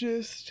 It's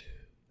just...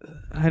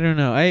 I don't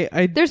know.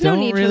 There's no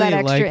need really for that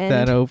extra like end.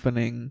 That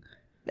opening.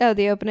 Oh,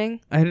 the opening?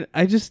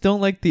 I just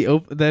don't like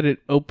that it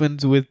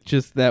opens with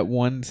just that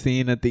one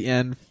scene at the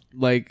end,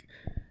 like,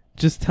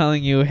 just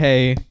telling you,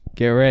 hey,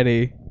 get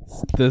ready.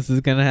 This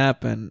is gonna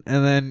happen,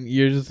 and then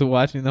you're just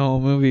watching the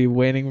whole movie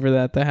waiting for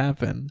that to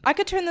happen. I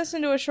could turn this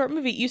into a short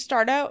movie. You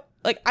start out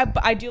like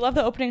I do love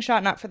the opening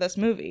shot, not for this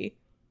movie.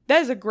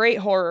 That is a great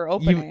horror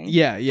opening.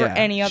 For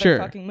any other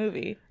fucking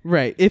movie.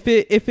 Right. If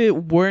it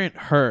weren't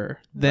her,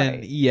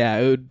 then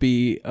it would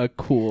be a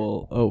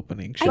cool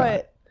opening shot.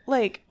 But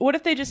like, what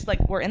if they just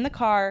like we're in the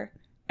car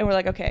and we're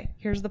like, okay,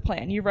 here's the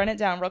plan. You run it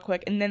down real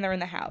quick, and then they're in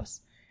the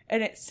house,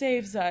 and it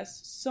saves us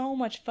so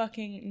much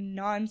fucking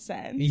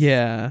nonsense.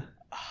 Yeah.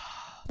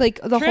 Like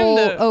the whole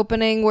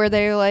opening where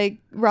they're like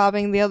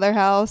robbing the other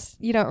house.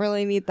 You don't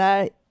really need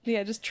that.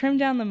 Yeah, just trim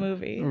down the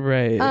movie.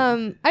 Right.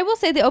 I will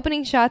say the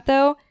opening shot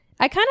though,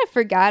 I kind of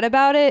forgot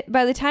about it.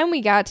 By the time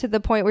we got to the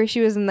point where she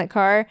was in the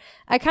car,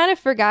 I kind of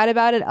forgot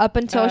about it up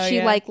until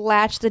she like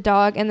latched the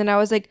dog, and then I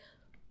was like,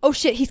 oh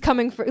shit, he's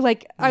coming for,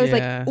 like, I was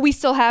like, we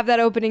still have that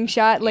opening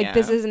shot, like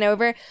this isn't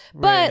over.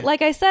 But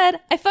like I said,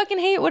 I fucking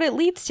hate what it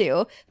leads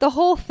to. The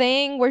whole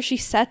thing where she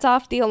sets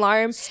off the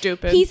alarm.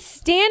 Stupid. He's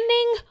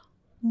standing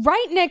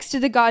right next to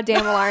the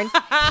goddamn alarm.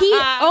 He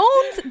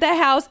owns the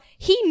house.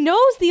 He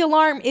knows the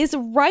alarm is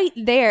right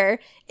there.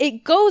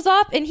 It goes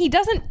off and he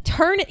doesn't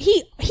turn it.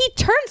 He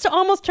turns to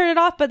almost turn it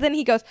off, but then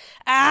he goes,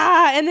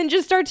 and then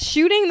just starts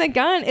shooting the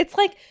gun. It's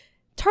like,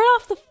 turn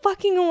off the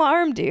fucking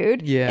alarm,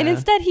 dude. Yeah. And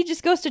instead he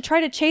just goes to try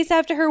to chase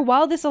after her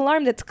while this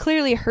alarm that's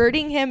clearly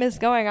hurting him is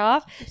going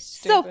off.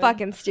 So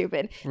fucking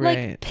stupid.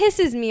 Like,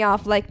 pisses me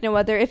off like no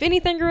other. If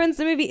anything ruins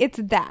the movie, it's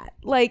that.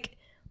 Like,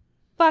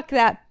 fuck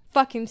that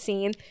fucking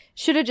scene.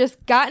 Should have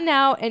just gotten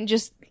out and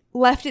just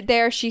left it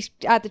there. She's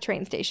at the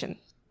train station.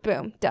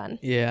 Boom, done.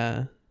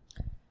 Yeah.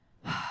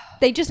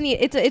 They just need,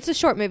 it's a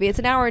short movie. It's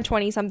an hour and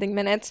 20 something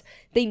minutes.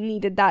 They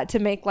needed that to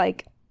make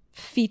like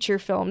feature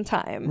film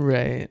time.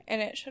 Right.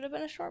 And it should have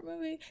been a short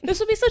movie. This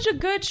would be such a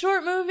good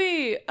short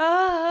movie.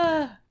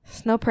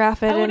 There's no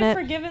profit in it. I would have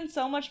forgiven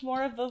so much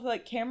more of the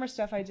like camera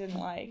stuff I didn't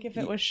like if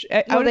it was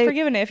I would have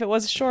forgiven it if it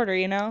was shorter,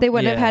 you know? They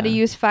wouldn't have had to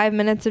use 5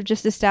 minutes of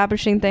just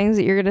establishing things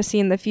that you're going to see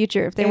in the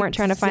future if they weren't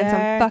trying to find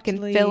some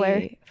fucking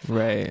filler.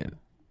 Right.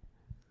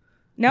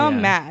 Now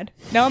I'm mad.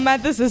 Now I'm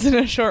mad this isn't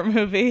a short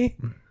movie.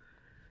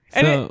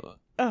 And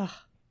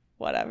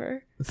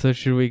whatever. So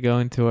should we go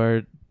into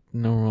our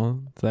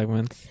normal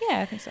segments? Yeah,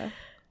 I think so.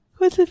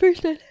 What's the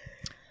first one?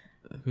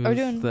 Who's Are we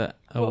doing the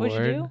what award?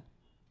 would you do?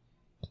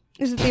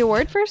 Is it the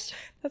award first?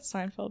 That's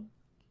Seinfeld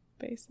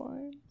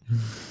baseline.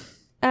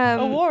 Um,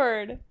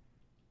 Award.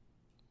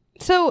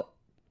 So,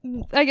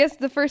 I guess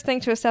the first thing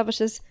to establish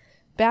is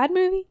bad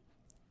movie.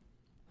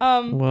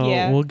 Well,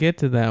 yeah. we'll get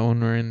to that when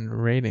we're in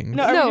ratings.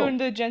 No, are No. we doing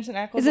the Jensen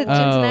Ackles? Is it award?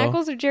 Jensen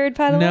Ackles or Jared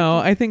Padalecki? No,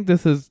 I think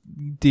this is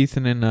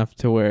decent enough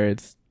to where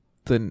it's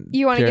the.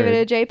 You want to give it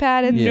a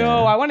J-Pad? Yeah.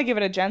 No, I want to give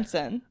it a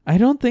Jensen. I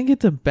don't think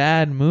it's a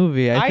bad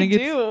movie. I think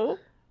do.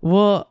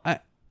 Well, I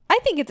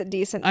think it's a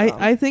decent film.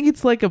 I think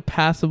it's like a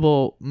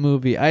passable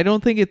movie. I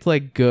don't think it's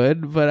like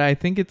good, but I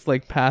think it's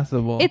like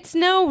passable. It's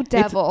no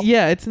Devil.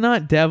 It's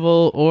not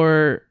Devil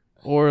or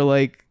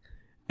like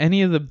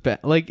any of the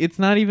like. It's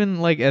not even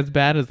like as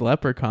bad as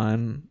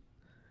Leprechaun.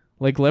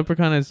 Like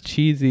Leprechaun is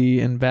cheesy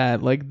and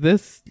bad. Like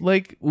this,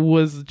 like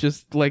was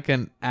just like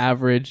an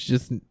average,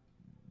 just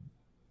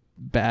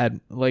bad.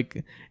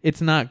 Like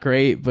it's not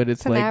great, but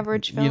it's an like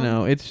average film. You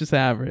know, it's just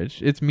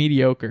average. It's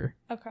mediocre.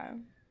 Okay.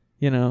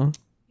 You know.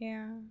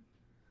 Yeah.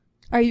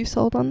 Are you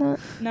sold on that?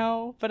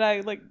 No, but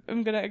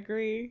I'm gonna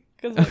agree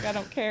because like I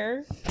don't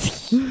care.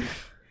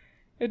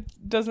 It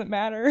doesn't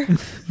matter.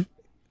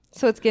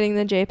 So it's getting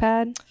the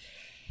J-Pad?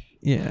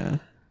 Yeah.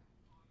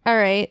 All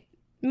right.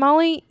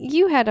 Molly,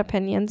 you had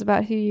opinions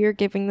about who you're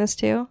giving this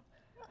to.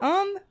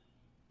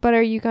 But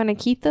are you going to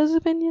keep those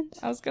opinions?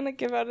 I was gonna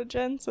give out a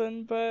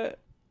Jensen, but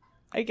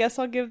I guess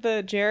I'll give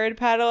the Jared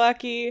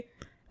Padalecki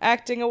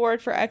acting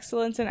award for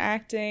excellence in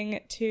acting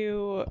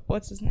to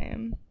what's his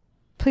name?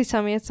 Please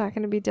tell me it's not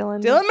going to be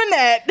Dylan. Dylan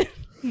Minnette.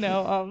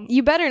 No,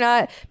 You better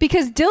not,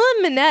 because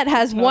Dylan Minnette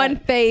has one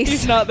face.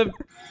 He's not the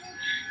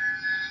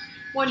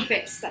One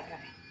face, that guy.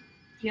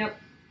 Yep.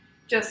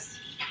 Just,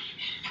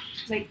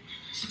 like,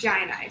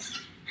 giant eyes.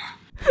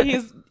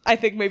 He's, I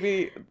think,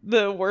 maybe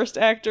the worst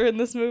actor in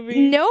this movie.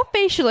 No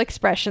facial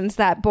expressions,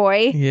 that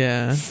boy.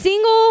 Yeah.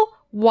 Single,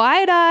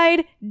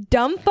 wide-eyed,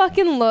 dumb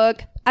fucking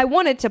look. I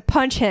wanted to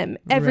punch him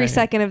every Right.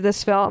 second of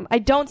this film. I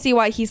don't see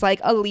why he's like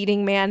a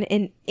leading man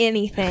in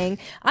anything.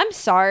 I'm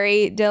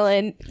sorry,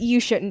 Dylan. You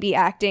shouldn't be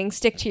acting.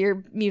 Stick to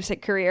your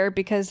music career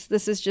because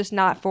this is just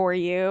not for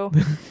you.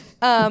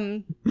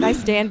 I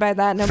stand by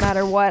that no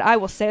matter what. I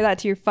will say that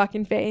to your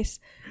fucking face.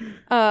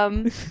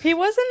 He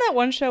was in that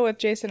one show with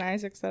Jason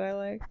Isaacs that I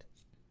liked.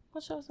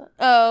 What show was that?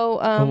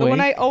 Oh, the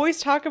one I always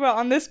talk about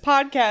on this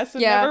podcast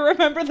and Yeah. never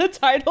remember the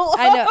title.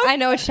 I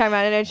know what you're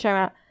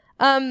talking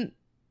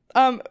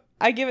about.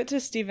 I give it to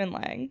Stephen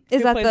Lang. Is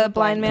who that plays the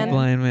blind man? The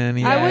blind man.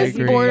 Yeah, I was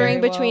agree. bordering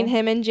Very between well.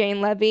 him and Jane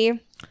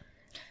Levy.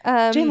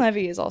 Jane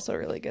Levy is also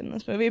really good in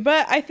this movie,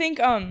 but I think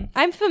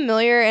I'm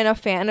familiar and a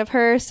fan of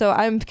her, so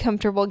I'm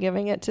comfortable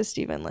giving it to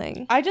Stephen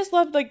Lang. I just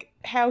loved like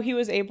how he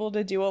was able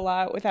to do a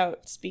lot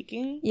without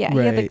speaking. Yeah, he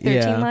had like Right, 13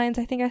 yeah. lines,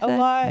 I think I A said.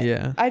 lot.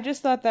 Yeah. I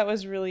just thought that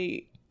was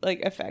really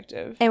like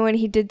effective. And when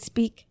he did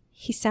speak,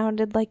 he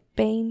sounded like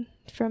Bane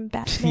from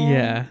Batman.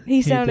 Yeah, he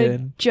he sounded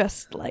did.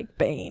 just like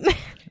Bane.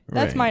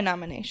 That's Right. my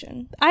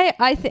nomination.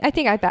 I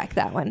think I back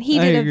that one. He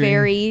I did a agree.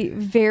 very,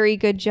 very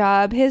good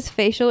job. His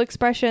facial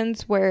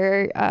expressions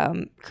were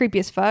creepy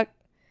as fuck.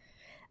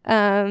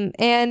 And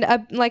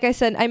like I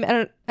said,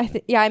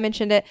 I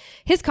mentioned it.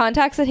 His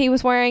contacts that he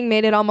was wearing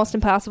made it almost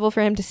impossible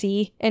for him to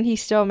see, and he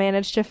still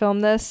managed to film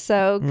this.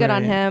 So good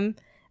on Right.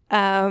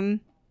 him.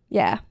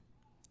 Yeah.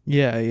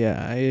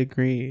 Yeah, I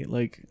agree.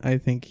 Like I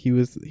think he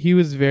was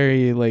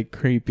very like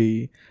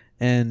creepy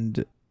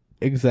and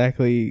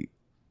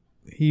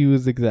he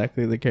was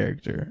exactly the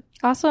character.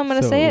 Also, I'm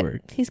gonna So say it it.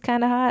 worked. He's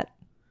kind of hot.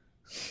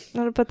 I'm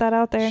gonna put that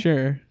out there.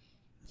 Sure.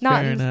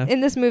 Not Fair enough.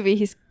 in this movie.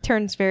 He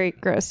turns very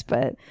gross,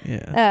 but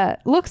Yeah.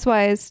 looks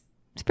wise,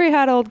 he's a pretty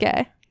hot old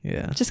guy.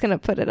 Yeah. Just gonna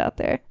put it out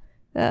there.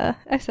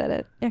 I said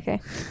it.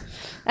 Okay.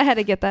 I had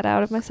to get that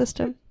out of my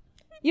system.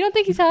 You don't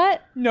think he's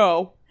hot?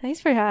 No. He's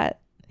pretty hot.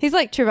 He's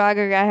like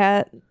Trivago guy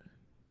hot.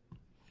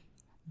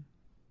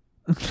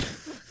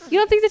 You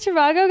don't think the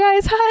Trivago guy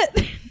is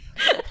hot?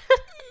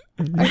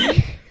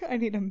 I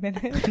need a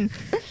minute.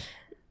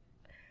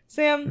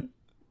 Sam,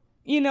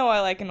 you know I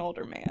like an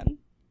older man.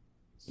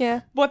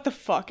 Yeah. What the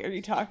fuck are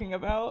you talking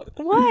about?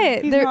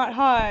 What? He's not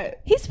hot.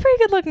 He's a pretty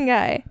good looking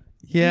guy.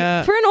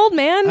 Yeah. For an old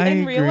man. I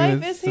in real agree life,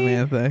 with is he?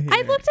 Samantha here.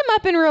 I looked him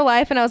up in real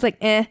life and I was like,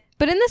 eh.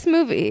 But in this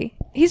movie,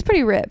 he's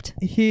pretty ripped.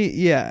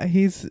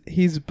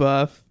 He's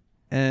buff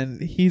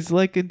and he's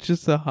like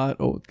just a hot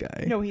old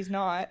guy. No, he's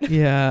not.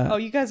 Yeah. Oh,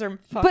 you guys are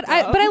fucked But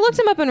I looked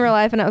him up in real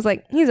life and I was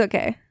like, he's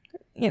okay.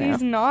 You know.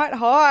 He's not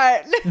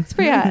hot. It's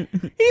pretty hot.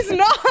 He's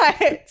not.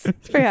 It's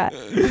pretty hot.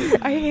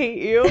 I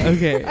hate you.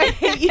 Okay. I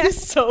hate you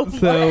so much.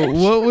 So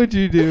what would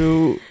you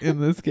do in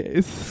this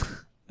case?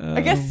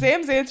 I guess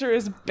Sam's answer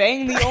is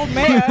bang the old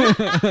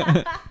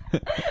man.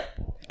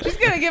 She's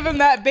gonna give him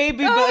that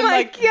baby, but in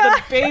like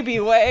the baby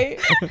way.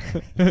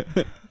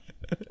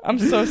 I'm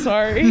so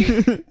sorry.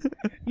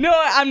 No,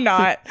 I'm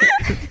not.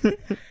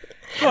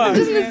 I'm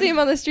just gonna see him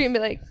on the street and be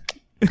like,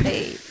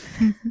 hey.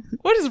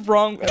 What is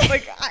wrong with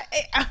like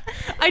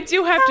I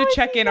do have to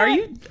check in.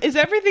 Is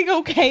everything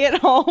okay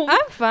at home?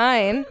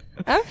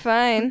 I'm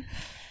fine.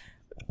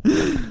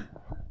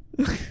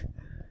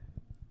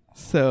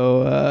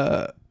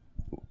 So,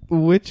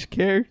 which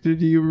character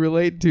do you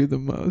relate to the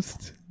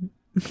most?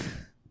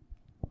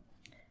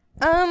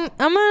 I'm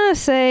gonna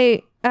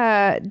say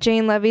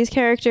Jane Levy's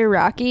character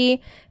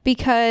Rocky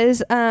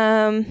because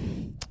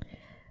actually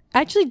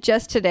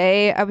just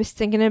today I was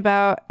thinking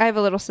about, I have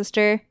a little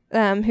sister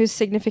who's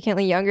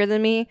significantly younger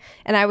than me,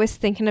 and I was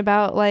thinking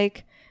about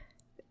like,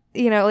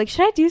 you know, like,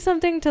 should I do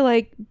something to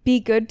like be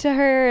good to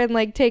her and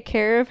like take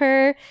care of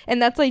her? And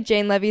that's like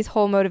Jane Levy's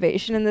whole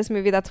motivation in this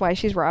movie. That's why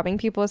she's robbing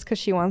people, is because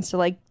she wants to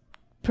like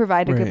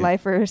provide a good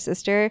life for her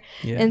sister.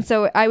 And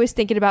so I was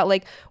thinking about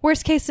like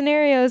worst case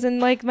scenarios and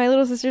like my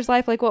little sister's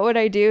life, like what would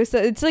I do? So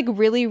it's like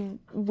really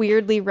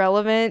weirdly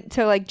relevant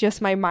to like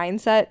just my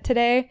mindset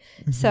today.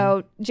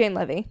 So Jane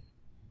Levy.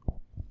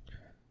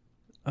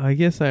 I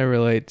guess I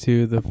relate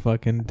to the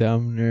fucking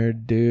dumb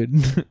nerd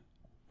dude,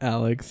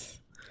 Alex.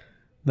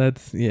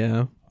 That's,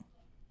 yeah.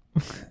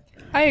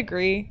 I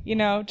agree. You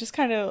know, just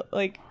kind of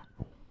like,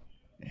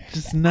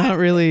 just not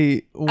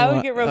really. I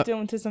would get roped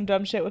into some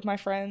dumb shit with my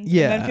friends.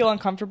 Yeah. And then feel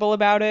uncomfortable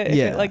about it if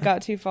it like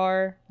got too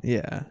far.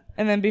 Yeah.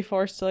 And then be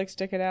forced to like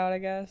stick it out, I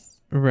guess.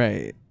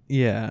 Right.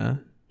 Yeah.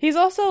 He's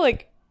also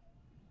like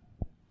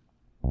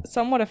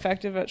somewhat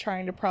effective at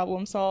trying to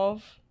problem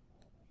solve.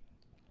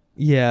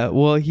 Yeah,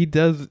 well, he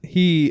does.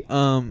 He's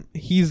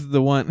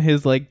the one.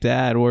 His like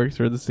dad works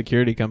for the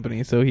security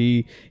company, so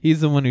he's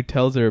the one who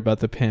tells her about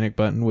the panic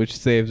button, which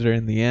saves her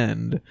in the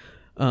end.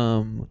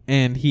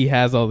 And he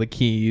has all the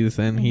keys,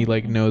 and he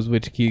like knows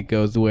which key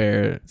goes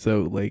where.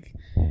 So like,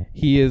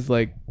 he is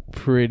like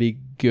pretty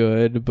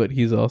good, but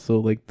he's also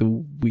like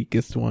the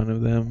weakest one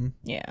of them.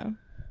 Yeah.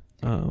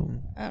 I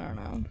don't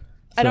know.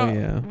 So, I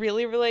don't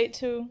really relate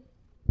to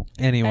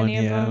any of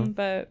them,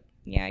 but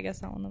yeah, I guess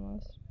that one the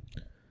most.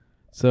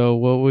 So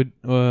what would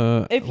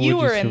if you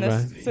were in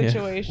this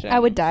situation? I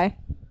would die.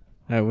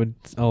 I would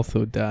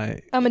also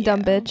die. I'm a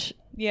dumb bitch.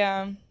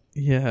 Yeah.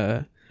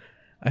 Yeah.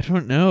 I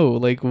don't know.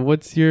 Like,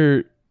 what's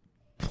your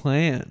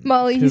plan?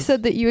 Molly, you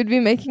said that you would be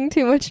making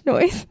too much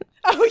noise.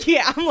 Oh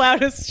yeah, I'm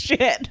loud as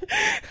shit.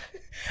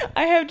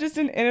 I have just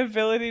an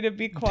inability to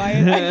be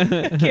quiet.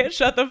 I can't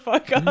shut the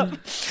fuck up.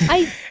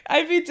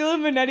 I'd be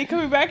Dylan Minetti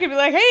coming back and be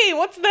like, "Hey,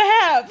 what's the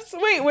haps?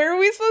 Wait, where are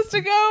we supposed to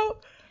go?"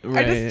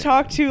 Right. I just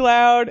talk too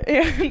loud,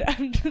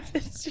 and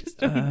it's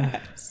just a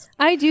mess.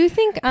 I do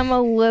think I'm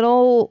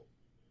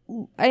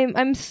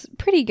I'm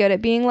pretty good at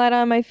being light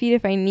on my feet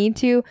if I need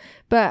to,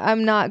 but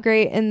I'm not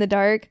great in the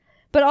dark.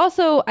 But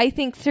also, I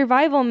think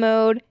survival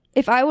mode,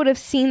 if I would have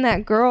seen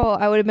that girl,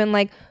 I would have been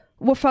like,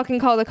 we'll fucking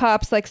call the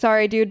cops, like,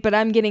 sorry, dude, but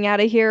I'm getting out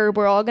of here, or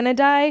we're all gonna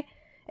die,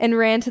 and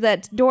ran to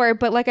that door.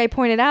 But like I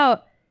pointed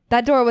out,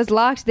 that door was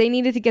locked. They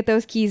needed to get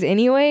those keys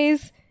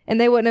anyways. And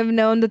they wouldn't have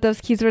known that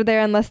those keys were there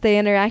unless they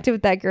interacted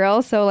with that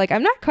girl. So, like,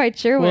 I'm not quite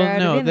sure where.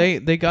 Well, no,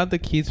 they got the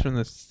keys from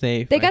the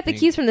safe. They got the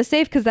keys from the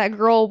safe because that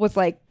girl was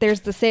like,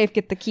 "There's the safe.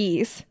 Get the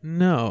keys."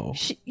 No.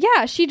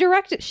 She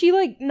directed. She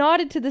like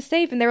nodded to the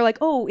safe, and they were like,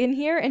 "Oh, in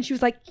here." And she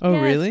was like, "Yes.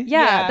 Oh, really?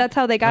 Yeah, that's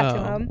how they got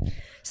to him."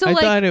 So I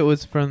like, thought it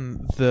was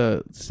from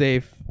the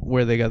safe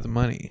where they got the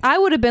money. I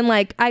would have been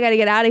like, I gotta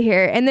get out of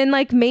here. And then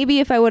like maybe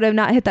if I would have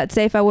not hit that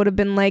safe, I would have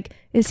been like,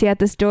 is he at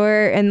this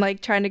door? And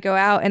like trying to go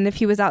out. And if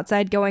he was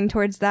outside going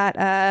towards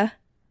that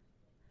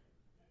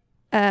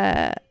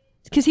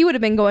because he would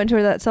have been going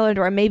toward that cellar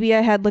door. Maybe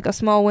I had like a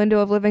small window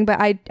of living, but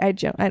I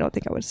don't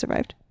think I would have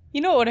survived.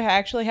 You know what would have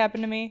actually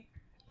happened to me?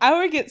 I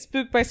would get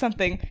spooked by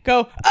something,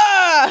 go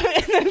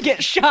and then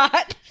get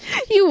shot.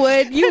 You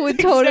would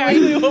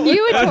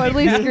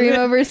totally scream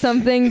over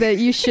something that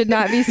you should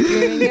not be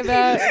screaming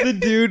about.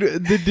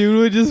 The dude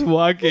would just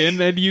walk in,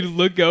 and you'd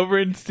look over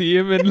and see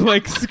him and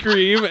like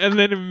scream, and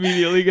then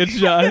immediately get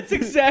shot. That's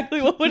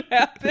exactly what would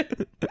happen.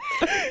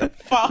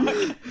 Fuck.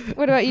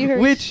 What about you,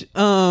 Hirsch? Which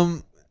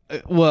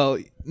well,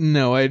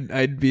 no,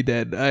 I'd be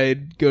dead.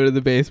 I'd go to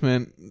the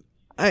basement.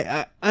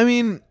 I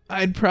mean,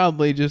 I'd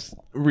probably just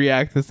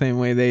react the same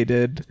way they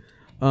did,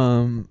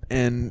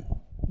 and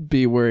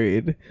be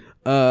worried.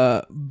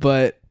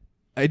 But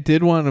I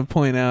did want to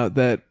point out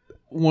that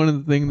one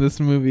of the things this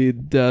movie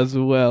does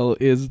well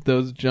is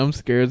those jump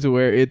scares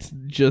where it's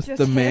just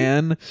the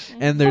man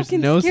and there's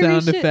no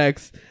sound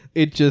effects.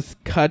 It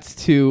just cuts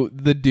to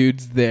the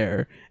dude's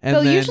there. And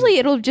so then,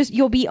 usually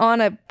you'll be on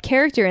a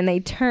character and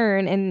they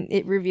turn and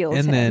it reveals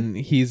him. And then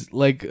he's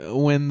like,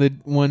 when the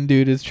one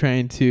dude is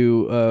trying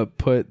to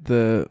put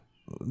the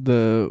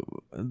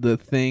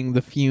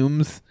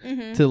fumes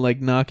to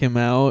like knock him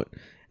out,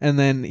 and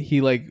then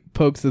he like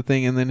pokes the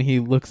thing, and then he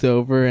looks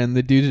over and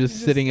the dude's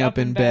just sitting up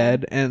in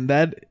bed. And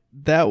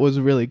that was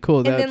really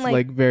cool. That's then,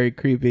 like very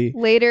creepy.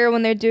 Later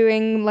when they're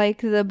doing like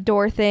the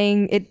door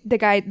thing,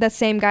 that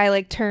same guy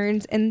like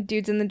turns and the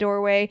dude's in the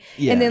doorway.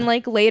 Yeah. And then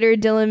like later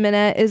Dylan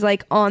Minnette is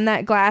like on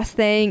that glass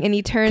thing and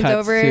he turns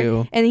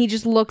over and he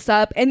just looks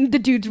up and the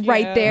dude's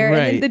right there. Right.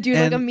 And then the dude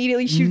like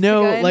immediately shoots the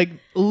gun. Like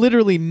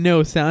literally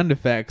no sound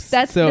effects.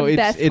 That's so the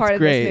best part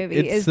great. of this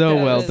movie. It's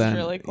so well done.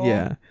 Really cool.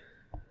 Yeah.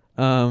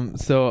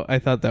 So I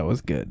thought that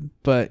was good.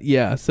 But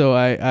yeah, so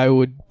I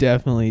would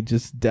definitely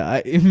just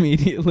die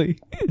immediately.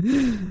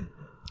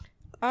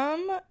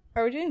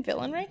 Are we doing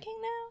villain ranking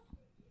now?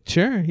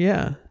 Sure,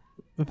 yeah.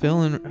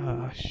 Villain.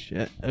 Oh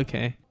shit.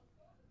 Okay.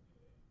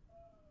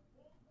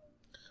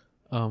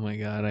 Oh my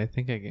god, I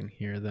think I can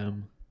hear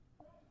them.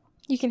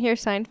 You can hear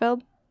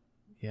Seinfeld?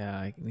 Yeah,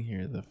 I can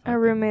hear the Our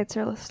roommates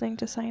are listening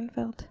to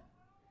Seinfeld.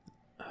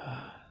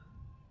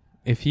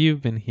 If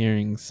you've been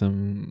hearing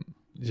some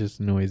just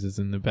noises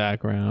in the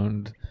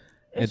background,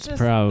 it's just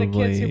probably the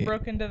kids who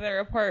broke into their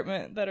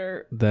apartment that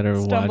are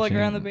stumbling watching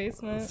around the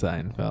basement.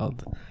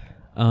 Seinfeld.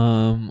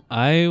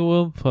 I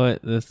will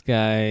put this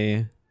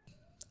guy.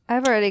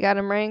 I've already got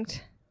him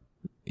ranked.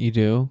 You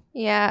do?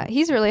 Yeah,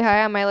 he's really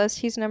high on my list.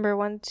 He's number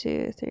 1,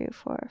 2, 3,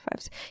 4,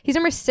 5. He's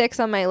number 6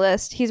 on my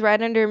list. He's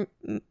right under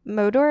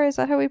Modor. Is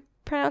that how we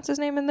pronounce his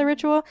name in The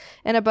Ritual?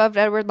 And above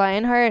Edward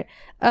Lionheart.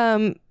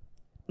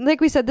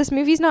 Like we said, this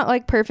movie's not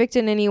like perfect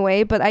in any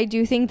way, but I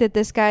do think that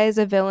this guy as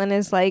a villain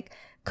is like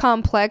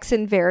complex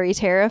and very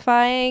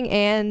terrifying.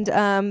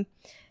 And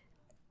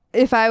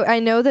if I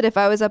know that if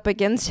I was up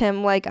against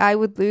him, like I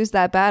would lose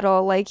that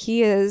battle. Like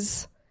he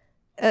is,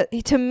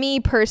 to me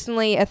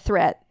personally, a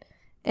threat.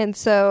 And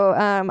so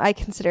I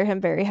consider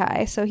him very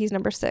high. So he's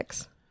number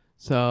 6.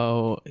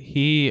 So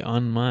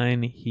on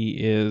mine, he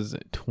is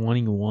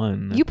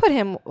 21. You put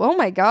him, oh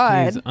my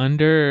God. He's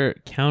under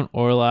Count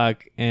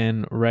Orlok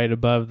and right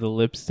above the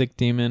lipstick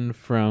demon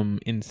from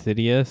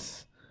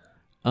Insidious.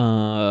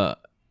 Yeah,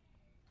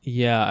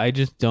 I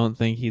just don't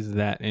think he's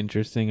that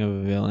interesting of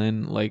a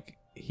villain. Like,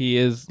 he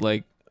is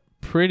like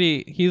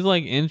he's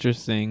like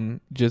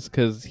interesting just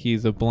because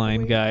he's a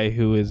blind guy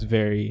who is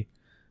very...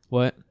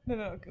 What?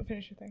 No, go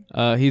finish your thing.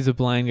 He's a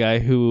blind guy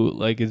who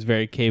like is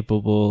very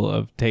capable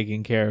of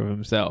taking care of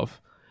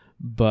himself,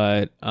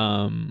 but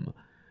I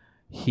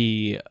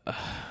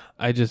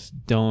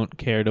just don't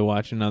care to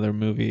watch another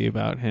movie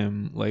about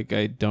him. Like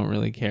I don't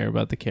really care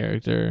about the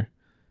character,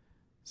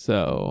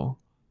 so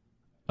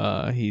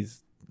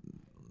he's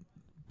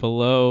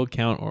below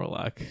Count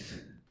Orlok.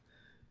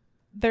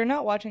 They're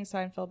not watching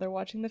Seinfeld. They're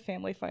watching the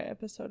Family Fight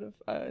episode of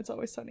It's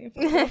Always Sunny in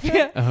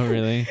Philadelphia. Oh,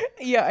 really?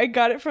 Yeah, I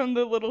got it from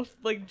the little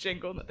like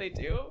jingle that they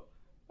do.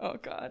 Oh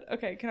God.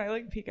 Okay, can I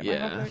like peek at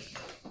mine real quick?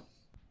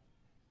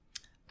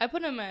 I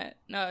put him at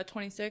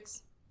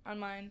 26 on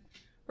mine,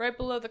 right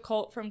below the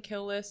Cult from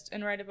Kill List,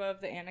 and right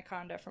above the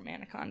Anaconda from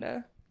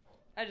Anaconda.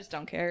 I just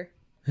don't care.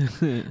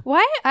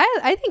 Why?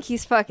 I think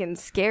he's fucking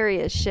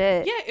scary as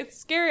shit. Yeah, it's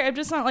scary. I'm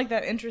just not like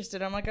that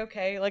interested. I'm like,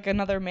 okay, like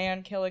another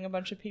man killing a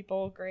bunch of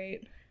people,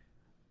 great.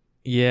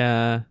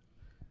 Yeah.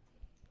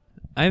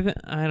 I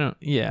don't...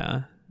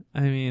 Yeah. I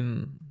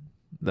mean,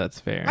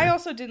 that's fair. I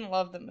also didn't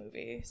love the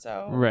movie,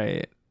 so...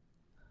 Right.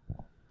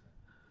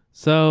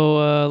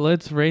 So,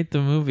 let's rate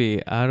the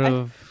movie out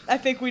of... I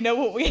think we know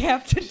what we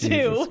have to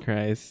do. Jesus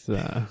Christ.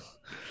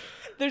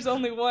 There's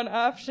only one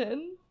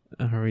option.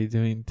 Are we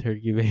doing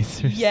turkey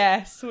basers?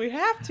 Yes, we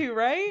have to,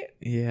 right?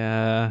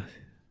 Yeah.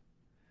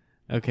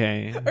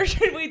 Okay. Or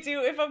should we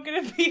do, if I'm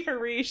going to be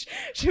Harish,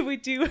 should we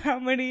do how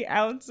many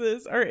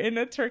ounces are in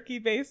a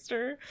turkey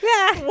baster?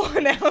 Yeah.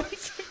 1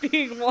 ounce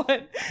being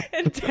 1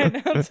 and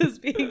 10 ounces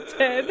being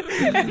 10.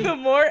 And the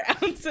more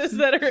ounces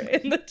that are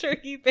in the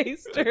turkey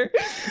baster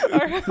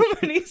are how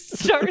many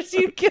stars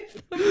you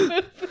give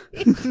the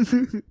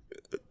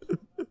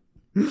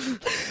movie.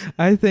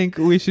 I think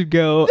we should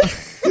go...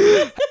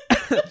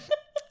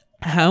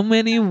 How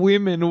many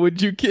women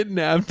would you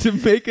kidnap to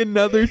make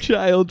another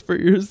child for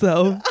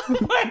yourself? Oh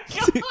my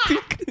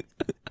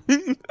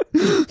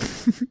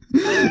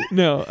God!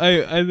 No,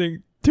 I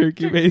think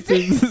turkey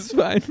basins is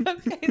fine.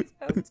 Okay,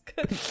 sounds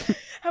good.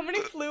 How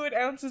many fluid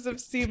ounces of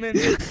semen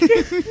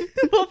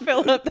will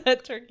fill up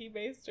that turkey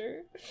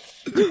baster?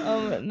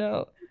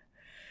 No.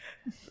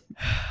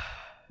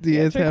 Do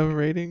you guys have a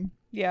rating?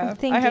 Yeah,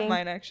 I have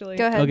mine actually.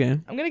 Go ahead. Okay.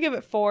 I'm gonna give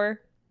it 4.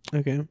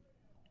 Okay.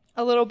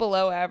 A little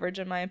below average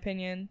in my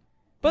opinion.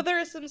 But there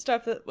is some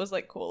stuff that was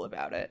like cool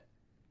about it.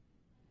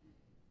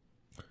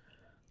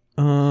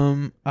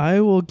 I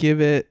will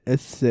give it a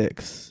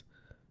 6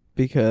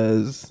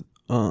 because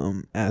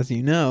as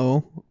you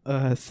know,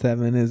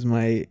 7 is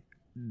my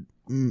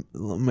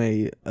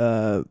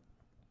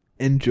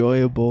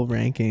enjoyable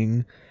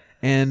ranking.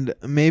 And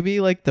maybe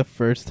like the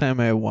first time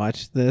I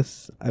watched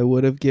this, I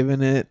would have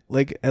given it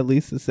like at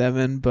least a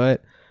 7,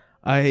 but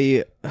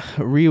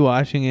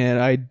rewatching it,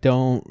 I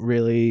don't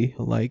really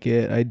like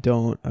it.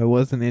 I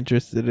wasn't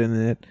interested in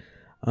it.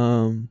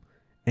 And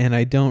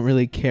I don't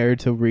really care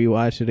to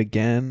rewatch it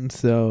again.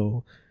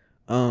 So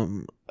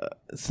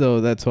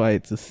that's why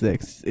it's a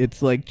 6.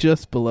 It's like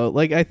just below,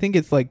 like, I think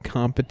it's like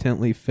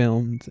competently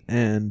filmed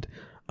and,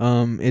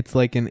 it's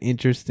like an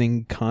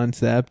interesting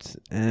concept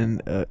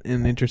and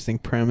an interesting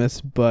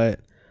premise, but,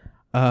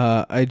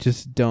 I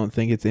just don't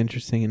think it's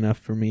interesting enough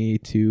for me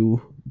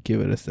to give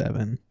it a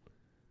 7.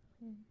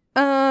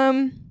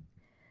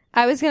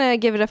 I was gonna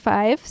give it a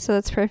 5, so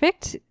that's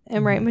perfect.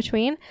 I'm right in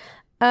between.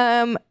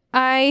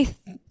 I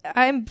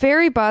I'm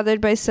very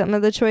bothered by some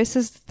of the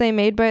choices they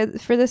made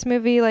for this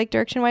movie, like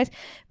direction wise.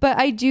 But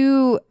I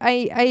do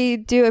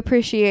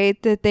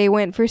appreciate that they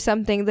went for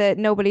something that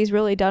nobody's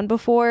really done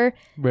before.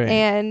 Right.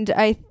 And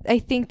I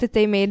think that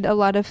they made a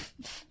lot of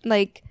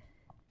like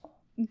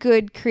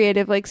good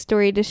creative like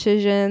story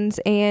decisions,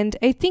 and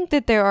I think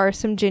that there are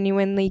some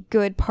genuinely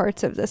good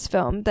parts of this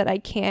film that I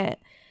can't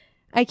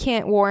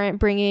warrant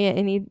bringing it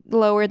any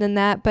lower than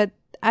that, but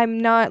I'm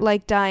not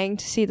like dying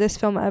to see this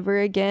film ever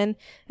again.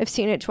 I've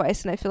seen it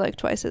twice and I feel like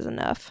twice is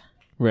enough.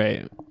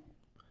 Right.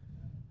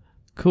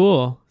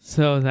 Cool.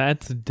 So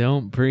that's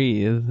Don't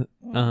Breathe.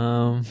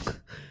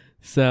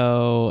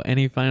 So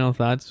any final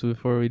thoughts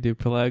before we do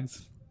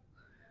plugs?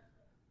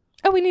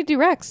 Oh, we need to do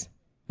Rex.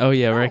 Oh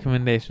yeah,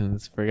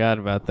 recommendations. Forgot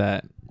about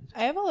that.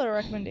 I have a little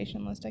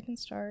recommendation list. I can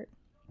start.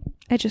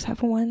 I just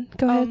have one.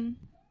 Go ahead.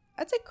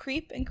 I'd say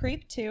Creep and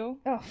Creep 2.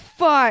 Oh,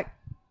 fuck.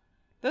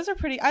 Those are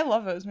pretty... I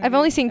love those movies. I've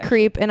only seen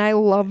Creep and I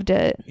loved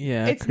it.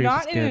 Yeah, it's Creep's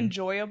not an good.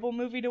 enjoyable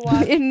movie to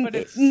watch, but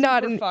it's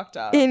not super in fucked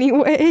up.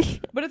 Anyway.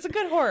 But it's a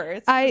good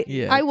horror.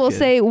 I will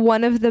say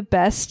one of the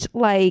best,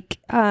 like,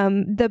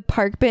 the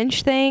park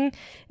bench thing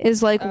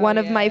is like one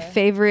of my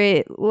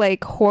favorite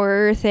like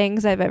horror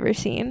things I've ever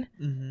seen.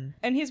 Mm-hmm.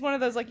 And he's one of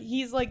those, like,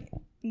 he's like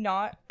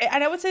not...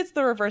 And I would say it's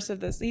the reverse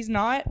of this. He's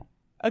not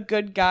a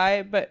good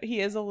guy, but he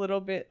is a little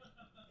bit...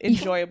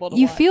 enjoyable to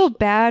watch. You feel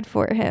bad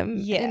for him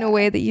in a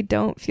way that you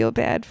don't feel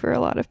bad for a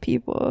lot of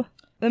people.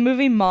 The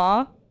movie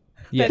Ma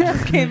Yeah. that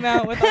just came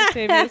out with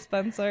Octavia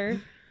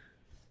Spencer.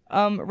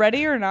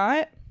 Ready or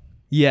Not?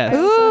 Yes.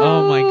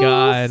 Oh my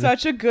god.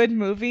 Such a good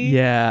movie.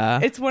 Yeah.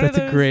 It's one That's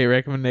of those... a great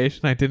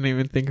recommendation. I didn't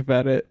even think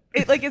about it.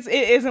 It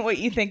isn't what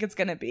you think it's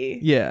gonna be.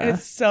 Yeah. And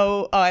it's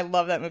so... Oh, I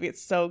love that movie.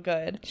 It's so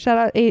good. Shout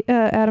out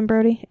Adam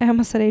Brody. I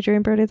almost said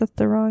Adrian Brody. That's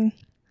the wrong.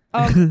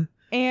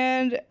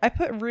 And I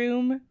put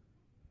Room...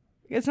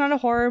 It's not a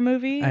horror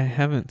movie. I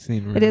haven't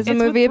seen Room. It is a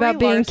movie about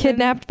being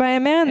kidnapped by a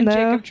man, and though.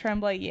 Jacob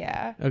Tremblay,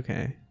 yeah.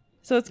 Okay.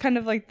 So it's kind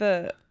of like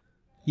the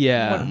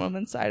one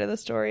woman side of the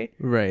story.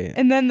 Right.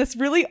 And then this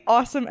really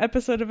awesome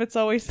episode of It's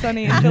Always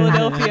Sunny in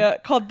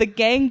Philadelphia called The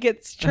Gang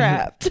Gets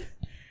Trapped.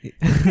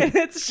 And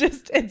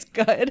it's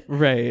good.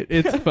 Right.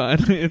 It's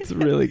fun. It's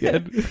really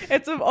good.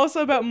 It's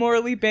also about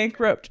morally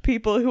bankrupt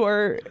people who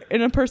are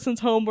in a person's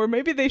home where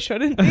maybe they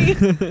shouldn't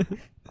be.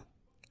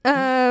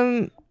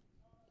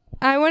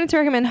 I wanted to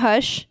recommend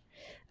Hush.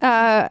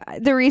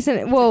 The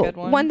reason,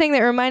 one thing that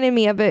reminded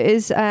me of it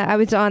is I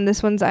was on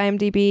this one's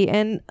IMDb,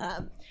 and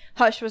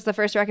Hush was the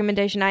first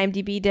recommendation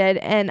IMDb did,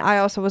 and I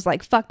also was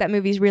like, fuck, that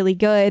movie's really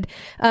good.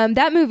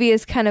 That movie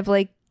is kind of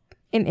like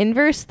an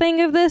inverse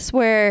thing of this,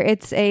 where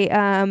it's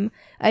a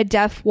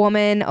deaf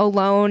woman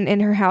alone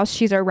in her house.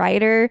 She's a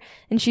writer,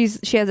 and she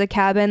has a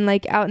cabin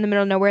like out in the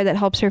middle of nowhere that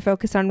helps her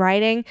focus on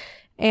writing,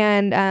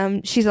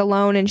 and she's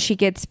alone, and she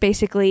gets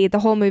basically, the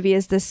whole movie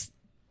is this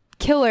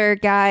killer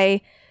guy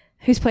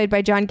who's played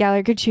by John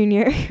Gallagher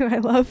Jr., who I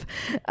love,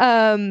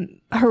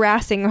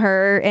 harassing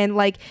her, and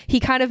like he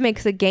kind of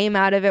makes a game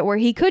out of it where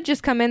he could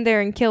just come in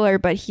there and kill her,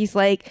 but he's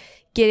like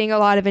getting a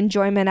lot of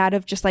enjoyment out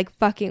of just like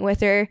fucking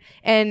with her.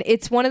 And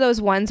it's one of those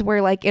ones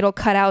where like it'll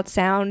cut out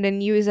sound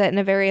and use it in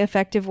a very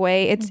effective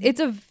way. It's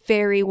a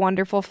very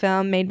wonderful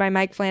film made by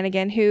Mike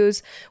Flanagan,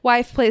 whose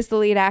wife plays the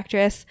lead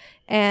actress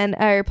and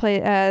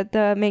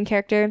the main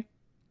character.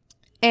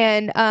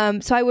 And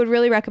so I would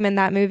really recommend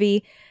that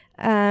movie.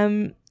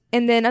 And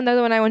then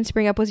another one I wanted to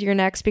bring up was Your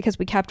Next, because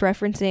we kept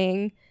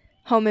referencing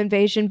Home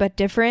Invasion but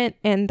Different,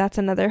 and that's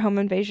another Home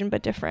Invasion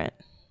but Different.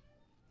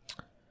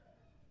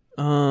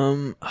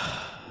 I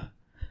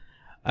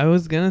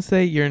was gonna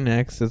say You're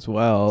Next as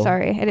well.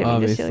 Sorry, I didn't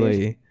mean to steal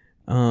yours.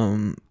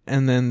 And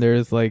then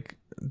there's like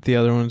the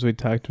other ones we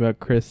talked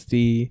about.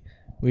 Christy,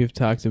 we've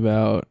talked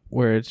about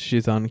where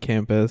she's on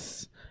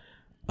campus.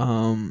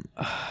 I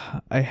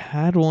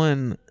had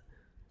one.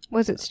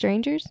 Was it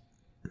Strangers?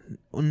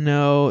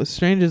 No,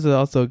 Strangers is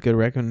also a good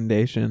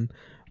recommendation,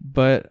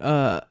 but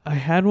I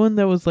had one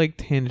that was like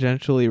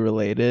tangentially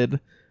related,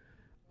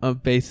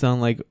 based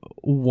on like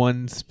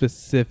one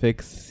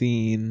specific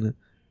scene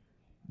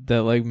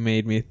that like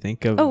made me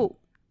think of. Oh,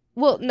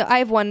 well, no, I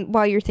have one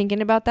while you're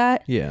thinking about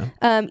that. Yeah.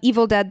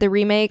 Evil Dead, the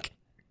remake.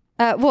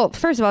 Well,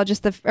 first of all,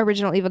 just the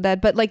original Evil Dead,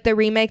 but like the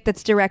remake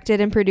that's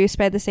directed and produced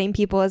by the same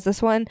people as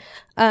this one.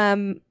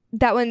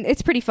 That one,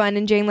 it's pretty fun,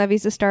 and Jane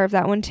Levy's the star of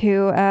that one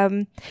too.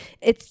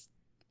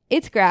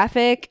 It's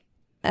graphic.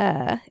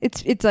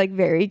 It's like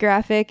very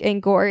graphic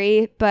and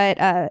gory, but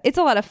it's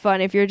a lot of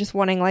fun if you're just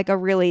wanting like a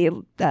really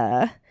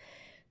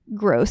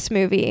gross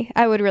movie.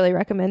 I would really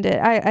recommend it.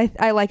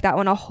 I like that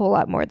one a whole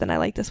lot more than I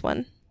like this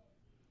one.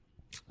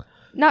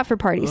 Not for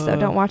parties though.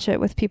 Don't watch it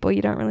with people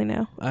you don't really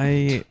know.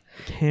 I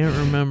can't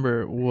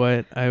remember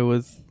what I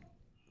was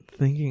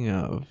thinking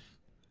of.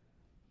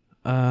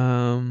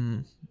 I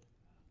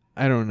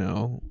don't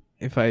know.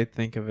 If I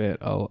think of it,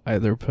 I'll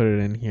either put it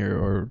in here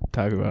or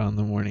talk about it on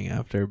the morning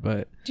after,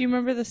 but... Do you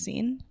remember the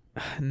scene?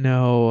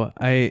 No,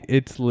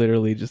 it's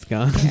literally just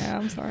gone. Yeah,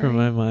 I'm sorry. From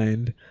my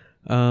mind.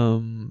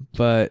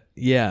 But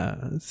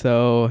yeah,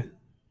 so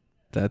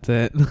that's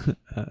it.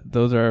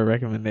 Those are our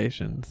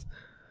recommendations.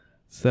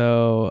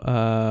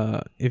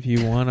 So if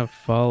you want to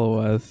follow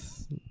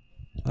us,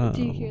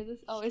 do you hear this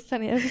Always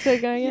Sunny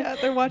episode going? Yeah,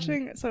 they're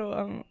watching.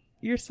 So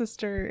your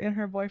sister and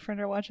her boyfriend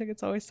are watching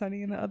It's Always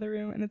Sunny in the other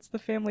room, and it's the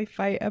family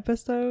fight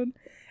episode.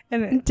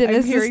 And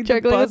Dennis I'm hearing is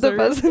struggling with the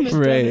buzzers. buzzer.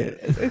 Right.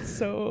 It's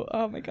so.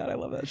 Oh my god, I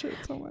love that shit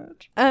so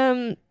much.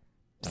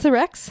 So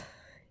Rex.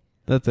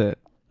 That's it.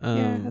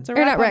 Yeah, that's a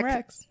or not wrap on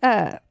Rex.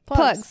 Rex.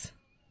 Plugs.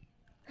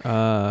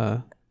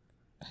 You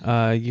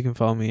can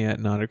follow me at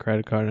Not a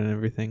Credit Card and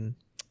everything.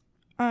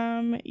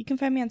 You can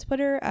find me on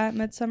Twitter at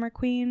Midsummer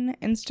Queen,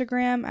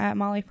 Instagram at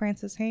Molly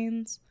Francis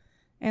Haynes,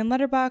 and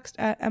Letterboxd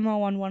at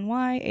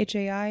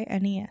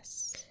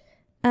MO11YHAINES.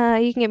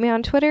 You can get me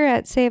on Twitter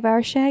at Save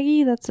Our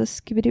Shaggy. That's a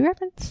Scooby-Doo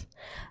reference.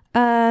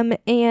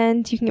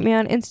 And you can get me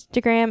on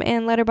Instagram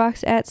and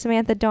Letterboxd at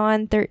Samantha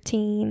Dawn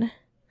 13.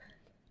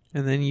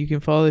 And then you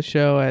can follow the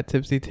show at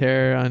Tipsy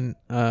Terror on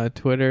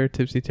Twitter,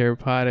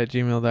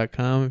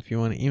 tipsyterrorpod@gmail.com if you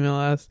want to email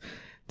us.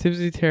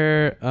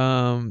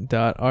 tipsyterror.rip,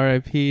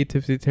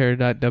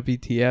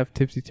 tipsyterror.wtf,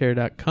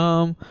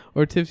 tipsyterror.com,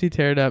 or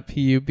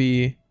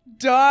tipsyterror.pub.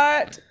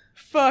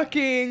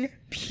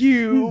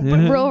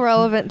 .fucking-pube. Real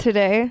relevant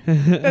today.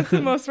 That's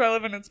the most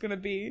relevant it's gonna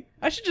be.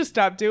 I should just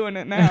stop doing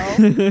it now.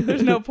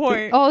 There's no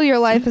point. All your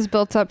life is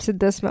built up to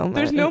this moment.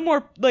 There's no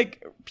more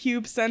like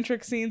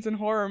pube-centric scenes in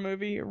horror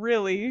movie,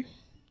 really.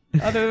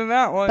 Other than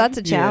that one. That's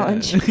a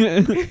challenge.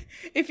 Yeah.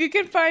 If you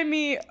can find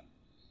me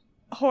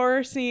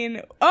horror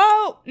scene.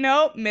 Oh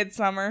no,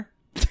 Midsummer.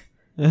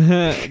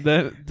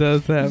 That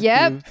does have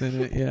Yep. pubes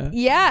in it, yeah.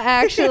 Yeah,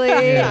 actually,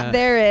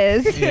 there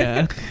is.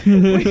 Yeah.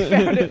 We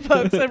found it,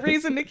 folks. A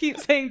reason to keep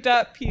saying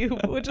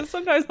 .pube, which is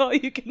sometimes all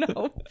you can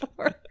hope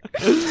for.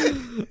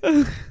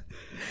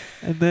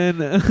 And then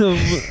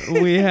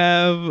we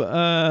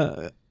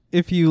have,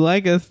 if you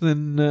like us,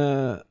 then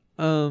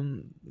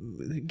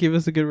give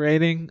us a good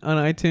rating on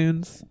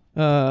iTunes.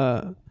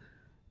 And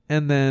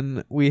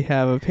then we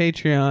have a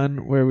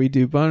Patreon where we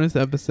do bonus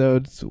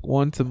episodes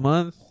once a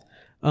month.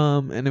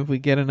 And if we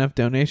get enough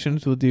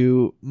donations, we'll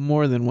do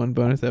more than one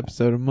bonus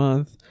episode a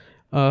month.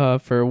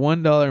 For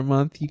 $1 a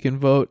month, you can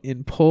vote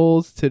in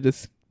polls to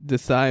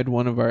decide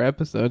one of our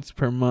episodes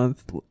per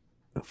month.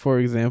 For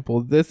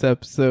example, this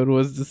episode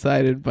was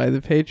decided by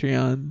the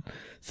Patreon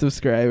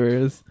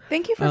subscribers.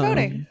 Thank you for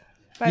voting.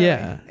 By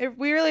the way.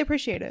 We really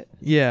appreciate it.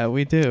 Yeah,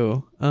 we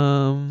do.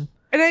 And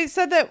I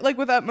said that like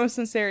with utmost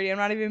sincerity. I'm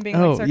not even being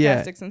like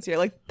sarcastic sincere.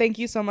 Like, thank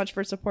you so much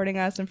for supporting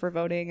us and for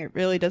voting. It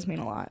really does mean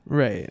a lot.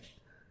 Right.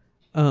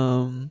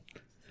 And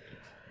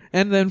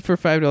then for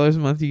 $5 a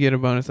month you get a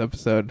bonus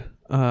episode.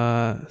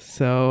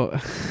 So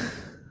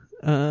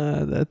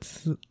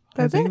that's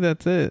I think it?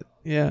 that's it.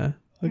 Yeah.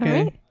 Okay.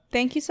 All right.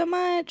 Thank you so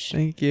much.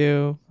 Thank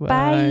you.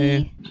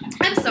 Bye.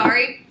 I'm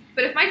sorry,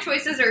 but if my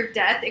choices are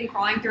death and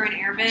crawling through an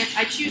air vent,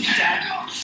 I choose death.